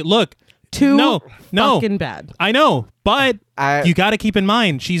 Too no, fucking bad. I know, but I- you got to keep in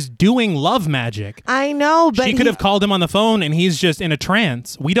mind she's doing love magic. I know, but She could have called him on the phone and he's just in a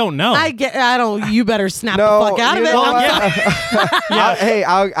trance. We don't know. I don't. You better snap No, the fuck out of you it. know I'm what? sorry. Hey,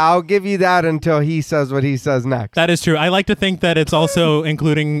 I'll give you that until he says what he says next. That is true. I like to think that it's also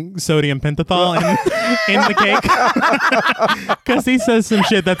including sodium pentothal in the cake because he says some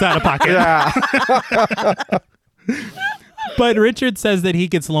shit that's out of pocket. Yeah. But Richard says that he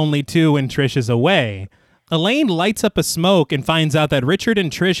gets lonely too when Trish is away. Elaine lights up a smoke and finds out that Richard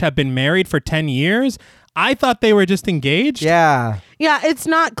and Trish have been married for 10 years. I thought they were just engaged. Yeah. Yeah, it's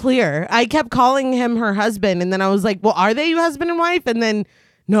not clear. I kept calling him her husband, and then I was like, well, are they husband and wife? And then,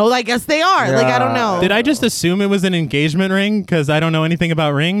 no, I guess they are. Like, I don't know. Did I just assume it was an engagement ring because I don't know anything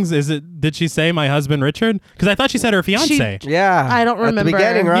about rings? Did she say my husband Richard? Because I thought she said her fiance. Yeah. I don't remember. At the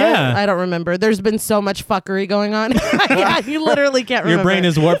beginning, right? Yeah. I don't remember. There's been so much fuckery going on. Yeah, you literally can't remember. Your brain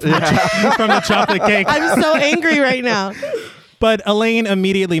is warped from, from the chocolate cake. I'm so angry right now. But Elaine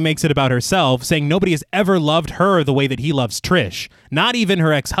immediately makes it about herself, saying nobody has ever loved her the way that he loves Trish, not even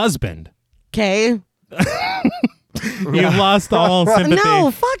her ex-husband. Okay. You've lost all sympathy. No,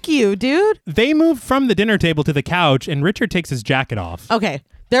 fuck you, dude. They move from the dinner table to the couch, and Richard takes his jacket off. Okay.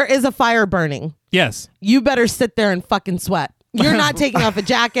 There is a fire burning. Yes. You better sit there and fucking sweat. You're not taking off a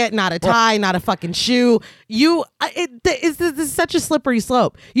jacket, not a tie, not a fucking shoe. This is such a slippery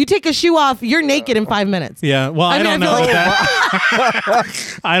slope. You take a shoe off, you're naked in 5 minutes. Yeah. Well, I mean, don't know feel like-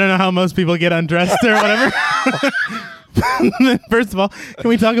 that. I don't know how most people get undressed or whatever. First of all, can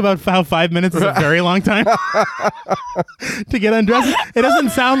we talk about how 5 minutes is a very long time to get undressed? It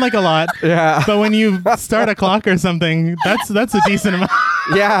doesn't sound like a lot. Yeah. But when you start a clock or something, that's a decent amount.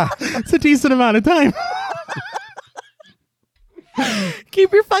 Yeah. It's a decent amount of time.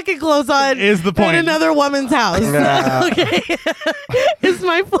 Keep your fucking clothes on. Is the point. In another woman's house. Yeah. Okay. Is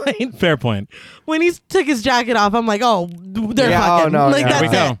my point. Fair point. When he took his jacket off, I'm like, oh, they're Yeah, oh, fucking. no, like, yeah. There we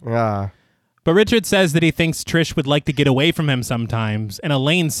that's go. it. Yeah. But Richard says that he thinks Trish would like to get away from him sometimes, and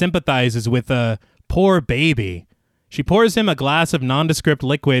Elaine sympathizes with a poor baby. She pours him a glass of nondescript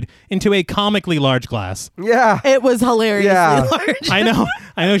liquid into a comically large glass. Yeah. It was hilariously Yeah. large.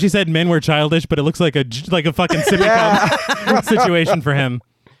 I know she said men were childish, but it looks like a fucking sippy cup situation for him.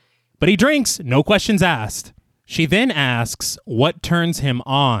 But he drinks, no questions asked. She then asks what turns him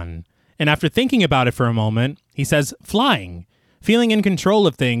on. And after thinking about it for a moment, he says flying, feeling in control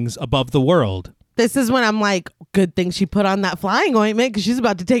of things above the world. This is when I'm like, good thing she put on that flying ointment because she's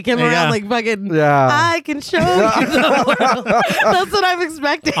about to take him Yeah. around like fucking, Yeah. I can show you the world. That's what I'm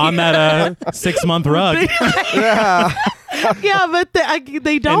expecting. On that 6-month rug. Yeah. Yeah, but they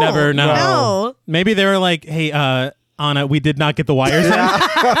They don't. never know. No. Maybe they were like, hey, Anna, we did not get the wires in.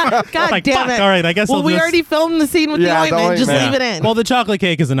 God Like, damn fuck, it. all right, I guess Well, I'll we just- already filmed the scene with the Yeah, the ointment. Just ointment. leave it in. Well, the chocolate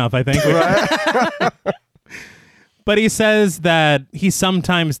cake is enough, I think. But he says that he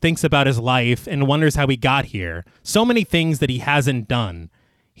sometimes thinks about his life and wonders how he got here. So many things that he hasn't done.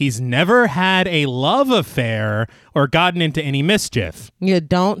 He's never had a love affair or gotten into any mischief. You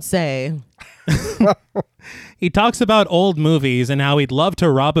don't say. He talks about old movies and how he'd love to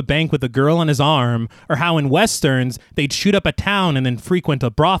rob a bank with a girl on his arm, or how in westerns they'd shoot up a town and then frequent a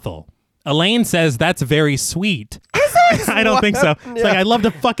brothel. Elaine says that's very sweet. I don't think so. It's like, I'd love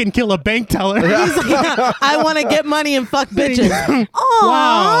to fucking kill a bank teller. I want to get money and fuck bitches. Wow.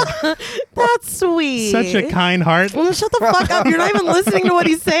 Aw, that's sweet. Such a kind heart. Well, shut the fuck up. You're not even listening to what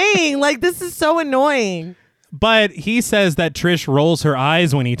he's saying. Like, this is so annoying. But he says that Trish rolls her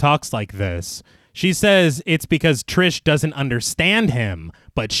eyes when he talks like this. She says it's because Trish doesn't understand him,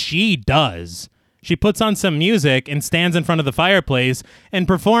 but she does. She puts on some music and stands in front of the fireplace and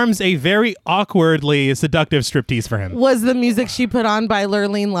performs a very awkwardly seductive striptease for him. Was the music she put on by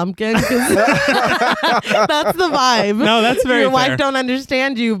Lurleen Lumpkin? 'Cause that's the vibe. No, that's very Your fair. wife don't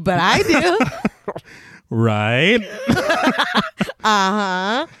understand you, but I do. Right?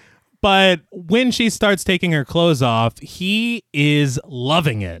 Uh-huh. But when she starts taking her clothes off, he is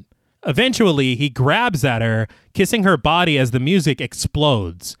loving it. Eventually, he grabs at her, kissing her body as the music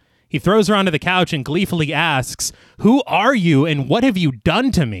explodes. He throws her onto the couch and gleefully asks, "Who are you and what have you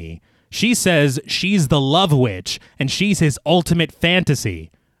done to me?" She says she's the love witch and she's his ultimate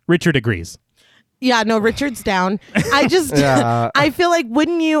fantasy. Richard agrees. Yeah, no, Richard's down. I just, Yeah. I feel like,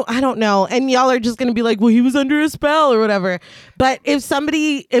 wouldn't you, I don't know, and y'all are just going to be like, well, he was under a spell or whatever. But if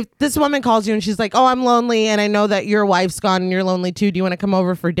this woman calls you and she's like, oh, I'm lonely and I know that your wife's gone and you're lonely too, do you want to come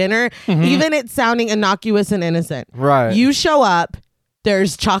over for dinner? Even it's sounding innocuous and innocent. Right. You show up,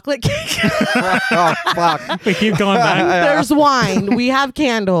 there's chocolate cake, Oh, fuck. We keep going back. there's wine, we have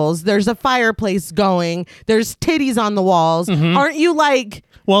candles, there's a fireplace going, there's titties on the walls. Aren't you like...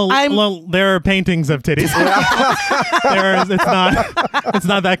 Well, I'm- there are paintings of titties. It's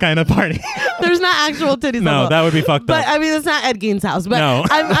not that kind of party. There's not actual titties on the No, wall. that would be fucked But up. I mean, it's not Ed Gein's house. But No.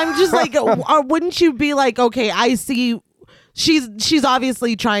 I'm just like, wouldn't you be like, okay, I see. She's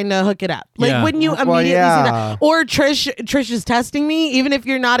obviously trying to hook it up. Like, Yeah. wouldn't you Well, immediately see yeah. that? Or Trish is testing me, even if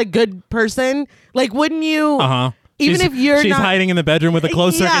you're not a good person. Like, wouldn't you? Uh-huh. Even She's- if you're she's not hiding in the bedroom with a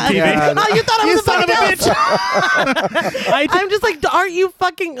closed circuit TV. Yeah. Oh, you thought I was a son of a fucking I'm just like, aren't you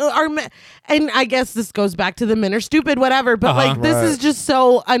fucking? And I guess this goes back to the men are stupid, whatever. But like, this Right. is just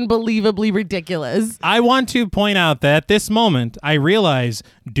so unbelievably ridiculous. I want to point out that at this moment, I realize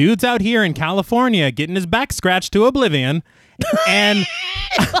dude's out here in California getting his back scratched to oblivion. And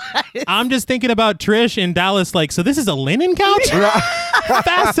I'm just thinking about Trish in Dallas, like, so this is a linen couch?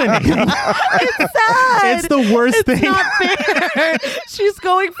 Fascinating. It's sad. It's the worst It's thing. not fair. She's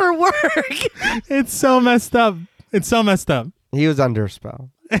going for work. It's so messed up. It's so messed up. He was under a spell.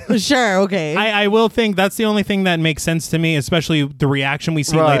 Sure, okay. I will think that's the only thing that makes sense to me, especially the reaction we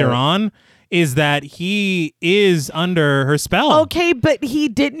see Right. later on, is that he is under her spell. Okay, but he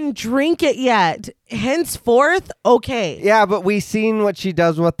didn't drink it yet. Henceforth, okay. Yeah, but we seen what she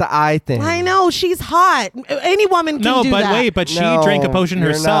does with the eye thing. I know, she's hot. Any woman can No, do but that. wait, but she No, drank a potion you're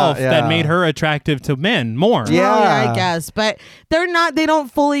herself not, yeah. that made her attractive to men more. Yeah. Oh, yeah, I guess. But they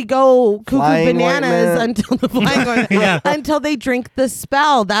don't fully go cuckoo Flying bananas ointment. until the flying ointment, Yeah. until they drink the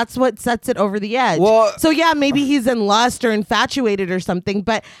spell. That's what sets it over the edge. Well- so yeah, maybe he's in lust or infatuated or something,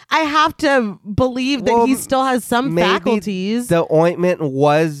 but I have to believe that Well, he still has some Maybe faculties. the ointment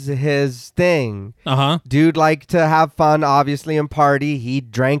was his thing. Uh-huh. Dude liked to have fun, obviously, and party. He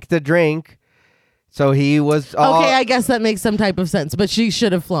drank the drink. So he was all... Okay, I guess that makes some type of sense, but she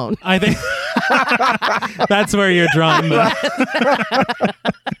should have flown. I think that's where you're drawing the...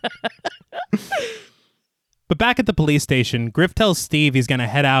 But back at the police station, Griff tells Steve he's going to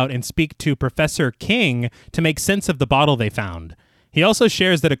head out and speak to Professor King to make sense of the bottle they found. He also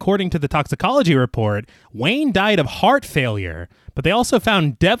shares that according to the toxicology report, Wayne died of heart failure, but they also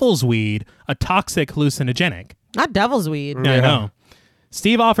found devil's weed, a toxic hallucinogenic. Not devil's weed. Yeah, I know.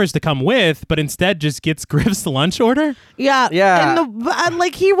 Steve offers to come with, but instead just gets Griff's lunch order. Yeah. Yeah. And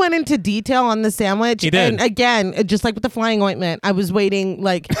like he went into detail on the sandwich. He did. And again, just like with the flying ointment, I was waiting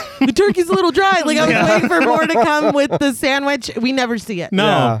like the turkey's a little dry. Like I was waiting for more to come with the sandwich. We never see it. No,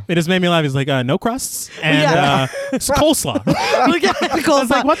 Yeah. it just made me laugh. He's like, no crusts and Yeah. it's coleslaw. Look at Coleslaw.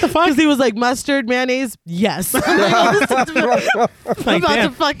 like, what the fuck? Because he was like mustard, mayonnaise. Yes. I'm like, oh, this is Like, about damn,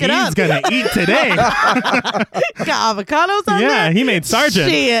 to fuck it he's up. gonna eat today. Got avocados on Yeah, there. he made sergeant.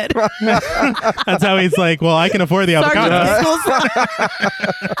 Shit. That's how he's like, well, I can afford the avocado. Sergeant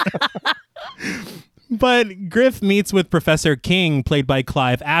Coleslaw. But Griff meets with Professor King, played by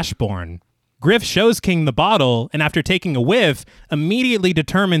Clive Ashbourne. Griff shows King the bottle, and after taking a whiff, immediately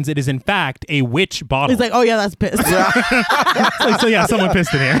determines it is in fact a witch bottle. He's like, oh yeah, that's piss. So yeah, someone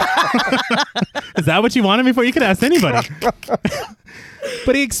pissed in here. Is that what you wanted me for? You could ask anybody.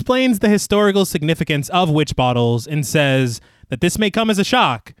 But he explains the historical significance of witch bottles and says that this may come as a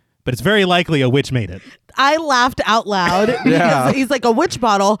shock, but it's very likely a witch made it. I laughed out loud because he's like, a witch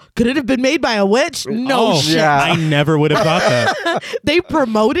bottle? Could it have been made by a witch? No shit. yeah. I never would have thought that. They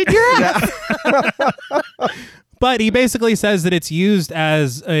promoted your ass. But he basically says that it's used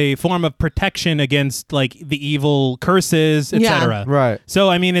as a form of protection against like the evil curses, etc. Right. So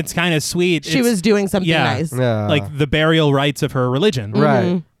I mean, it's kind of sweet. She was doing something nice. Yeah. like the burial rites of her religion.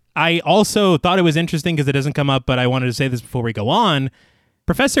 Right. I also thought it was interesting because it doesn't come up, but I wanted to say this before we go on.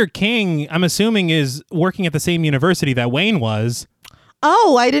 Professor King, I'm assuming, is working at the same university that Wayne was,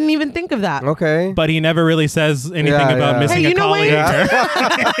 Oh, I didn't even think of that. Okay. but he never really says anything Yeah, about yeah. missing Hey, a you know colleague. Wayne?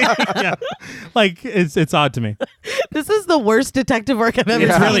 Yeah. Like, it's odd to me. This is the worst detective work I've ever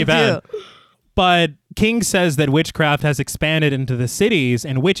It's seen. really bad. too. But King says that witchcraft has expanded into the cities,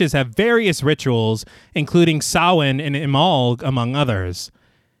 and witches have various rituals, including Samhain and Imalg, among others.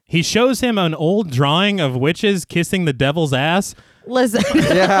 He shows him an old drawing of witches kissing the devil's ass. Listen,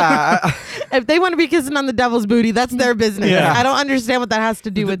 Yeah. if they want to be kissing on the devil's booty, that's their business. Yeah. I don't understand what that has to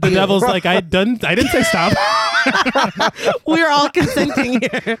do with The you. devil's like, I didn't say stop. We're all consenting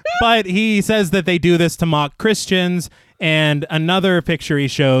here. But he says that they do this to mock Christians. And another picture he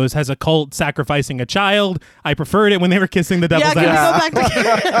shows has a cult sacrificing a child. I preferred it when they were kissing the devil's Can ass. we go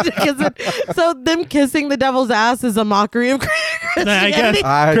back to kissing? So them kissing the devil's ass is a mockery of I Christianity. guess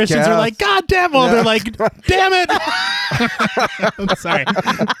I Christians are guess. like, God damn. Well, they're like, damn it. I'm sorry.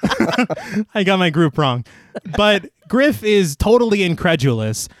 I got my group wrong. But Griff is totally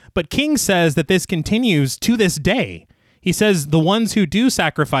incredulous. But King says that this continues to this day. He says the ones who do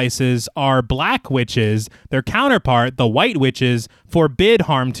sacrifices are black witches. Their counterpart, the white witches, forbid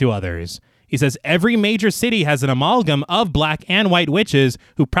harm to others. He says every major city has an amalgam of black and white witches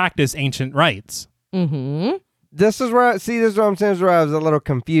who practice ancient rites. This is where this is what I'm saying. This is where I was a little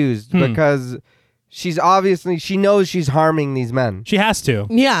confused because she knows she's harming these men. She has to.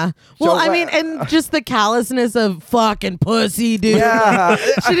 Yeah. Well, So, I mean, and just the callousness of fucking pussy, dude. Yeah.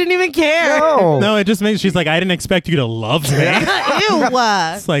 She didn't even care. No. No, it just makes she's like, I didn't expect you to love me. Ew.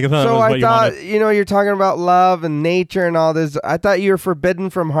 It's like I thought it So was I what you thought, wanted. you're talking about love and nature and all this. I thought you were forbidden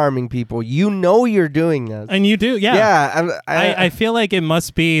from harming people. You know you're doing this. And you do, yeah. Yeah. I feel like it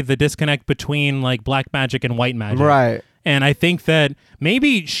must be the disconnect between like black magic and white magic. Right. And I think that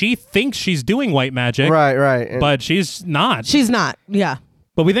maybe she thinks she's doing white magic, Right. And- but she's not. She's not. Yeah.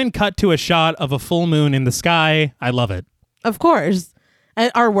 But we then cut to a shot of a full moon in the sky. I love it. Of course.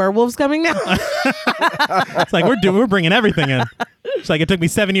 And are werewolves coming now? It's like we're bringing everything in. It's like it took me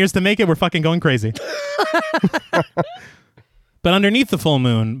 7 years to make it. We're fucking going crazy. But underneath the full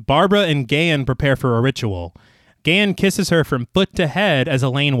moon, Barbara and Gayan prepare for a ritual. Gayan kisses her from foot to head as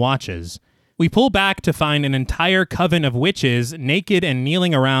Elaine watches. We pull back to find an entire coven of witches naked and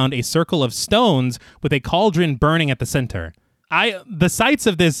kneeling around a circle of stones with a cauldron burning at the center. The sights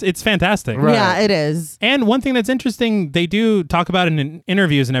of this, it's fantastic. Right. Yeah, it is. And one thing that's interesting, they do talk about in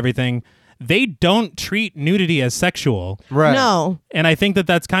interviews and everything, they don't treat nudity as sexual. Right. No. And I think that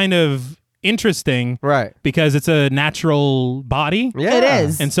that's kind of interesting Right. because it's a natural body. Yeah. It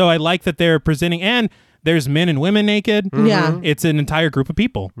is. And so I like that they're presenting, and there's men and women naked. Yeah. It's an entire group of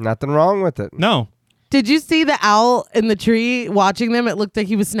people. Nothing wrong with it. No. Did you see the owl in the tree watching them? It looked like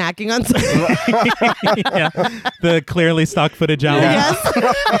he was snacking on something. Yeah. The clearly stock footage owl.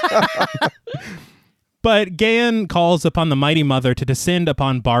 Yes. But Gayan calls upon the Mighty Mother to descend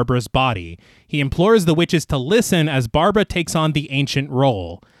upon Barbara's body. He implores the witches to listen as Barbara takes on the ancient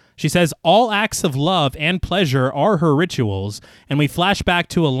role. She says all acts of love and pleasure are her rituals, and we flash back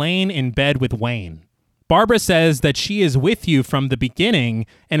to Elaine in bed with Wayne. Barbara says that she is with you from the beginning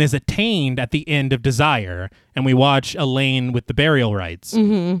and is attained at the end of desire, and we watch Elaine with the burial rites.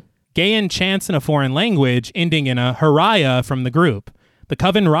 Gayan chants in a foreign language, ending in a Haraya from the group. The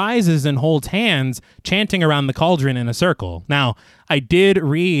coven rises and holds hands, chanting around the cauldron in a circle. Now, I did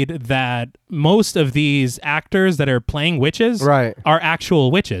read that most of these actors that are playing witches Right. are actual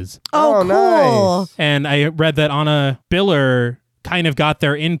witches. Oh, Oh, cool. nice. And I read that Anna Biller kind of got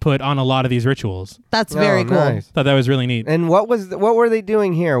their input on a lot of these rituals. That's very Oh, cool. nice. Thought that was really neat. And what were they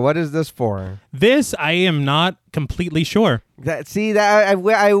doing here? What is this for? This, I am not completely sure.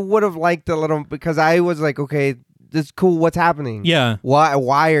 I would have liked a little because I was like, okay, it's cool. What's happening? Yeah.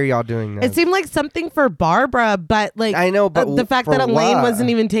 Why are y'all doing this? It seemed like something for Barbara, but like I know, but the fact for that Elaine what? wasn't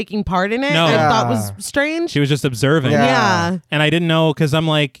even taking part in it, No. I Yeah. thought was strange. She was just observing. Yeah. Yeah. And I didn't know because I'm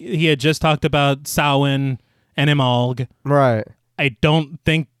like, he had just talked about Samhain and Imalg. Right. I don't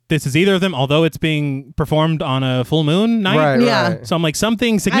think this is either of them, although it's being performed on a full moon night. Right. Yeah. Right. So I'm like,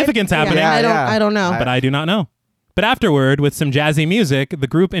 something significant's happening, Yeah, Yeah, I don't know. but I do not know. But afterward, with some jazzy music, the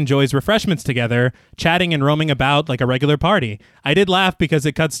group enjoys refreshments together, chatting and roaming about like a regular party. I did laugh because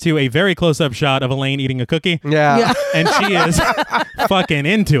it cuts to a very close-up shot of Elaine eating a cookie. Yeah. Yeah. And she is fucking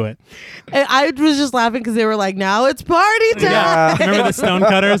into it. And I was just laughing because they were like, now it's party time. Yeah. Remember the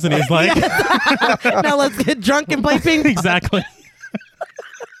Stonecutters? And he's like, Now let's get drunk and play ping pong. exactly.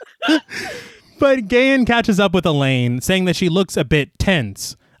 But Gahan catches up with Elaine, saying that she looks a bit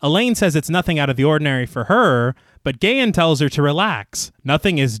tense. Elaine says it's nothing out of the ordinary for her, but Gahan tells her to relax.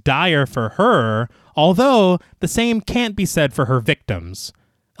 Nothing is dire for her, although the same can't be said for her victims.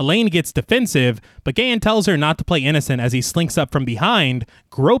 Elaine gets defensive, but Gahan tells her not to play innocent as he slinks up from behind,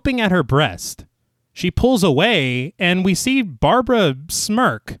 groping at her breast. She pulls away, and we see Barbara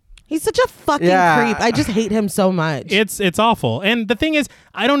smirk. He's such a fucking Yeah. creep. I just hate him so much. It's awful. And the thing is,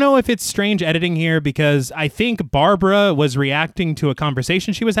 I don't know if it's strange editing here because I think Barbara was reacting to a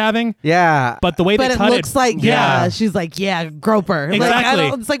conversation she was having, Yeah. but the way but they it cut looks like, yeah, she's like, groper. Like, Exactly.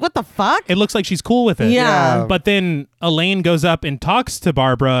 it's like, what the fuck? it looks like she's cool with it. Yeah. But then Elaine goes up and talks to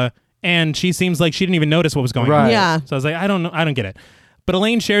Barbara, and she seems like she didn't even notice what was going on. Right. Yeah. So I was like, I don't know. I don't get it. But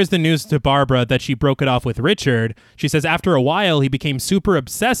Elaine shares the news to Barbara that she broke it off with Richard. She says after a while, he became super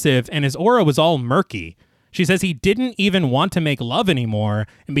obsessive and his aura was all murky. She says he didn't even want to make love anymore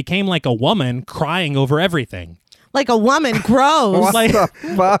and became like a woman crying over everything. Like a woman grows. What like- the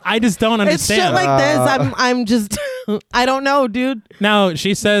fuck? I just don't It's shit understand. like this. I'm just, I don't know, dude. Now,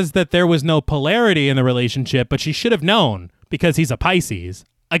 she says that there was no polarity in the relationship, but she should have known because he's a Pisces.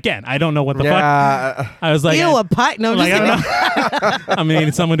 Again, I don't know what the fuck. Yeah. I was like, Ew, a pie. No, like, just I kidding. don't know. I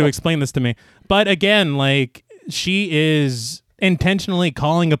mean, someone to explain this to me. But again, like, she is intentionally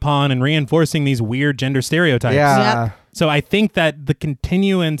calling upon and reinforcing these weird gender stereotypes. Yeah. Yep. So I think that the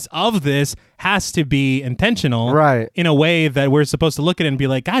continuance of this has to be intentional, Right. in a way that we're supposed to look at it and be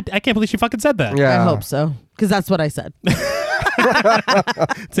like, God, I can't believe she fucking said that. Yeah. I hope so. Because that's what I said.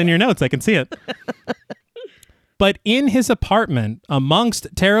 It's in your notes. I can see it. But in his apartment, amongst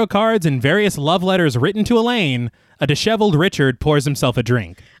tarot cards and various love letters written to Elaine, a disheveled Richard pours himself a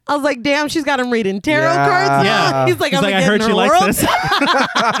drink. I was like, damn, she's got him reading tarot Yeah. cards now. Yeah. He's like, I'm I like, heard her she world. likes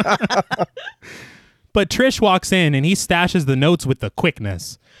this. But Trish walks in and he stashes the notes with the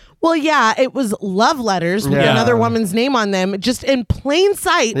quickness. Well, yeah, it was love letters with Yeah. another woman's name on them, just in plain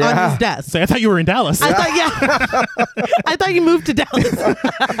sight on Yeah. his desk. So I thought you were in Dallas. I thought, yeah, I thought you moved to Dallas. Isn't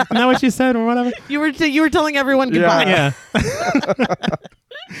that what you said or whatever? You were telling everyone goodbye. Yeah.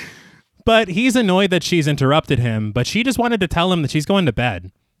 But he's annoyed that she's interrupted him, but she just wanted to tell him that she's going to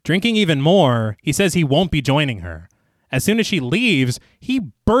bed. Drinking even more, he says he won't be joining her. As soon as she leaves, he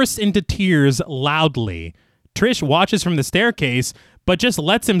bursts into tears loudly. Trish watches from the staircase, but just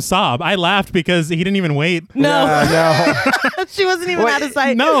lets him sob. I laughed because he didn't even wait. No, No. she wasn't even Wait, out of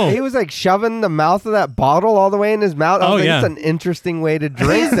sight. No. He was like shoving the mouth of that bottle all the way in his mouth. I was Oh, like, yeah. It's an interesting way to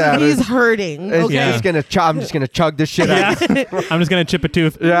drink that. He's It's- hurting. it's Okay. Yeah. just gonna I'm just gonna chug this shit Yeah. out. I'm just going to chip a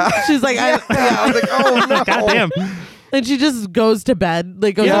tooth. Yeah. She's like, I was like, oh no. God damn. and she just goes to bed.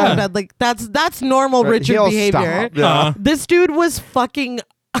 Like goes Yeah. to bed. Like that's normal Richard He'll behavior. stop. Yeah. This dude was fucking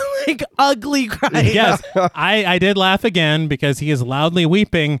like ugly crying. Yes, I did laugh again because he is loudly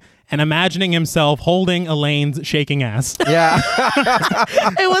weeping and imagining himself holding Elaine's shaking ass. Yeah.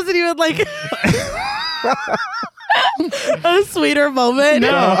 It wasn't even like a sweeter moment.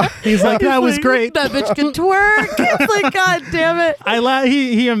 No, he's like, that was Like, great. That bitch can twerk. It's like, God damn it.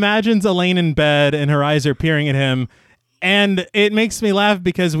 He imagines Elaine in bed and her eyes are peering at him. And it makes me laugh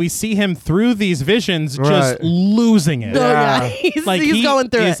because we see him through these visions just Right. losing it. Oh, yeah. Yeah. He's, Like he's he going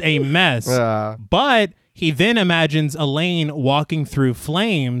through is it. a mess. Yeah. But he then imagines Elaine walking through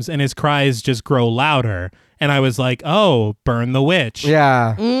flames and his cries just grow louder. And I was like, oh, burn the witch.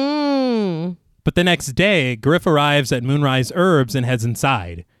 Yeah. Mm. But the next day, Griff arrives at Moonrise Herbs and heads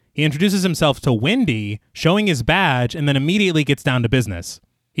inside. He introduces himself to Wendy, showing his badge, and then immediately gets down to business.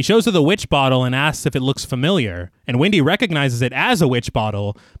 He shows her the witch bottle and asks if it looks familiar, and Wendy recognizes it as a witch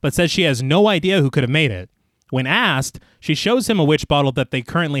bottle, but says she has no idea who could have made it. When asked, she shows him a witch bottle that they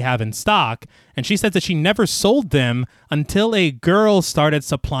currently have in stock, and she says that she never sold them until a girl started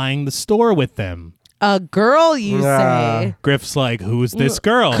supplying the store with them. A girl, you say? Griff's like, who's this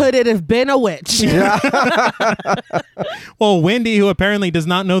girl? Could it have been a witch? Well, Wendy, who apparently does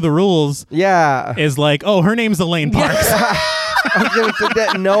not know the rules, Yeah. is like, oh, her name's Elaine Parks. I was going to say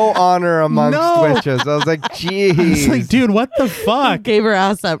that no honor amongst No. witches. I was like, It's jeez. like, dude, what the fuck? Gave her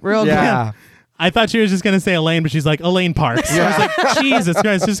ass up real Yeah. I thought she was just going to say Elaine, but she's like, Elaine Parks. I was like, Jesus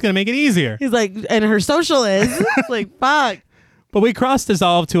Christ, just going to make it easier. He's like, and her social is. It's like, fuck. But we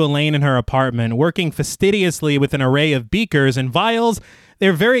cross-dissolve to Elaine in her apartment, working fastidiously with an array of beakers and vials.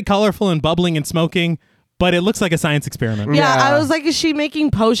 They're very colorful and bubbling and smoking, but it looks like a science experiment. Yeah, Yeah. I was like, is she making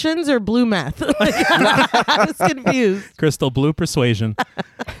potions or blue meth? Like, I was confused. Crystal blue persuasion.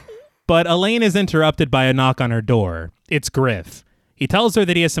 But Elaine is interrupted by a knock on her door. It's Griff. He tells her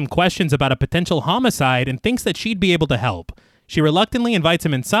that he has some questions about a potential homicide and thinks that she'd be able to help. She reluctantly invites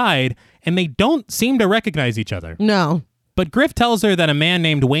him inside, and they don't seem to recognize each other. No. But Griff tells her that a man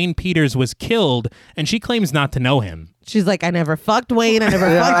named Wayne Peters was killed, and she claims not to know him. She's like, I never fucked Wayne. I never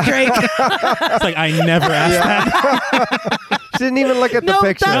fucked Drake. It's like, I never asked that. She didn't even look at the No,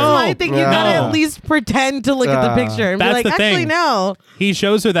 picture. that's my thing. You gotta No. at least pretend to look at the picture and be That's like, the actually, thing. no. He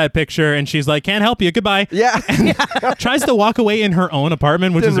shows her that picture, and she's like, can't help you, goodbye. Yeah. Tries to walk away in her own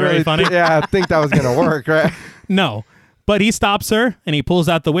apartment, which is Didn't very really funny. Yeah, I think that was going to work, right? No. But he stops her, and he pulls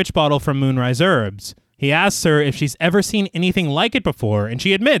out the witch bottle from Moonrise Herbs. He asks her if she's ever seen anything like it before, and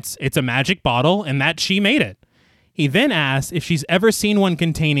she admits it's a magic bottle and that she made it. He then asks if she's ever seen one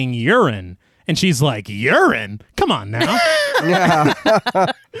containing urine, and she's like, urine? Come on now. Yeah.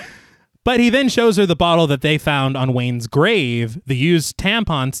 But he then shows her the bottle that they found on Wayne's grave, the used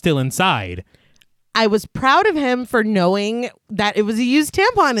tampon still inside. I was proud of him for knowing that it was a used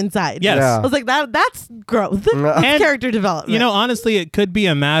tampon inside. Yes. Yeah. I was like, that's growth. That's And, character development. You know, honestly, it could be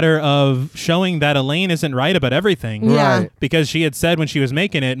a matter of showing that Elaine isn't right about everything. Yeah. Right. Because she had said when she was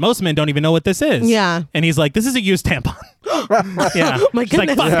making it, most men don't even know what this is. Yeah. And he's like, this is a used tampon. Yeah. My She's like,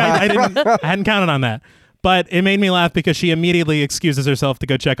 goodness. fuck, I hadn't counted on that. But it made me laugh because she immediately excuses herself to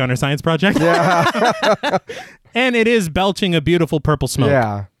go check on her science project. Yeah. And it is belching a beautiful purple smoke.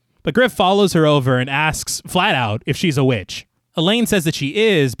 Yeah. But Griff follows her over and asks flat out if she's a witch. Elaine says that she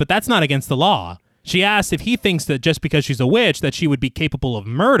is, but that's not against the law. She asks if he thinks that just because she's a witch that she would be capable of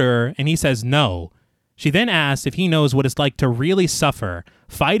murder, and he says no. She then asks if he knows what it's like to really suffer,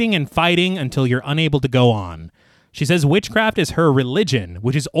 fighting and fighting until you're unable to go on. She says witchcraft is her religion,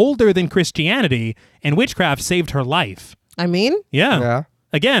 which is older than Christianity, and witchcraft saved her life. I mean, Yeah. Yeah.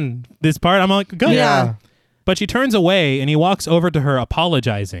 Again, this part I'm like, good. Yeah. But she turns away and he walks over to her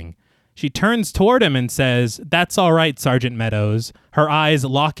apologizing. She turns toward him and says, "That's all right, Sergeant Meadows," her eyes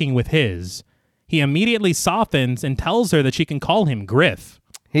locking with his. He immediately softens and tells her that she can call him Griff.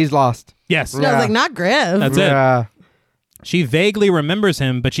 He's lost. Yes, I was Yeah. like, not Griff. that's it. Yeah. She vaguely remembers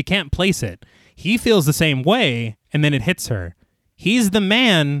him, but she can't place it. He feels the same way, and then it hits her. He's the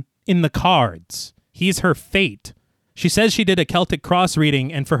man in the cards. He's her fate. She says she did a Celtic cross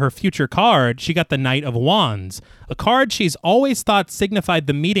reading, and for her future card, she got the Knight of Wands, a card she's always thought signified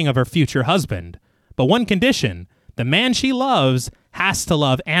the meeting of her future husband. But one condition, the man she loves has to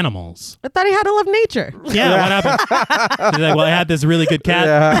love animals. I thought he had to love nature. Yeah, what happened? She's like, well, I had this really good cat.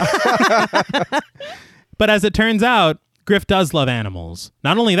 Yeah. But as it turns out, Griff does love animals.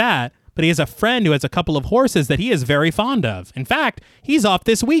 Not only that, but he has a friend who has a couple of horses that he is very fond of. In fact, he's off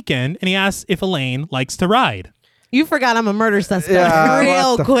this weekend, and he asks if Elaine likes to ride. You forgot I'm a murder suspect Yeah.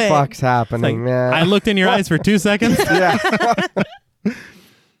 real What the quick. fuck's happening, man? I looked in your eyes for 2 seconds. Yeah.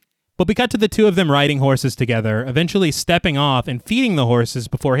 But we cut to the two of them riding horses together, eventually stepping off and feeding the horses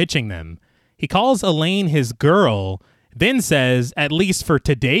before hitching them. He calls Elaine his girl, then says, "At least for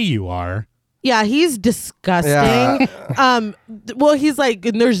today you are." Yeah, he's disgusting. Yeah. Well, he's like,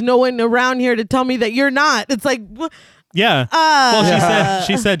 and there's no one around here to tell me that you're not. It's like, Yeah. Well,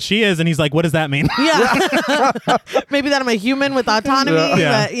 she said she is, and he's like, "What does that mean?" yeah, maybe that I'm a human with autonomy,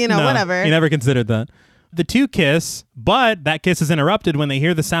 but No, whatever. He never considered that. The two kiss, but that kiss is interrupted when they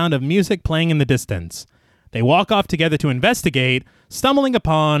hear the sound of music playing in the distance. They walk off together to investigate, stumbling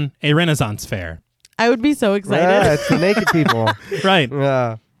upon a Renaissance fair. I would be so excited. Yeah, it's the naked people. Right.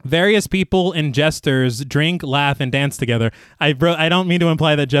 Yeah. Various people and jesters drink, laugh, and dance together. I don't mean to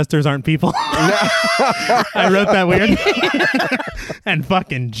imply that jesters aren't people. I wrote that weird. And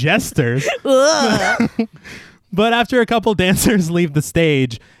fucking jesters. Ugh. But after a couple dancers leave the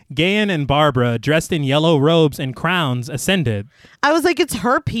stage, Gayan and Barbara, dressed in yellow robes and crowns, ascended. I was like, it's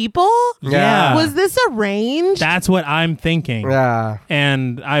her people? Yeah. Was this arranged? That's what I'm thinking. Yeah.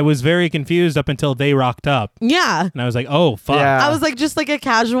 And I was very confused up until they rocked up. Yeah. And I was like, oh, fuck. Yeah. I was like, just like a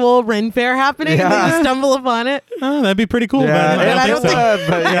casual Ren fair happening, and Yeah. then you stumble upon it. Oh, that'd be pretty cool. Yeah, but I I don't don't think so.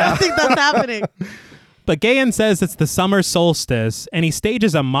 but I yeah. don't think that's happening. But Gayan says it's the summer solstice, and he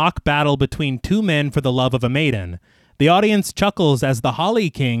stages a mock battle between two men for the love of a maiden. The audience chuckles as the Holly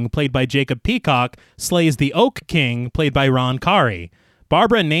King, played by Jacob Peacock, slays the Oak King, played by Ron Kari.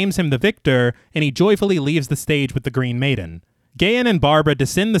 Barbara names him the victor, and he joyfully leaves the stage with the Green Maiden. Gayan and Barbara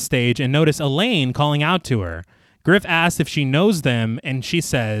descend the stage and notice Elaine calling out to her. Griff asks if she knows them, and she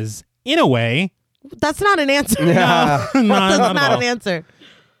says, in a way. That's not an answer. Yeah. No, That's not not at all. an answer.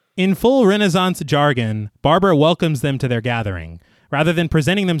 In full Renaissance jargon, Barbara welcomes them to their gathering. Rather than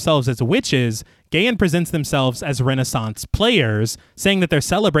presenting themselves as witches, Gayan presents themselves as Renaissance players, saying that they're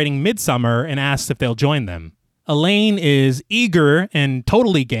celebrating Midsummer and asks if they'll join them. Elaine is eager and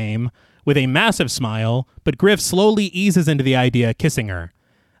totally game, with a massive smile, but Griff slowly eases into the idea of kissing her.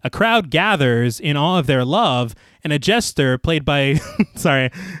 A crowd gathers in awe of their love, and a jester played by...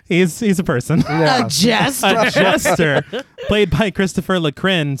 sorry, he's a person. Yeah. A jester. A jester played by Christopher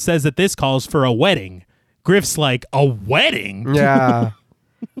Lacrin says that this calls for a wedding. Griff's like, a wedding? Yeah.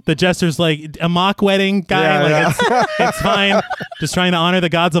 The jester's like, a mock wedding, guy? Yeah, It's fine. Just trying to honor the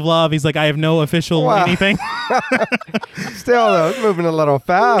gods of love. He's like, I have no official Wow. anything. Still, though, it's moving a little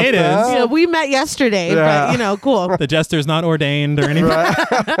fast. It is. huh? Yeah, we met yesterday, Yeah. but cool. The jester's not ordained or anything.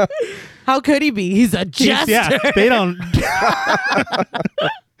 How could he be? He's a jester. Yeah, they don't.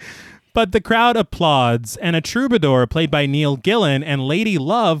 But the crowd applauds, and a troubadour played by Neil Gillen and Lady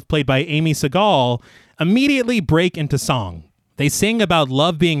Love played by Amy Segal immediately break into song. They sing about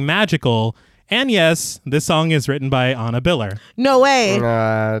love being magical, and yes, this song is written by Anna Biller. No way.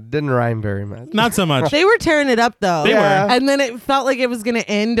 Didn't rhyme very much. Not so much. They were tearing it up though. They were. And then it felt like it was going to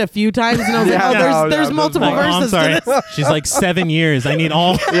end a few times, and I was Yeah, like, no, there's no, multiple Like, oh, I'm verses sorry. to this. She's like 7 years. I need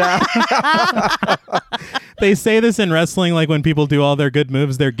all. Yeah. They say this in wrestling, like when people do all their good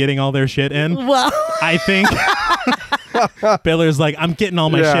moves, they're getting all their shit in. Well, I think Biller's like, I'm getting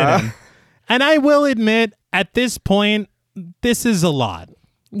all my Yeah. shit in. And I will admit, at this point, this is a lot.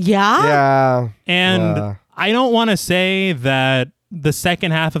 yeah. Yeah. And I don't want to say that the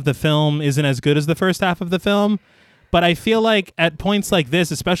second half of the film isn't as good as the first half of the film, but I feel like at points like this,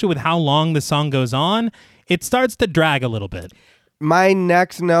 especially with how long the song goes on, it starts to drag a little bit. My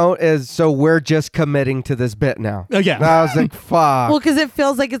next note is, so we're just committing to this bit now. Oh, yeah. I was like, fuck. Well, because it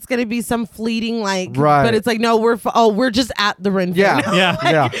feels like it's going to be some fleeting, like, Right. but it's like, no, we're just at the Ren Fair Yeah. now. Yeah.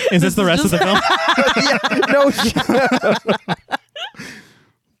 Yeah. Is this the rest of the film? No shit.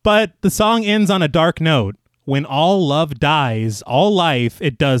 But the song ends on a dark note. When all love dies, all life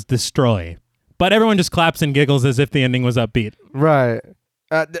it does destroy. But everyone just claps and giggles as if the ending was upbeat. Right.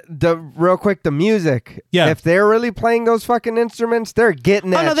 The real quick, the music. Yeah. If they're really playing those fucking instruments, they're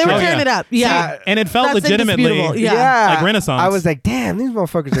getting Oh, that no, they were shit. tearing yeah. it up. Yeah. And it felt That's legitimately indisputable. Yeah. like Renaissance. I was like, damn, these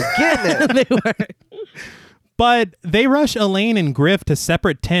motherfuckers are getting it. They were. But they rush Elaine and Griff to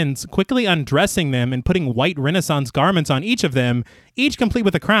separate tents, quickly undressing them and putting white Renaissance garments on each of them, each complete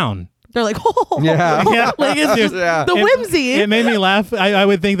with a crown. They're like, oh. Yeah. Yeah. Like, it's just Yeah. the whimsy. It made me laugh. I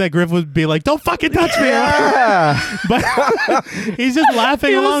would think that Griff would be like, don't fucking touch me. Yeah. But he's just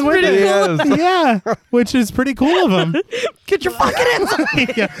laughing It was along with pretty it. cool. Yeah, which is pretty cool of him. Get your fucking hands on me.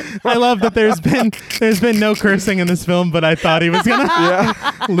 Yeah. I love that there's been no cursing in this film, but I thought he was gonna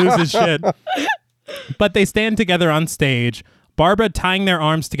lose his shit. But they stand together on stage, Barbara tying their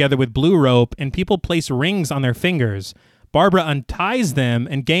arms together with blue rope, and people place rings on their fingers. Barbara unties them,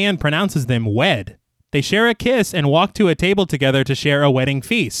 and Gayan pronounces them wed. They share a kiss and walk to a table together to share a wedding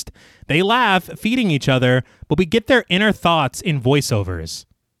feast. They laugh, feeding each other, but we get their inner thoughts in voiceovers.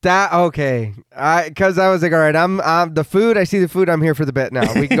 That okay. Because I was like, all right, I'm the food. I see the food. I'm here for the bit now.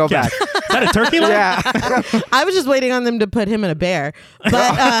 We can go Yeah. back. Is that a turkey leg? Yeah. I was just waiting on them to put him in a bear.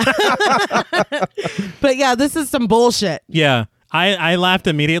 But but yeah, this is some bullshit. Yeah, I laughed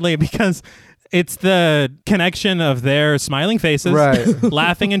immediately because it's the connection of their smiling faces, Right.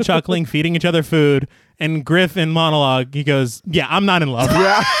 laughing and chuckling, feeding each other food. And Griff in monologue, he goes, "Yeah, I'm not in love."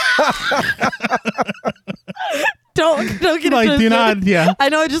 Yeah. Don't get it Like, do twisted. not, yeah. I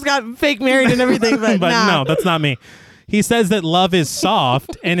know I just got fake married and everything, but, But nah. no, that's not me. He says that love is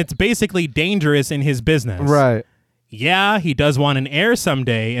soft and it's basically dangerous in his business. Right. Yeah, he does want an heir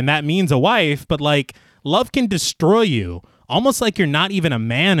someday, and that means a wife, but like, love can destroy you, almost like you're not even a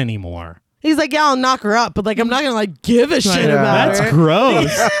man anymore. He's like, yeah, I'll knock her up, but like, I'm not gonna like give a shit Yeah. about That's her.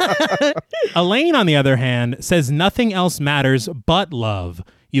 gross. Elaine, on the other hand, says nothing else matters but love.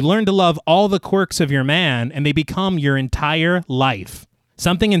 You learn to love all the quirks of your man, and they become your entire life.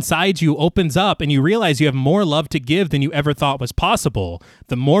 Something inside you opens up, and you realize you have more love to give than you ever thought was possible.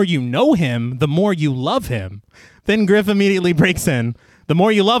 The more you know him, the more you love him. Then Griff immediately breaks in. the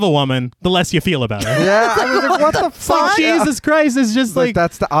more you love a woman, the less you feel about her. Yeah, I was like, what the fuck? Jesus Christ, it's just Like, like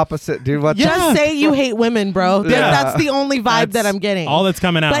that's the opposite, dude. What? Yeah. Just say you hate women, bro. Yeah. That's the only vibe that I'm getting. all that's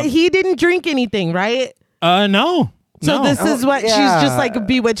coming out. But he didn't drink anything, right? No. So No. this is what yeah. she's just like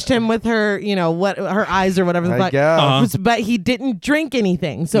bewitched him with her, what her eyes or whatever the I fuck. guess. Uh-huh. But he didn't drink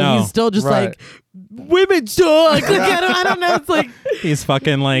anything, so No. he's still just Right. like women suck. Like, I don't know. It's like He's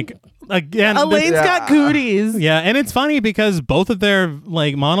fucking like again. Elaine's Yeah. got cooties. Yeah, and it's funny because both of their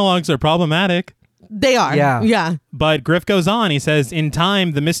like monologues are problematic. They are. Yeah. Yeah. But Griff goes on. He says, "In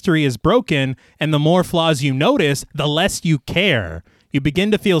time, the mystery is broken, and the more flaws you notice, the less you care. You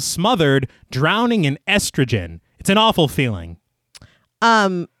begin to feel smothered, drowning in estrogen. It's an awful feeling."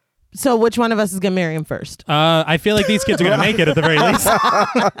 So which one of us is gonna marry him first? I feel like these kids are gonna make it at the very least.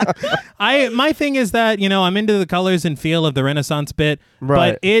 My thing is that I'm into the colors and feel of the Renaissance bit,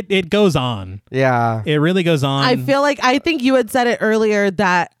 Right. but it goes on. Yeah. It really goes on. I think you had said it earlier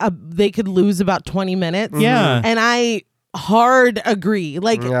that they could lose about 20 minutes. Yeah. And I hard agree.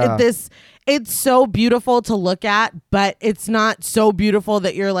 Like Yeah. it's so beautiful to look at, but it's not so beautiful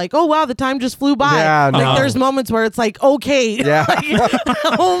that you're like, oh wow, the time just flew by. Yeah, like no. there's moments where it's like, okay. Yeah. Like,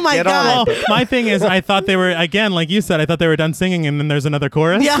 oh my Get on God. Well, my thing is, I thought they were, again, like you said, I thought they were done singing and then there's another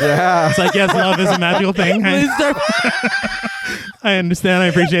chorus. Yeah. Yeah. It's like, yes, love is a magical thing. I understand. I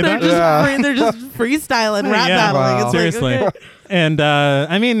appreciate They're that. just Yeah. they're just freestyling, rap Yeah. battling. Wow. It's Seriously. Like, okay. And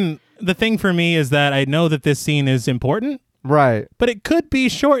I mean, the thing for me is that I know that this scene is important, Right. but it could be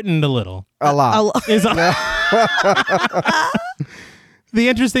shortened a little. A lot. Is The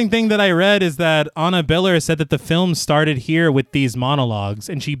interesting thing that I read is that Anna Biller said that the film started here with these monologues,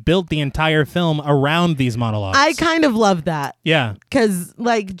 and she built the entire film around these monologues. I kind of love that. Yeah. Cause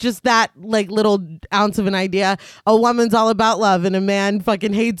like just that like little ounce of an idea, a woman's all about love and a man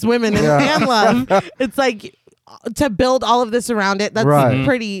fucking hates women and man love. It's like to build all of this around it. That's Right.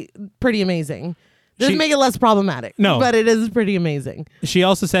 pretty amazing. Doesn't She- make it less problematic. No. but it is pretty amazing. She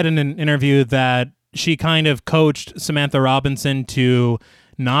also said in an interview that she kind of coached Samantha Robinson to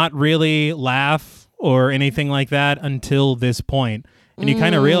not really laugh or anything like that until this point. And you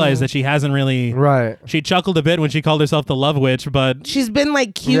kind of realize that she hasn't really... Right. She chuckled a bit when she called herself the Love Witch, but... She's been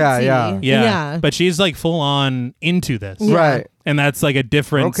like cutesy. Yeah. Yeah. But she's like full on into this. Yeah. Right. And that's like a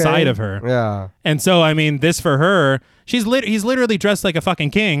different Okay. side of her. Yeah. And so, I mean, this for her, he's literally dressed like a fucking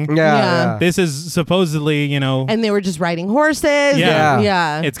king. Yeah. Yeah. Yeah. This is supposedly, And they were just riding horses. Yeah. and-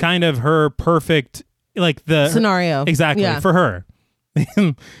 yeah. it's kind of her perfect, like the scenario. Exactly. Yeah. For her.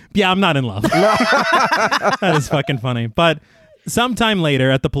 Yeah, I'm not in love. That is fucking funny. But sometime later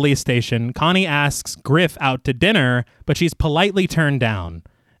at the police station, Connie asks Griff out to dinner, but she's politely turned down.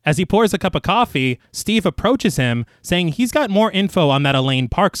 As he pours a cup of coffee, Steve approaches him, saying he's got more info on that Elaine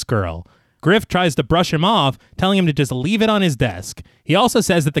Parks girl. Griff tries to brush him off, telling him to just leave it on his desk. He also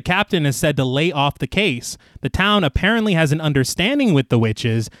says that the captain is said to lay off the case. The town apparently has an understanding with the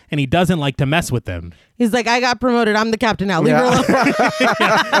witches, and he doesn't like to mess with them. He's like, I got promoted. I'm the captain now. Leave her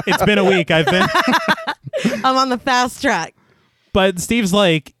alone. It's been a week. I'm on the fast track. But Steve's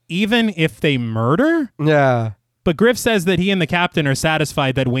like, even if they murder? Yeah. But Griff says that he and the captain are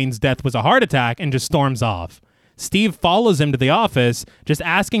satisfied that Wayne's death was a heart attack and just storms off. Steve follows him to the office, just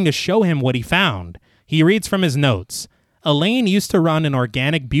asking to show him what he found. He reads from his notes. Elaine used to run an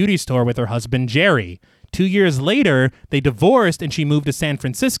organic beauty store with her husband, Jerry. 2 years later, they divorced and she moved to San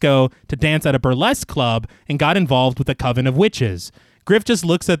Francisco to dance at a burlesque club and got involved with a coven of witches. Griff just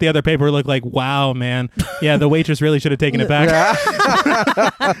looks at the other paperwork like, wow, man. Yeah, the waitress really should have taken it back.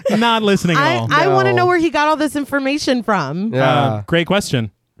 Not listening at all. I want to No. know where he got all this information from. Yeah. Great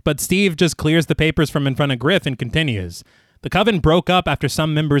question. But Steve just clears the papers from in front of Griff and continues. The coven broke up after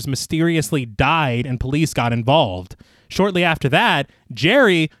some members mysteriously died and police got involved. Shortly after that,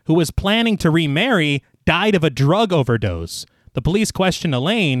 Jerry, who was planning to remarry, died of a drug overdose. The police questioned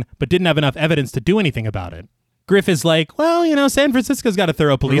Elaine, but didn't have enough evidence to do anything about it. Griff is like, well, San Francisco's got a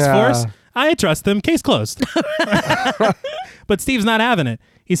thorough police Yeah. force. I trust them. Case closed. But Steve's not having it.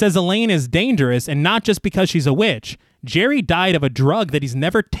 He says Elaine is dangerous, and not just because she's a witch. Jerry died of a drug that he's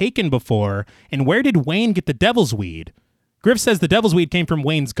never taken before, and where did Wayne get the devil's weed? Griff says the devil's weed came from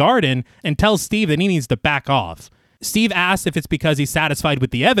Wayne's garden and tells Steve that he needs to back off. Steve asks if it's because he's satisfied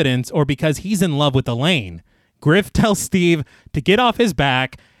with the evidence or because he's in love with Elaine. Griff tells Steve to get off his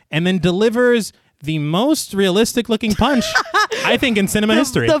back and then delivers the most realistic looking punch, I think, in cinema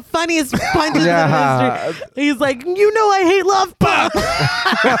history. The funniest punches Yeah. in history. He's like, I hate love.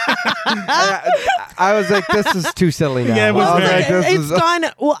 I was like, this is too silly now. Yeah, it was I was very- like, this It's is- gone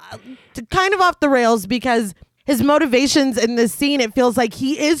kind of off the rails because his motivations in this scene, it feels like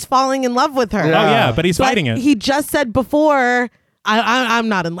he is falling in love with her. Oh, Yeah. yeah, but he's But fighting it. He just said before, I'm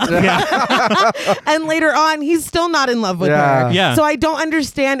not in love. Yeah. And later on, he's still not in love with Yeah. her. Yeah. So I don't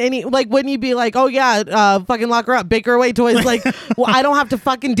understand any, like, wouldn't you be like, oh yeah, fucking lock her up, bake her away toys. Like, well, I don't have to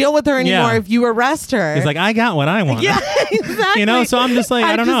fucking deal with her anymore Yeah. if you arrest her. He's like, I got what I want. yeah, exactly. You know, so I'm just like,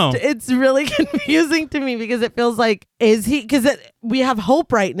 I don't know. It's really confusing to me because it feels like, because we have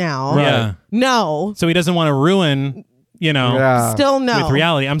hope right now. Yeah. No. So he doesn't want to ruin, you know, Yeah. Still no. with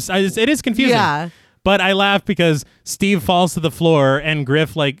reality. It is confusing. Yeah. But I laugh because Steve falls to the floor and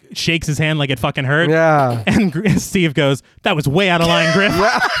Griff like shakes his hand like it fucking hurt. Yeah. And Steve goes, "That was way out of line, Griff."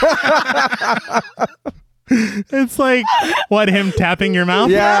 It's like, what, him tapping your mouth?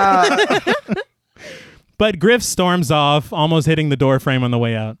 Yeah. But Griff storms off, almost hitting the door frame on the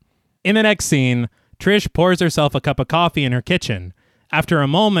way out. In the next scene, Trish pours herself a cup of coffee in her kitchen. After a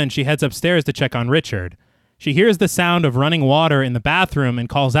moment, she heads upstairs to check on Richard. She hears the sound of running water in the bathroom and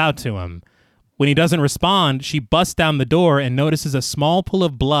calls out to him. When he doesn't respond, she busts down the door and notices a small pool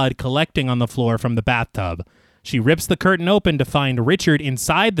of blood collecting on the floor from the bathtub. She rips the curtain open to find Richard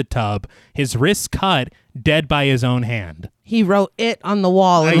inside the tub, his wrists cut, dead by his own hand. He wrote it on the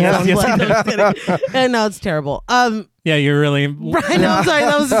wall. And Yes, yes. I'm just kidding. And no, it's terrible. Yeah, you're really I know, sorry,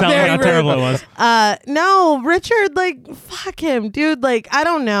 that was selling very how rude. terrible it was. No, Richard, like, fuck him, dude. Like, I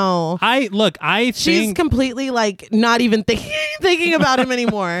don't know. I She's think completely like not even thinking about him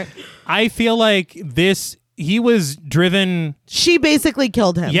anymore. I feel like he was driven. She basically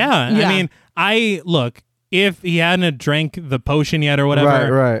killed him. Yeah. I mean, if he hadn't drank the potion yet or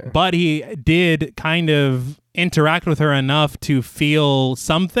whatever, Right. but he did kind of interact with her enough to feel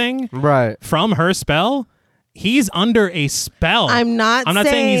something Right. from her spell. He's under a spell. I'm not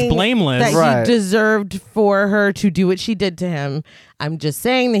saying he's blameless. that Right. he deserved for her to do what she did to him. I'm just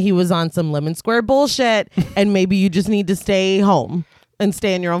saying that he was on some lemon square bullshit, and maybe you just need to stay home and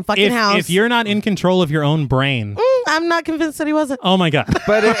stay in your own fucking house. If you're not in control of your own brain, I'm not convinced that he wasn't. oh my God.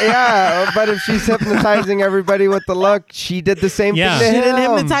 But but if she's hypnotizing everybody with the look, she did the same Yeah. thing She to didn't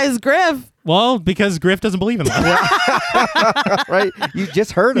him. hypnotize Griff. Well, because Griff doesn't believe in that. Right? You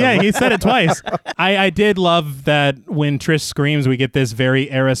just heard him. Yeah, he said it twice. I did love that when Trish screams, we get this very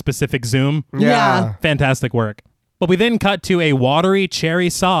era-specific zoom. Yeah. Fantastic work. But we then cut to a watery cherry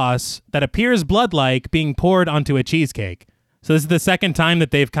sauce that appears blood-like being poured onto a cheesecake. So this is the second time that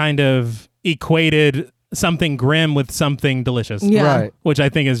they've kind of equated something grim with something delicious. Yeah. Right. Which I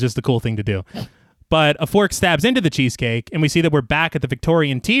think is just a cool thing to do. But a fork stabs into the cheesecake, and we see that we're back at the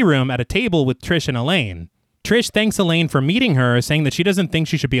Victorian tea room at a table with Trish and Elaine. Trish thanks Elaine for meeting her, saying that she doesn't think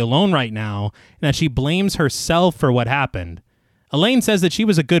she should be alone right now, and that she blames herself for what happened. Elaine says that she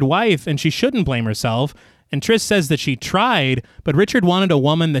was a good wife, and she shouldn't blame herself, and Trish says that she tried, but Richard wanted a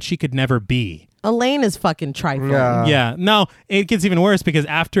woman that she could never be. Elaine is fucking trifling. Yeah. Yeah, no, it gets even worse because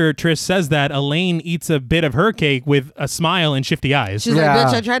after Trish says that, Elaine eats a bit of her cake with a smile and shifty eyes. She's Yeah. like,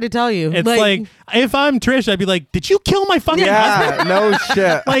 bitch, I tried to tell you. It's like, if I'm Trish, I'd be like, did you kill my fucking husband? Yeah. No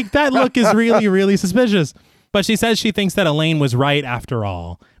shit. Like, that look is really, really suspicious. But she says she thinks that Elaine was right after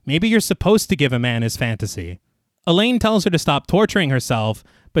all. Maybe you're supposed to give a man his fantasy. Elaine tells her to stop torturing herself,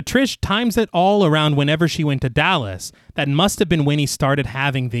 but Trish times it all around whenever she went to Dallas. That must have been when he started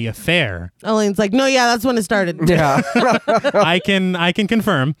having the affair. Elaine's like, no, yeah, that's when it started. Yeah. I can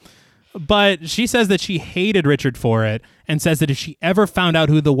confirm. But she says that she hated Richard for it and says that if she ever found out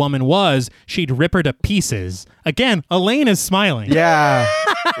who the woman was, she'd rip her to pieces. Again, Elaine is smiling. Yeah.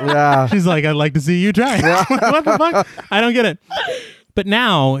 Yeah. She's like, I'd like to see you try. What the fuck? I don't get it. But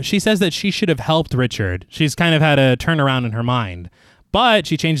now she says that she should have helped Richard. She's kind of had a turnaround in her mind. But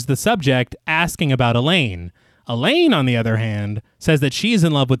she changes the subject, asking about Elaine. Elaine, on the other hand, says that she's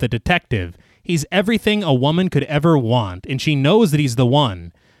in love with the detective. He's everything a woman could ever want, and she knows that he's the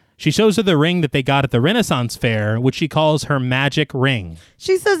one. She shows her the ring that they got at the Renaissance Fair, which she calls her magic ring.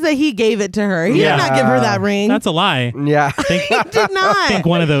 She says that he gave it to her. He Yeah. did not give her that ring. That's a lie. Yeah. I think, he did not. I think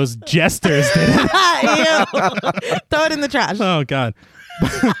one of those jesters did it. Ew. Throw it in the trash. Oh, God.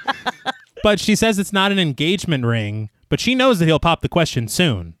 But she says it's not an engagement ring, but she knows that he'll pop the question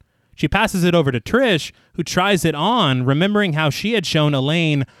soon. She passes it over to Trish, who tries it on, remembering how she had shown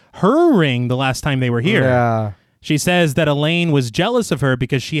Elaine her ring the last time they were here. Yeah. She says that Elaine was jealous of her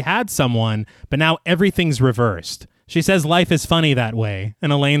because she had someone, but now everything's reversed. She says life is funny that way.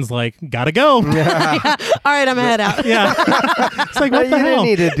 And Elaine's like, gotta go. All right, I'm gonna head out. Yeah. It's like, what You the hell?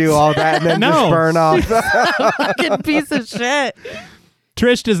 didn't need to do all that and then No. just burn off. Fucking piece of shit.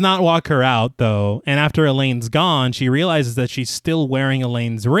 Trish does not walk her out, though, and after Elaine's gone, she realizes that she's still wearing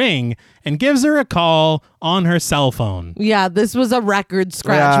Elaine's ring and gives her a call on her cell phone. Yeah, this was a record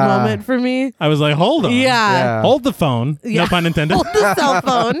scratch Yeah. moment for me. I was like, hold on. Yeah. Hold the phone. Yeah. No pun intended. Hold the cell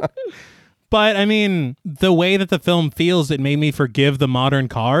phone. But I mean, the way that the film feels, it made me forgive the modern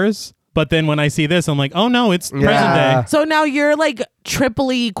cars. But then when I see this, I'm like, oh no, it's present day. So now you're like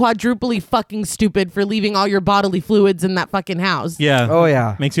triply, quadruply fucking stupid for leaving all your bodily fluids in that fucking house. Yeah. Oh,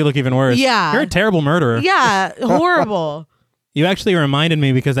 yeah. Makes you look even worse. Yeah. You're a terrible murderer. Yeah, horrible. You actually reminded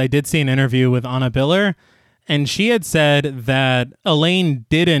me because I did see an interview with Anna Biller, and she had said that Elaine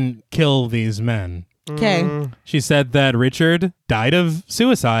didn't kill these men. Okay. She said that Richard died of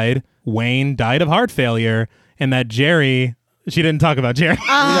suicide, Wayne died of heart failure, and that Jerry... She didn't talk about Jerry.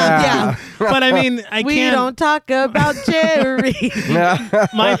 Yeah. But I mean, We don't talk about Jerry.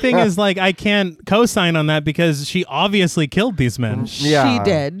 My thing is, like, I can't co-sign on that because she obviously killed these men. Yeah. She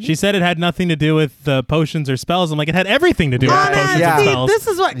did. She said it had nothing to do with the potions or spells. I'm like, it had everything to do with Anna, potions Yeah. and see, spells. this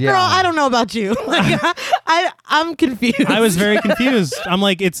is what, Yeah. girl, I don't know about you. Like, I'm confused. I was very confused. I'm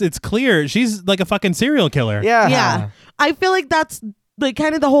like, it's clear. She's like a fucking serial killer. Yeah. Yeah. I feel like that's like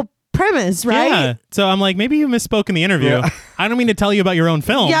kind of the whole premise, right? Yeah. So I'm like, maybe you misspoke in the interview. Yeah. I don't mean to tell you about your own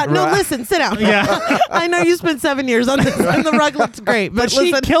film. Yeah, no, Right. listen, sit down. Yeah. I know you spent 7 years on this, and the rug looks great, but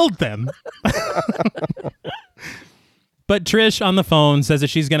She listen. killed them. But Trish on the phone says that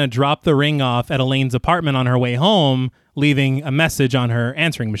she's going to drop the ring off at Elaine's apartment on her way home, leaving a message on her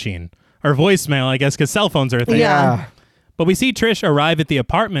answering machine. Or voicemail, I guess, because cell phones are a thing. Yeah. But we see Trish arrive at the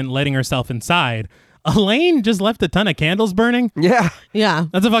apartment, letting herself inside. Elaine just left a ton of candles burning. Yeah. Yeah.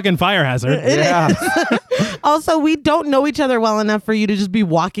 That's a fucking fire hazard. Yeah. Also, we don't know each other well enough for you to just be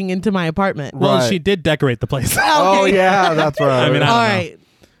walking into my apartment. Well, Right. she did decorate the place. Oh, yeah. That's right. I mean, I All don't know. right.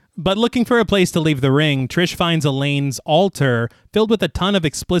 But looking for a place to leave the ring, Trish finds Elaine's altar filled with a ton of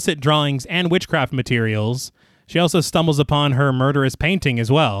explicit drawings and witchcraft materials. She also stumbles upon her murderous painting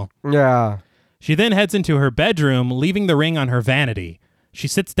as well. Yeah. She then heads into her bedroom, leaving the ring on her vanity. She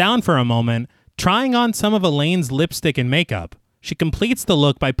sits down for a moment, trying on some of Elaine's lipstick and makeup. She completes the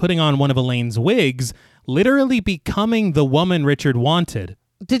look by putting on one of Elaine's wigs, literally becoming the woman Richard wanted.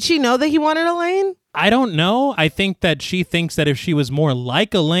 Did she know that he wanted Elaine? I don't know. I think that she thinks that if she was more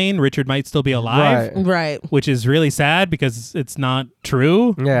like Elaine, Richard might still be alive. Right. Right. Which is really sad because it's not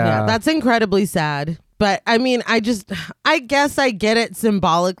true. Yeah. That's incredibly sad. But I mean, I guess I get it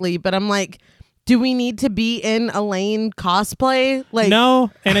symbolically, but I'm like, do we need to be in Elaine cosplay? Like,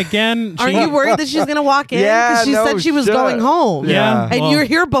 No, and again, aren't you worried that she's gonna walk in? Yeah, she no said she was shit. going home. Yeah. And well, you're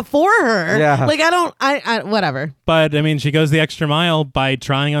here before her. Yeah. Like, I whatever. But I mean, she goes the extra mile by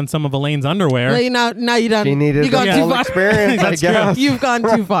trying on some of Elaine's underwear. Like, now you done. She needed you the gone Yeah. too full far. experience, I That's true. guess. You've gone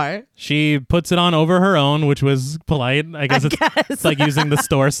too far. She puts it on over her own, which was polite. I guess it's like using the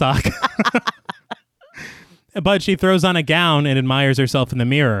store sock. But she throws on a gown and admires herself in the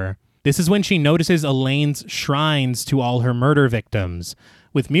mirror. This is when she notices Elaine's shrines to all her murder victims.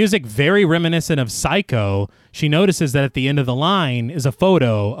 With music very reminiscent of Psycho, she notices that at the end of the line is a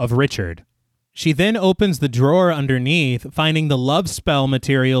photo of Richard. She then opens the drawer underneath, finding the love spell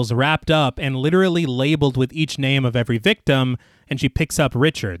materials wrapped up and literally labeled with each name of every victim, and she picks up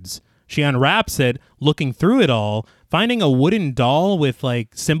Richard's. She unwraps it, looking through it all, finding a wooden doll with like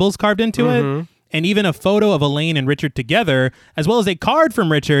symbols carved into it, and even a photo of Elaine and Richard together, as well as a card from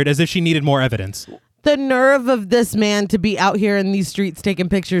Richard as if she needed more evidence. The nerve of this man to be out here in these streets taking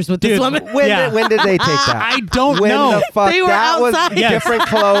pictures with this Dude, woman. When did they take that? I don't when know. the fuck? They were that outside. was Yes. different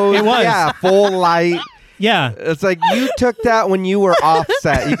clothes. It was. Yeah, full light. Yeah, It's like you took that when you were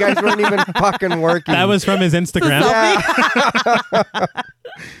offset. You guys weren't even fucking working. that was from his Instagram. Yeah.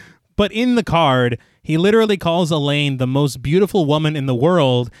 But in the card, he literally calls Elaine the most beautiful woman in the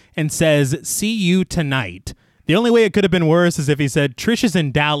world and says, "See you tonight." The only way it could have been worse is if he said, "Trish is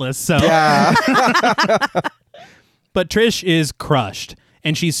in Dallas, so." Yeah. But Trish is crushed,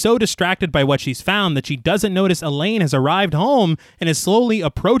 and she's so distracted by what she's found that she doesn't notice Elaine has arrived home and is slowly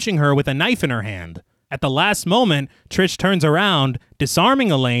approaching her with a knife in her hand. At the last moment, Trish turns around,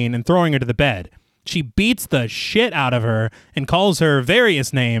 disarming Elaine and throwing her to the bed. She beats the shit out of her and calls her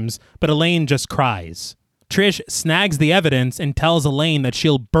various names, but Elaine just cries. Trish snags the evidence and tells Elaine that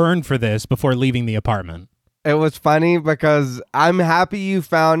she'll burn for this before leaving the apartment. It was funny because I'm happy you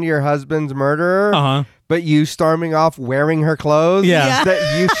found your husband's murderer, Uh-huh. but you storming off wearing her clothes Yeah.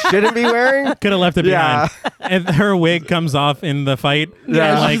 that you shouldn't be wearing. Could have left it Yeah. behind. And her wig comes off in the fight.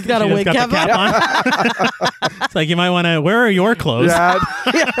 Yeah, And, she's got a she wig just got the cap on. It's like, you might want to, where are your clothes? Yeah.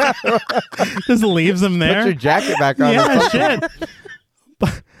 Just leaves them Put there. your jacket back on. or Yeah, something. shit.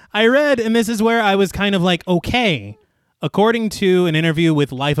 But I read, and this is where I was kind of like, okay. According to an interview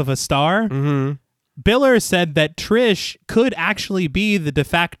with Life of a Star, Biller said that Trish could actually be the de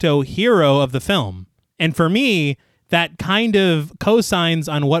facto hero of the film. And for me, that kind of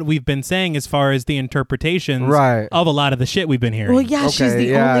cosigns on what we've been saying as far as the interpretations Right. of a lot of the shit we've been hearing. Well, yeah, she's Okay,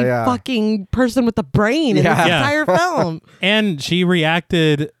 the yeah, only yeah. fucking person with a brain in this Yeah. entire film. And she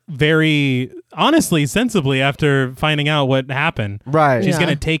reacted very honestly, sensibly after finding out what happened. Right. She's Yeah. going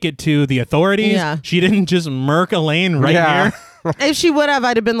to take it to the authorities. Yeah. She didn't just murk Elaine right Yeah. here. If she would have,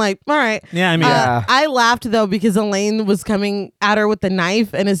 I'd have been like, all right. Yeah, I mean, Yeah. I laughed though because Elaine was coming at her with the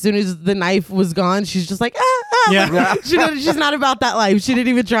knife, and as soon as the knife was gone, she's just like, Yeah. Like, she's not about that life. She didn't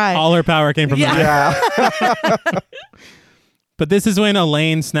even try. all her power came from the Yeah. knife. Yeah. But this is when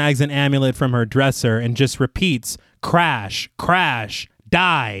Elaine snags an amulet from her dresser and just repeats, crash, crash,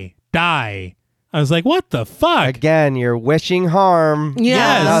 die, die. I was like, what the fuck? Again, you're wishing harm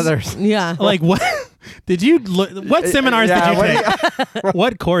Yes. on others. Yeah. Like, what? Did you what seminars Yeah, did you take?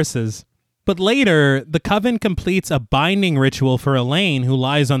 What courses? But later, the coven completes a binding ritual for Elaine, who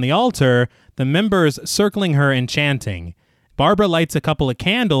lies on the altar, the members circling her and chanting. Barbara lights a couple of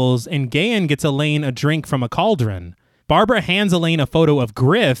candles, and Gayan gets Elaine a drink from a cauldron. Barbara hands Elaine a photo of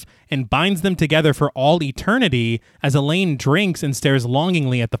Griff and binds them together for all eternity as Elaine drinks and stares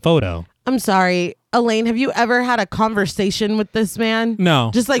longingly at the photo. I'm sorry, Elaine, have you ever had a conversation with this man? No.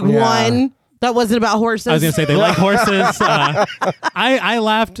 Just like Yeah. one that wasn't about horses? I was going to say they like horses. I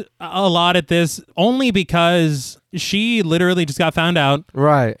laughed a lot at this only because she literally just got found out.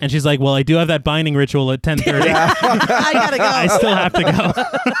 Right. And she's like, well, I do have that binding ritual at 10:30. I gotta go. I still have to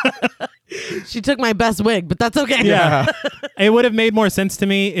go. She took my best wig, but that's okay. Yeah. It would have made more sense to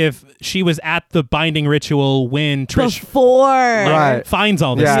me if she was at the binding ritual when Trish Before. Right. finds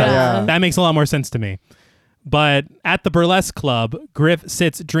all this Yeah, stuff. yeah. That makes a lot more sense to me. But at the burlesque club, Griff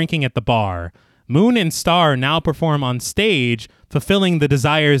sits drinking at the bar. Moon and Star now perform on stage, fulfilling the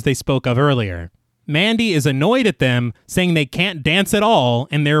desires they spoke of earlier. Mandy is annoyed at them, saying they can't dance at all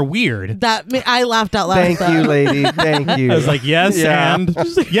and they're weird. I laughed out loud. Thank at that. you, lady. Thank you. I was like, yes, Yeah. and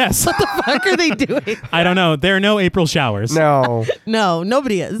yes. What the fuck are they doing? I don't know. There are no April showers. no. No,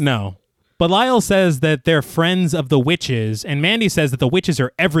 nobody is. No. But Lyle says that they're friends of the witches, and Mandy says that the witches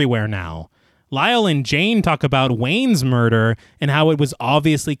are everywhere now. Lyle and Jane talk about Wayne's murder and how it was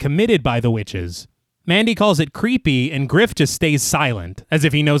obviously committed by the witches. Mandy calls it creepy, and Griff just stays silent, as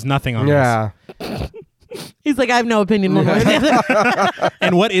if he knows nothing on Yeah. He's like, I have no opinion one way or the other. this.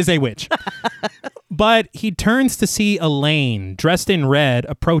 And what is a witch? But he turns to see Elaine, dressed in red,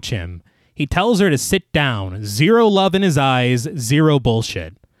 approach him. He tells her to sit down, zero love in his eyes, zero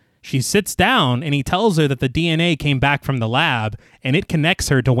bullshit. She sits down, and he tells her that the DNA came back from the lab, and it connects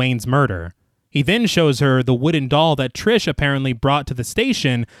her to Wayne's murder. He then shows her the wooden doll that Trish apparently brought to the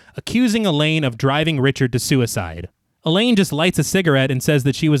station, accusing Elaine of driving Richard to suicide. Elaine just lights a cigarette and says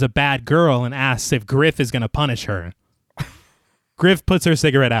that she was a bad girl and asks if Griff is going to punish her. Griff puts her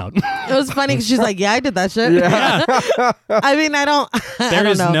cigarette out. It was funny because she's like, yeah, I did that shit. Yeah. I mean, I don't There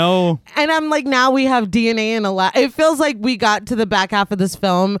is know. no... And I'm like, now we have DNA in a lab. It feels like we got to the back half of this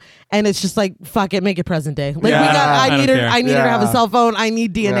film and it's just like, fuck it, make it present day. Like Yeah. I I don't need her care. I need her to have a Yeah. cell phone. I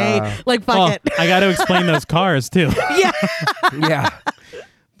need DNA. Yeah. Like fuck Oh, it. I got to explain those cars, too. Yeah. Yeah.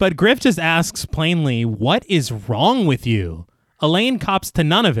 But Griff just asks plainly, what is wrong with you? Elaine cops to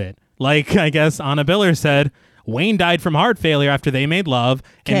none of it. Like, I guess Anna Biller said, Wayne died from heart failure after they made love,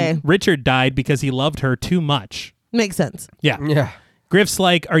 and 'Kay. Richard died because he loved her too much. Makes sense. Yeah. Yeah. Griff's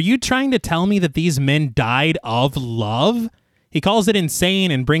like, are you trying to tell me that these men died of love? He calls it insane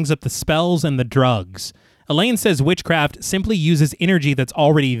and brings up the spells and the drugs. Elaine says witchcraft simply uses energy that's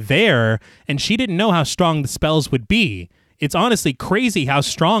already there, and she didn't know how strong the spells would be. It's honestly crazy how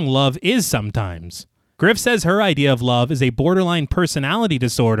strong love is sometimes. Griff says her idea of love is a borderline personality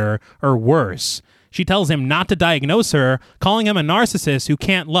disorder, or worse. She tells him not to diagnose her, calling him a narcissist who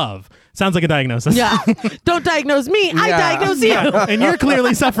can't love. Sounds like a diagnosis. Yeah. Don't diagnose me. I Yeah. diagnose you. And you're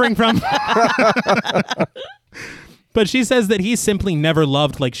clearly suffering from... But she says that he simply never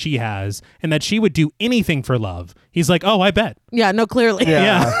loved like she has, and that she would do anything for love. He's like, oh, I bet. Yeah, no, clearly.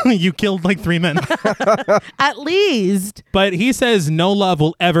 Yeah. Yeah, you killed like 3 men. At least. But he says no love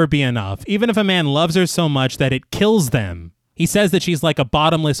will ever be enough, even if a man loves her so much that it kills them. He says that she's like a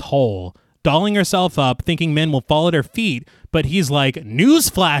bottomless hole, dolling herself up, thinking men will fall at her feet, but he's like,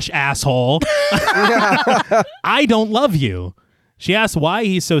 newsflash, asshole. I don't love you. She asks why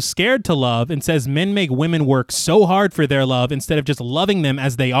he's so scared to love and says men make women work so hard for their love instead of just loving them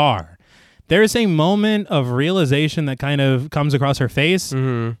as they are. There's a moment of realization that kind of comes across her face.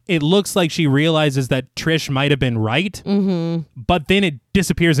 Mm-hmm. It looks like she realizes that Trish might have been right, but then it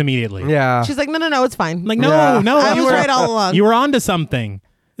disappears immediately. Yeah. She's like, no, it's fine. I'm like, no, Yeah. no, I you was were right all along. You were onto something.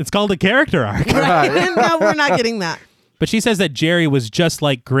 It's called a character arc. Right. No, we're not getting that. But she says that Jerry was just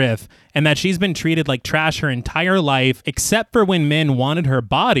like Griff and that she's been treated like trash her entire life except for when men wanted her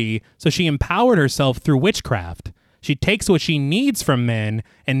body, so she empowered herself through witchcraft. She takes what she needs from men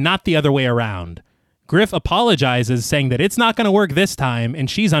and not the other way around. Griff apologizes, saying that it's not going to work this time, and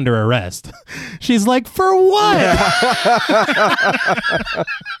she's under arrest. She's like, for what?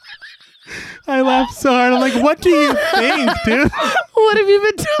 I laughed so hard. I'm like, what do you think, dude? What have you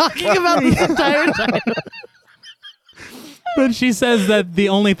been talking about this entire time? But she says that the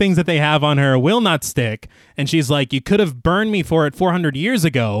only things that they have on her will not stick, and she's like, you could have burned me for it 400 years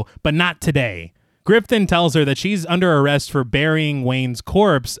ago, but not today. Griff then tells her that she's under arrest for burying Wayne's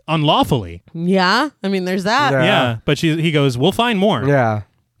corpse unlawfully. Yeah, I mean, there's that. Yeah, but he goes, we'll find more. Yeah.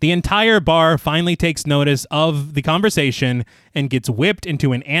 The entire bar finally takes notice of the conversation and gets whipped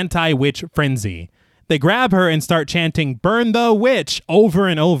into an anti-witch frenzy. They grab her and start chanting, "Burn the witch," over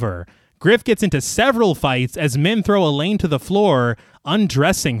and over. Griff gets into several fights as men throw Elaine to the floor,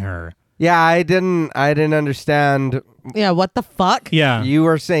 undressing her. Yeah, I didn't understand. Yeah, what the fuck? Yeah. You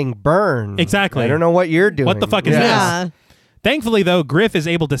were saying burn. Exactly. I don't know what you're doing. What the fuck is Yeah. this? Thankfully, though, Griff is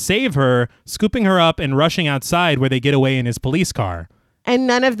able to save her, scooping her up and rushing outside where they get away in his police car. And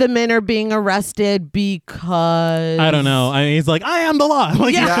none of the men are being arrested because... I don't know. He's like, I am the law.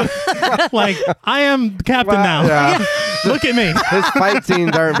 Like, like I am captain now. Yeah. Look at me. His fight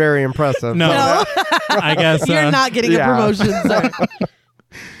scenes aren't very impressive. No. No. I guess You're not getting a promotion, sir.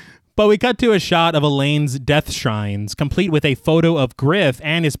 But we cut to a shot of Elaine's death shrines, complete with a photo of Griff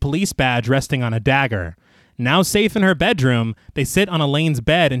and his police badge resting on a dagger. Now safe in her bedroom, they sit on Elaine's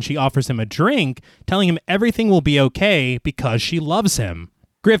bed and she offers him a drink, telling him everything will be okay because she loves him.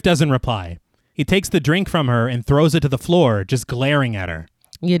 Griff doesn't reply. He takes the drink from her and throws it to the floor, just glaring at her.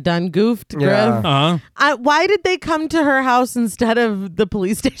 You done goofed, Griff? Yeah. Uh-huh. Why did they come to her house instead of the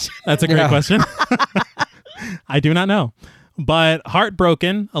police station? That's a great question. I do not know. But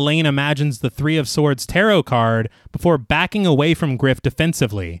heartbroken, Elaine imagines the Three of Swords tarot card before backing away from Griff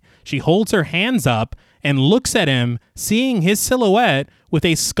defensively. She holds her hands up and looks at him, seeing his silhouette with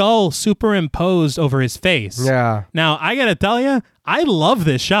a skull superimposed over his face. Yeah. Now, I gotta tell you, I love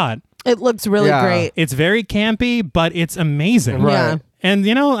this shot. It looks really great. It's very campy, but it's amazing. Right. Yeah. And,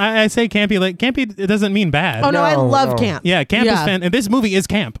 you know, I say campy, like, campy, it doesn't mean bad. Oh, no, I No, love no. camp. Yeah, camp is fan. And this movie is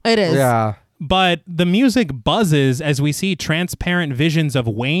camp. It is. Yeah. But the music buzzes as we see transparent visions of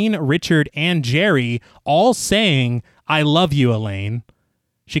Wayne, Richard, and Jerry all saying, "I love you, Elaine."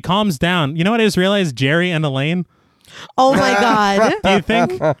 She calms down. You know what I just realized? Jerry and Elaine? Oh, my God. Do you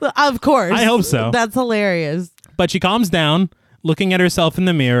think? Of course. I hope so. That's hilarious. But she calms down, looking at herself in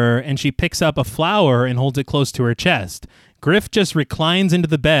the mirror, and she picks up a flower and holds it close to her chest. Griff just reclines into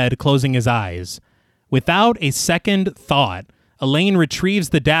the bed, closing his eyes. Without a second thought, Elaine retrieves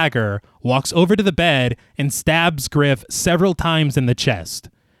the dagger, walks over to the bed, and stabs Griff several times in the chest.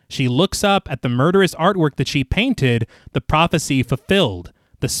 She looks up at the murderous artwork that she painted, the prophecy fulfilled.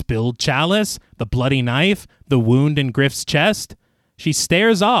 The spilled chalice, the bloody knife, the wound in Griff's chest. She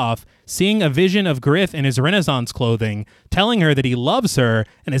stares off, seeing a vision of Griff in his Renaissance clothing, telling her that he loves her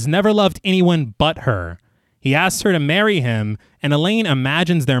and has never loved anyone but her. He asks her to marry him, and Elaine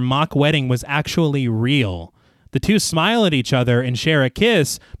imagines their mock wedding was actually real. The two smile at each other and share a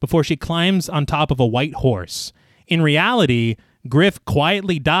kiss before she climbs on top of a white horse. In reality, Griff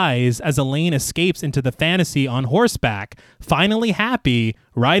quietly dies as Elaine escapes into the fantasy on horseback, finally happy,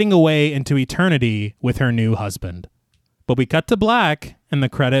 riding away into eternity with her new husband. But we cut to black and the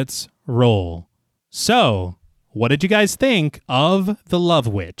credits roll. So, what did you guys think of The Love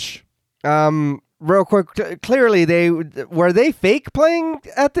Witch? Real quick, clearly were they fake playing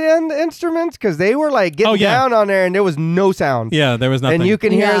at the end instruments, because they were like getting down on there and there was no sound. Yeah, there was nothing. And you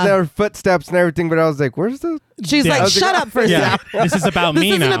can hear Yeah. their footsteps and everything, but I was like, "Where's the?" She's Yeah. like, shut up for a Yeah, second. this is about This me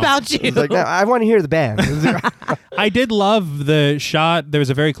isn't now. about you. I was like, "No, I want to hear the band." I did love the shot. There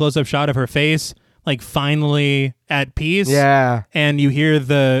was a very close-up shot of her face, like finally at peace. Yeah. And you hear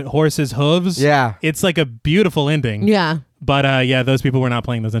the horse's hooves. Yeah. It's like a beautiful ending. Yeah. But yeah, those people were not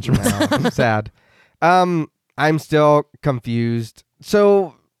playing those instruments. No, sad. I'm still confused.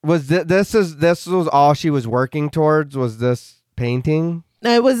 So was this was all she was working towards? Was this painting?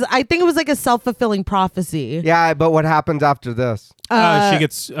 I think it was like a self-fulfilling prophecy. Yeah, but what happens after this? She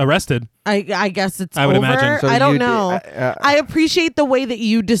gets arrested. I guess it's I would over. imagine. So I don't you know. I appreciate the way that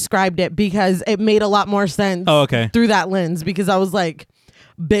you described it because it made a lot more sense Oh, okay. through that lens, because I was like,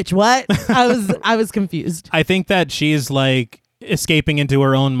 bitch, what? I was confused. I think that she's like escaping into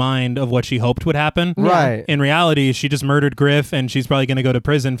her own mind of what she hoped would happen. Right. In reality, she just murdered Griff and she's probably going to go to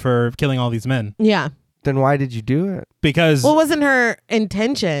prison for killing all these men. Yeah. Then why did you do it? Because Well, it wasn't her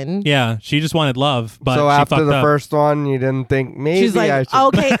intention. yeah, she just wanted love, but So she after fucked the up. first one, you didn't think maybe She's like, I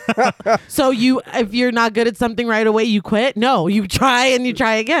should. okay, so if you're not good at something right away, you quit? No, you try and you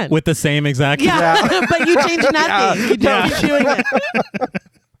try again. With the same exact yeah, but you change nothing. You don't keep doing it.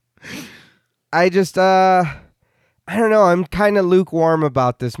 I just I don't know. I'm kind of lukewarm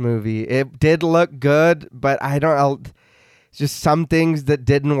about this movie. It did look good, but just some things that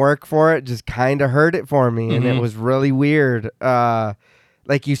didn't work for it just kind of hurt it for me, and it was really weird.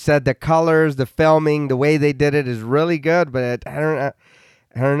 Like you said, the colors, the filming, the way they did it is really good, but I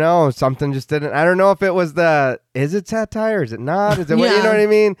don't know. Something just didn't. I don't know if it was is it satire? Is it not? Is it you know what I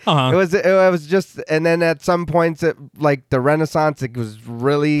mean? Uh-huh. It was just, and then at some points, like the Renaissance, it was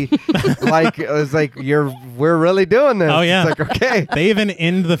really like it was like we're really doing this. Oh, yeah. It's like okay. They even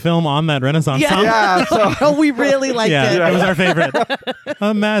end the film on that Renaissance Yeah. song. Yeah, so Oh, we really liked Yeah, it. that was our favorite.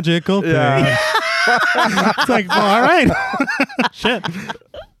 A magical thing. Yeah. It's like, well, all right. Shit.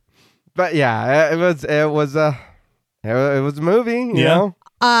 but yeah, it was a movie, you Yeah. know.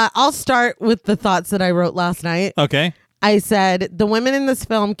 I'll start with the thoughts that I wrote last night. Okay. I said, the women in this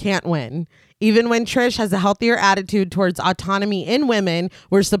film can't win. Even when Trish has a healthier attitude towards autonomy in women,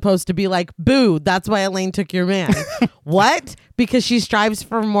 we're supposed to be like, boo, that's why Elaine took your man. What? Because she strives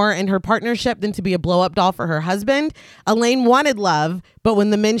for more in her partnership than to be a blow-up doll for her husband. Elaine wanted love, but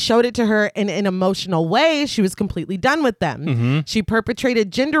when the men showed it to her in an emotional way, she was completely done with them. She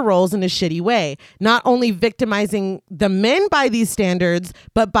perpetrated gender roles in a shitty way, not only victimizing the men by these standards,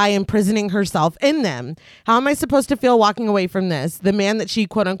 but by imprisoning herself in them. How am I supposed to feel walking away from this? The man that she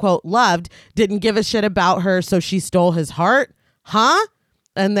quote unquote loved didn't give a shit about her, so she stole his heart? Huh?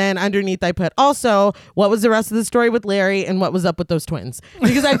 And then underneath I put, also, what was the rest of the story with Larry and what was up with those twins?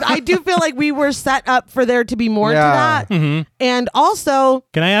 Because I do feel like we were set up for there to be more to Yeah. that. And also,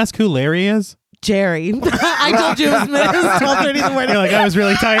 Can I ask who Larry is? Jerry. I told you it was 12:30 in the morning. You're like, I was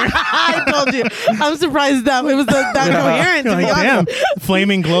really tired. I told you. I'm surprised that it was that coherent. You're To be like, damn. honest.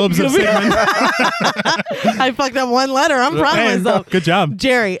 Flaming globes of Sigmund. I fucked up one letter. I'm proud Hey, of myself. good job.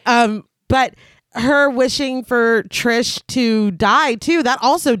 Jerry. But her wishing for Trish to die too, that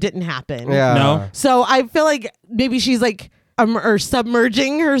also didn't happen. Yeah. No. So I feel like maybe she's like or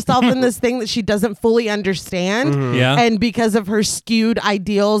submerging herself in this thing that she doesn't fully understand. Yeah. And because of her skewed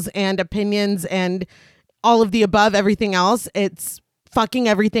ideals and opinions and all of the above, everything else, it's fucking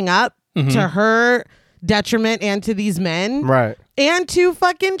everything up to her detriment and to these men. Right. And to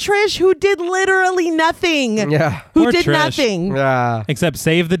fucking Trish, who did literally nothing. Yeah. Who Poor did Trish. nothing. Yeah. Except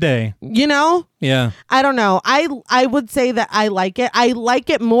save the day. You know? Yeah. I don't know. I would say that I like it. I like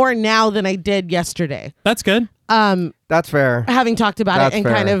it more now than I did yesterday. That's good. That's fair. Having talked about That's it and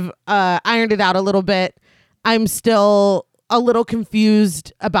fair. kind of ironed it out a little bit, I'm still a little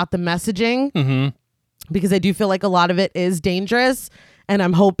confused about the messaging because I do feel like a lot of it is dangerous. And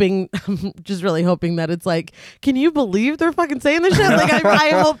I'm just really hoping that it's like, can you believe they're fucking saying this shit? Like, I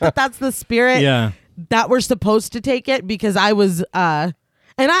hope that that's the spirit Yeah. that we're supposed to take it, because I was, and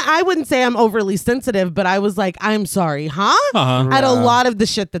I wouldn't say I'm overly sensitive, but I was like, I'm sorry, huh? Uh-huh. At a lot of the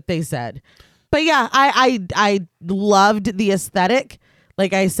shit that they said. But yeah, I loved the aesthetic.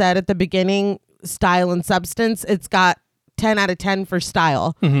 Like I said at the beginning, style and substance. It's got 10 out of 10 for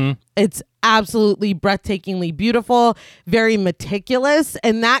style. It's absolutely breathtakingly beautiful, very meticulous,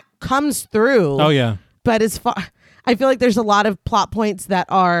 and that comes through. Oh, yeah. But as far, I feel like there's a lot of plot points that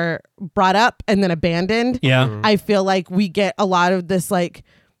are brought up and then abandoned. Yeah. I feel like we get a lot of this like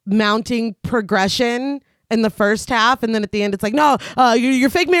mounting progression in the first half, and then at the end it's like, no, you're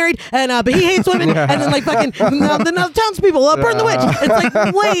fake married, and but he hates women, and then like fucking the townspeople burn the witch. It's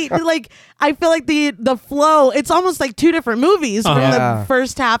like, wait, like I feel like the flow, it's almost like two different movies from Yeah. the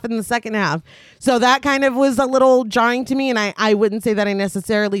first half and the second half. So that kind of was a little jarring to me, and I wouldn't say that I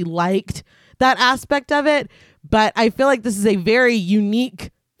necessarily liked that aspect of it, but I feel like this is a very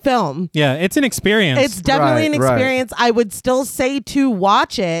unique film. Yeah. It's an experience. It's definitely an Right. experience. I would still say to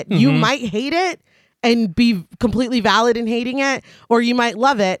watch it. You might hate it and be completely valid in hating it, or you might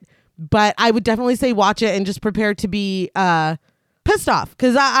love it, but I would definitely say watch it and just prepare to be pissed off,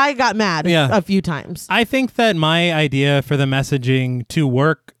 because I got mad a few times. I think that my idea for the messaging to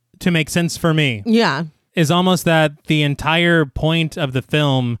work, to make sense for me, Yeah. is almost that the entire point of the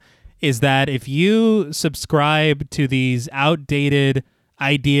film is that if you subscribe to these outdated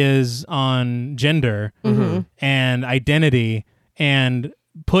ideas on gender and identity and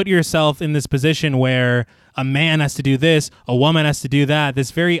put yourself in this position where a man has to do this, a woman has to do that,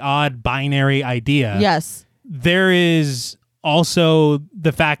 this very odd binary idea. Yes. There is also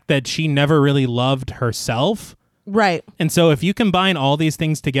the fact that she never really loved herself. Right. And so if you combine all these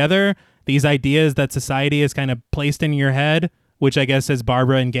things together, these ideas that society has kind of placed in your head, which I guess is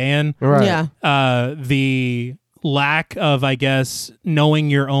Barbara and Gahan. Right. Yeah. The lack of, I guess, knowing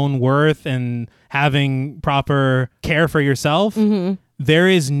your own worth and having proper care for yourself, there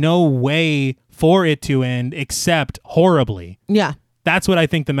is no way for it to end except horribly. Yeah. That's what I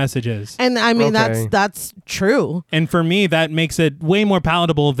think the message is. And I mean, Okay. that's true. And for me, that makes it way more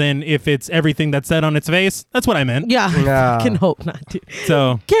palatable than if it's everything that's said on its face. That's what I meant. Yeah. Yeah. I can hope not to.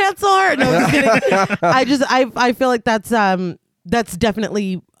 So, Cancel her. No, I'm just kidding. I feel like that's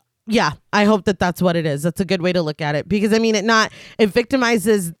definitely, yeah, I hope that that's what it is. That's a good way to look at it, because I mean, it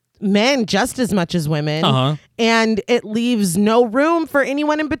victimizes men just as much as women, and it leaves no room for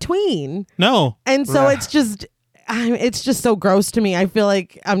anyone in between. no. And so it's just so gross to me. I feel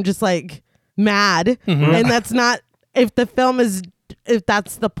like I'm just like mad, and that's not, if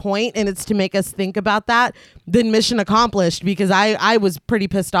that's the point and it's to make us think about that, then mission accomplished, because I was pretty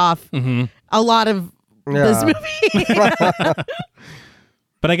pissed off a lot of this movie.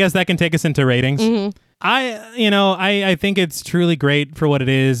 But I guess that can take us into ratings. I think it's truly great for what it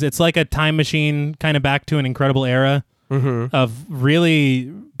is. It's like a time machine kind of back to an incredible era of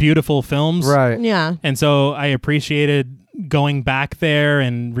really beautiful films. Right. Yeah. And so I appreciated going back there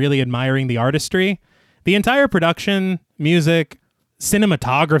and really admiring the artistry. The entire production, music,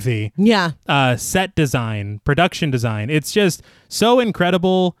 cinematography, set design, production design. It's just so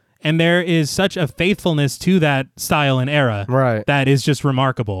incredible. And there is such a faithfulness to that style and era Right. that is just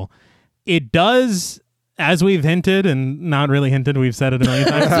remarkable. It does, as we've hinted, and not really hinted, we've said it a million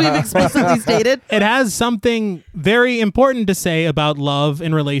times. As we've explicitly stated. It has something very important to say about love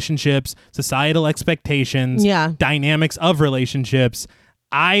and relationships, societal expectations, dynamics of relationships.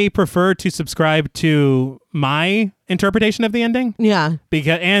 I prefer to subscribe to my interpretation of the ending. Yeah.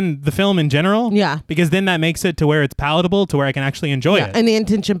 And the film in general. Yeah. Because then that makes it to where it's palatable, to where I can actually enjoy it. And the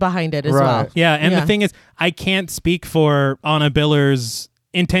intention behind it as well. Yeah. And the thing is, I can't speak for Anna Biller's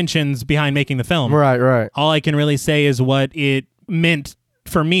intentions behind making the film. Right. All I can really say is what it meant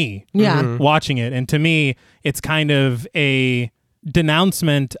for me watching it. And to me, it's kind of a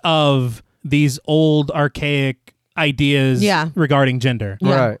denouncement of these old archaic ideas regarding gender.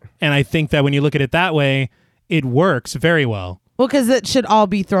 Right. And I think that when you look at it that way, it works very well. Well, because it should all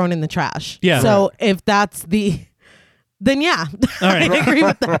be thrown in the trash. Yeah. So if that's then yeah, All right. I agree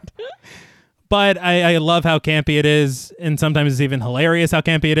with that. But I love how campy it is, and sometimes it's even hilarious how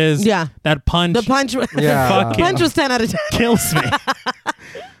campy it is. Yeah. That punch. The punch, Yeah. the punch was 10 out of 10. Kills me.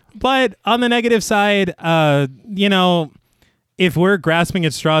 But on the negative side, if we're grasping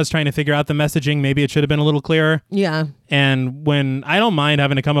at straws trying to figure out the messaging, maybe it should have been a little clearer. Yeah. And when I don't mind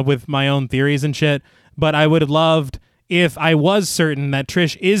having to come up with my own theories and shit, but I would have loved if I was certain that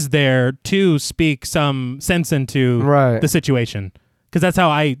Trish is there to speak some sense into the situation. Because that's how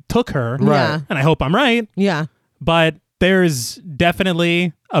I took her. Right. And I hope I'm right. Yeah. But there's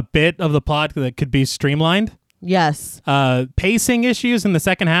definitely a bit of the plot that could be streamlined. Yes. Pacing issues in the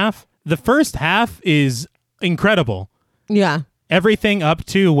second half. The first half is incredible. Yeah. Everything up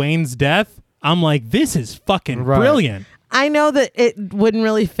to Wayne's death, I'm like, this is fucking brilliant. I know that it wouldn't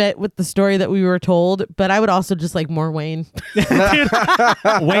really fit with the story that we were told, but I would also just like more Wayne. Dude,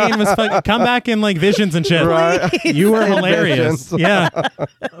 Wayne was fucking come back in like visions and shit. Right. You were hilarious. Yeah.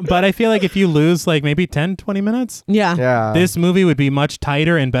 But I feel like if you lose like maybe 10, 20 minutes, Yeah. this movie would be much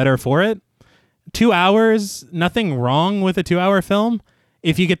tighter and better for it. 2 hours, nothing wrong with a 2-hour film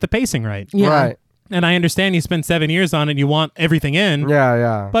if you get the pacing right. Yeah. Right. And I understand you spent 7 years on it and you want everything in.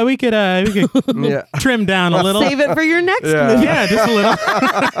 Yeah. But we could Yeah. trim down a little. Save it for your next Yeah. movie. Yeah, just a little.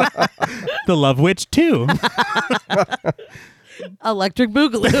 The Love Witch 2. Electric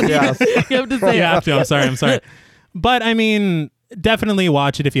Boogaloo. Yes. You have to say You it. have to. I'm sorry. But I mean, definitely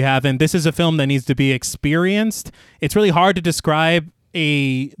watch it if you haven't. This is a film that needs to be experienced. It's really hard to describe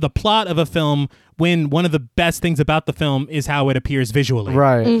the plot of a film when one of the best things about the film is how it appears visually.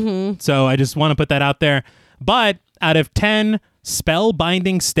 Right. So I just want to put that out there. But out of 10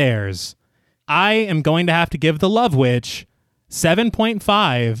 spellbinding stares, I am going to have to give The Love Witch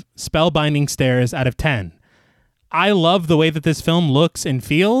 7.5 spellbinding stares out of 10. I love the way that this film looks and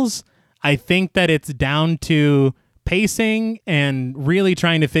feels. I think that it's down to pacing and really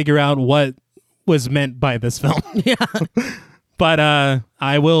trying to figure out what was meant by this film. Yeah. But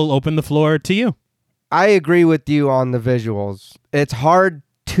I will open the floor to you. I agree with you on the visuals. It's hard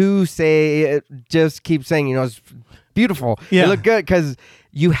to say, just keep saying, it's beautiful. Yeah. It looked good because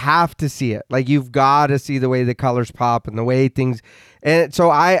you have to see it. Like, you've got to see the way the colors pop and the way things. And so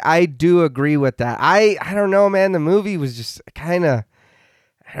I do agree with that. I don't know, man. The movie was just kind of,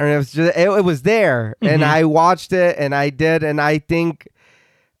 I don't know. It was there. And I watched it and I did. And I think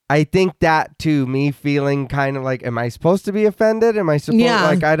I think that too, me feeling kind of like, am I supposed to be offended? Am I supposed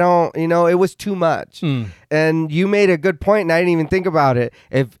like, I don't, it was too much. And you made a good point, and I didn't even think about it.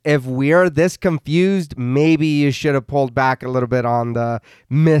 If we're this confused, maybe you should have pulled back a little bit on the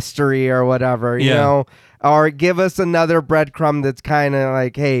mystery or whatever, you know, or give us another breadcrumb that's kind of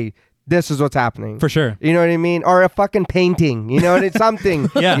like, hey, this is what's happening. For sure. You know what I mean? Or a fucking painting, it's something.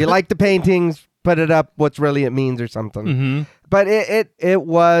 You like the paintings, put it up, what's really it means or something. But it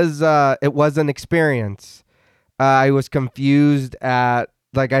was an experience. I was confused at,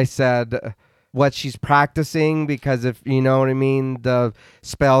 like I said, what she's practicing, because if you know what I mean, the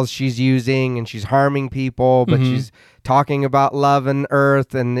spells she's using, and she's harming people, but she's talking about love and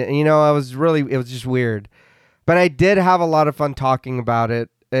earth, and it was just weird. But I did have a lot of fun talking about it.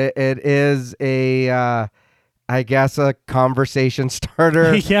 It is a I guess a conversation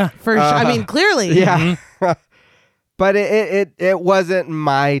starter. Yeah, for sure. I mean, clearly. Yeah. But it wasn't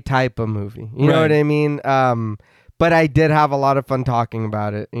my type of movie. You know what I mean? But I did have a lot of fun talking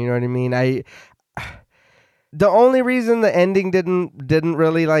about it. You know what I mean? The only reason the ending didn't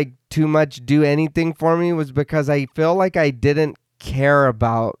really like too much do anything for me was because I feel like I didn't care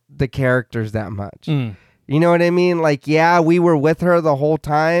about the characters that much. You know what I mean? Like, yeah, we were with her the whole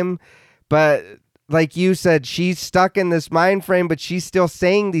time, but like you said, she's stuck in this mind frame, but she's still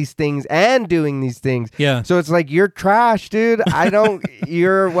saying these things and doing these things. Yeah. So it's like, you're trash, dude.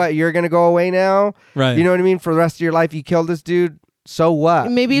 You're going to go away now? Right. You know what I mean? For the rest of your life, you killed this dude. So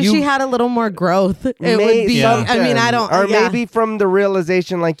what? Maybe if she had a little more growth, it would be. Something. I mean, I don't. Or maybe from the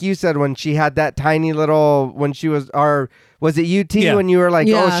realization, like you said, when she had that tiny little, when she was, or was it UT when you were like,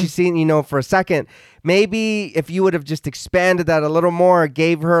 oh, she's seen, for a second. Maybe if you would have just expanded that a little more,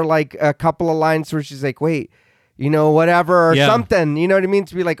 gave her like a couple of lines where she's like, wait, whatever, or something, you know what I mean?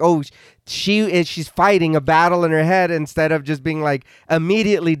 To be like, oh, she's fighting a battle in her head, instead of just being like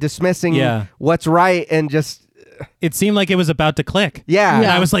immediately dismissing what's right and just. It seemed like it was about to click. Yeah. And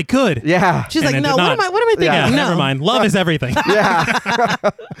I was like, good. Yeah. She's like, no, what am I thinking? Yeah, No. never mind. Love is everything. Yeah.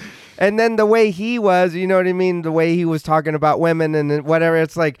 And then the way he was, you know what I mean? The way he was talking about women and whatever,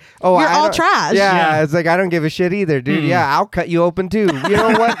 it's like, oh, you're all trash. Yeah, it's like, I don't give a shit either, dude. Yeah, I'll cut you open too. You know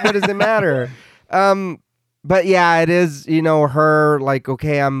what? What does it matter? But yeah, it is, her like,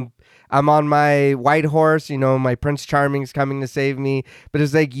 okay, I'm on my white horse, my Prince Charming's coming to save me. But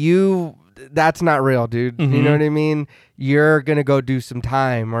it's like, that's not real, dude. You know what I mean? You're going to go do some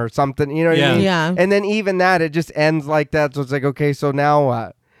time or something. You know what I mean? Yeah. And then even that, it just ends like that. So it's like, okay, so now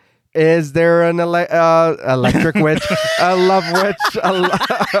what? Is there an electric witch, a love witch,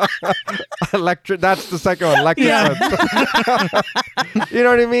 electric? That's the second one, electric witch. You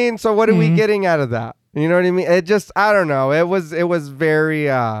know what I mean? So what are we getting out of that? You know what I mean? It just, I don't know. It was very,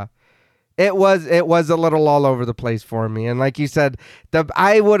 it was a little all over the place for me. And like you said,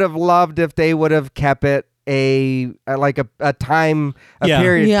 I would have loved if they would have kept it a time,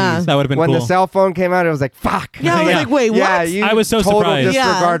 period piece. That would have been when cool. the cell phone came out, it was like, fuck. Yeah, I was like, wait, what? I was so total surprised.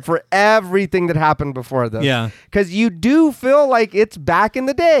 disregard for everything that happened before this. Yeah. Because you do feel like it's back in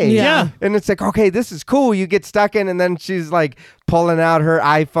the day. Yeah. And it's like, okay, this is cool. You get stuck in, and then she's like pulling out her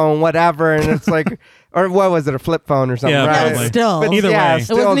iPhone, whatever, and it's like, or what was it, a flip phone or something? Yeah, right? probably. Still. But either way. It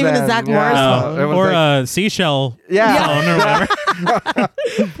wasn't even a Zach Morris phone. It was or like, a seashell Yeah. phone or whatever.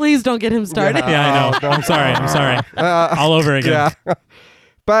 Please don't get him started. Yeah, I know. I'm sorry. All over again. Yeah.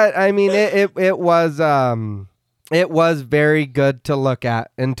 But I mean, it was very good to look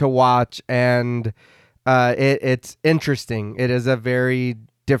at and to watch, and it's interesting. It is a very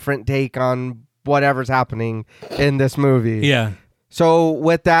different take on whatever's happening in this movie. Yeah. So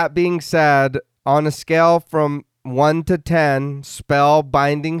with that being said, on a scale from 1 to 10, spell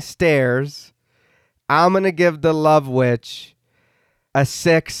binding stairs, I'm going to give The Love Witch a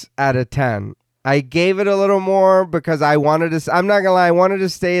 6 out of 10. I gave it a little more because I wanted to, I'm not going to lie, I wanted to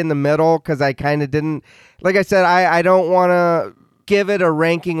stay in the middle because I kind of didn't, like I said, I don't want to give it a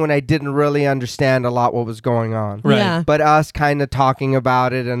ranking when I didn't really understand a lot what was going on. Right. Yeah. But us kind of talking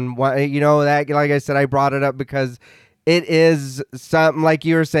about it and what, that, like I said, I brought it up because it is something like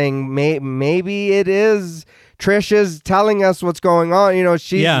you were saying, maybe it is Trish is telling us what's going on,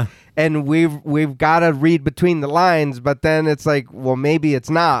 she's, and we've got to read between the lines, but then it's like, well, maybe it's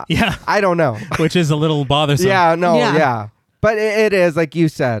not. Yeah. I don't know. Which is a little bothersome. Yeah. But it is, like you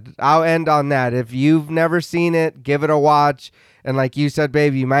said, I'll end on that. If you've never seen it, give it a watch. And like you said,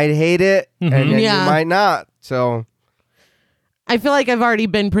 babe, you might hate it and then you might not. So I feel like I've already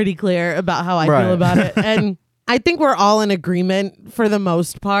been pretty clear about how I feel about it. And I think we're all in agreement for the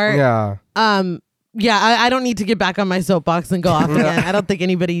most part. yeah. Yeah, I don't need to get back on my soapbox and go off again. I don't think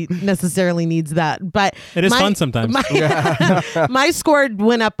anybody necessarily needs that. But It is fun sometimes. My score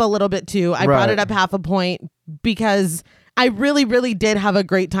went up a little bit too. I brought Right. it up half a point because I really, really did have a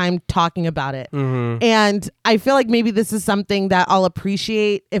great time talking about it. And I feel like maybe this is something that I'll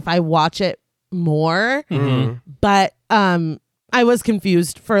appreciate if I watch it more. But I was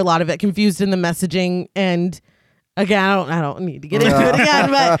confused for a lot of it, confused in the messaging. And again, I don't need to get into it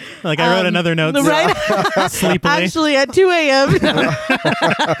again, but Like I wrote another note right? sleepily. Actually, at 2 a.m.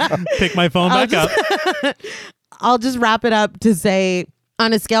 Pick my phone back up. I'll just wrap it up to say,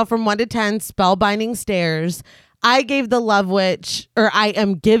 on a scale from 1 to 10, spellbinding stares, I gave The Love Witch, or I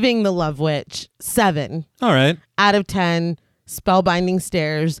am giving The Love Witch 7 All right. out of 10 spellbinding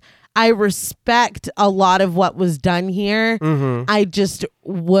stares. I respect a lot of what was done here. I just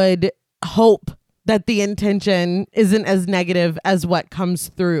would hope that the intention isn't as negative as what comes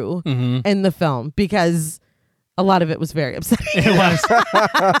through in the film, because a lot of it was very upsetting. It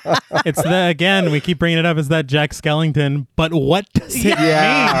was. It's again, we keep bringing it up, is that Jack Skellington, but what does it mean?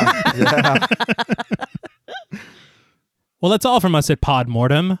 Yeah. Well, that's all from us at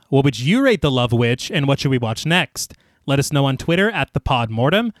Podmortem. What would you rate The Love Witch, and what should we watch next? Let us know on Twitter at the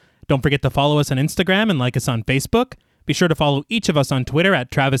Podmortem. Don't forget to follow us on Instagram and like us on Facebook. Be sure to follow each of us on Twitter at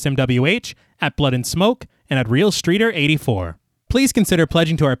TravisMWH, at Blood and Smoke, and at RealStreeter84. Please consider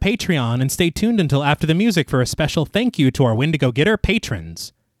pledging to our Patreon and stay tuned until after the music for a special thank you to our Wendigo Getter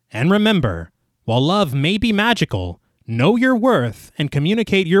patrons. And remember, while love may be magical, know your worth and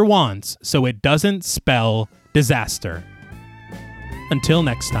communicate your wants so it doesn't spell disaster. Until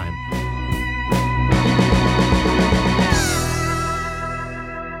next time.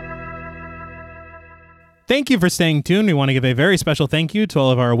 Thank you for staying tuned. We want to give a very special thank you to all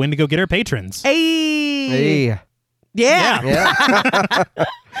of our Wendigo Getter patrons. Hey. Hey. Yeah. Yeah.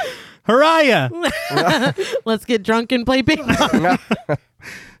 Hurrah! Let's get drunk and play ping pong.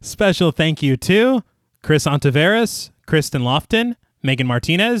 Special thank you to Chris Ontiveros, Kristen Lofton, Megan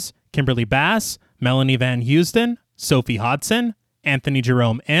Martinez, Kimberly Bass, Melanie Van Houston, Sophie Hodson, Anthony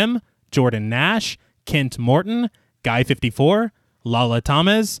Jerome M., Jordan Nash, Kent Morton, Guy54, Lala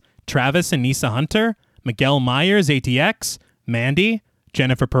Thomas, Travis and Nisa Hunter, Miguel Myers ATX, Mandy,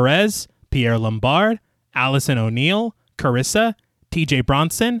 Jennifer Perez, Pierre Lombard, Allison O'Neill, Carissa, TJ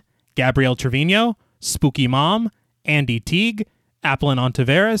Bronson, Gabrielle Trevino, Spooky Mom, Andy Teague, Applin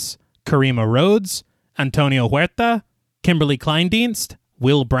Ontiveros, Karima Rhodes, Antonio Huerta, Kimberly Kleindienst,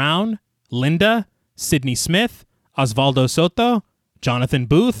 Will Brown, Linda, Sydney Smith, Osvaldo Soto, Jonathan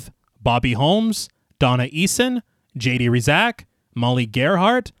Booth, Bobby Holmes, Donna Eason, JD Rizak, Molly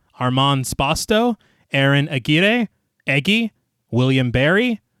Gerhart, Armand Spasto, Aaron Aguirre, Eggy, William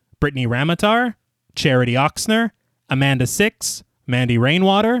Barry, Brittany Ramatar, Charity Oxner, Amanda Six, Mandy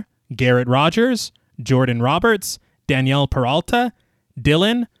Rainwater, Garrett Rogers, Jordan Roberts, Danielle Peralta,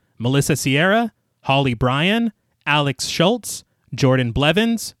 Dylan, Melissa Sierra, Holly Bryan, Alex Schultz, Jordan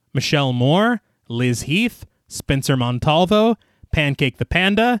Blevins, Michelle Moore, Liz Heath, Spencer Montalvo, Pancake the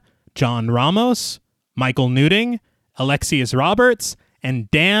Panda, John Ramos, Michael Newting, Alexius Roberts,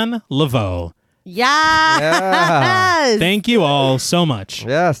 and Dan Laveau. Yes. Yeah. Thank you all so much.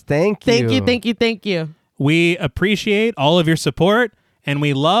 Yes, thank you. Thank you. We appreciate all of your support, and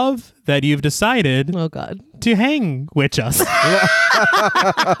we love that you've decided Oh, God. to hang with us.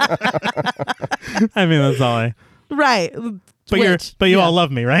 I mean, that's all I... Right. But you all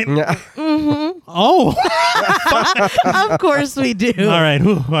love me, right? Yeah. Oh, Of course we do. all right.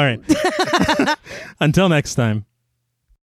 Whew, all right. Until next time.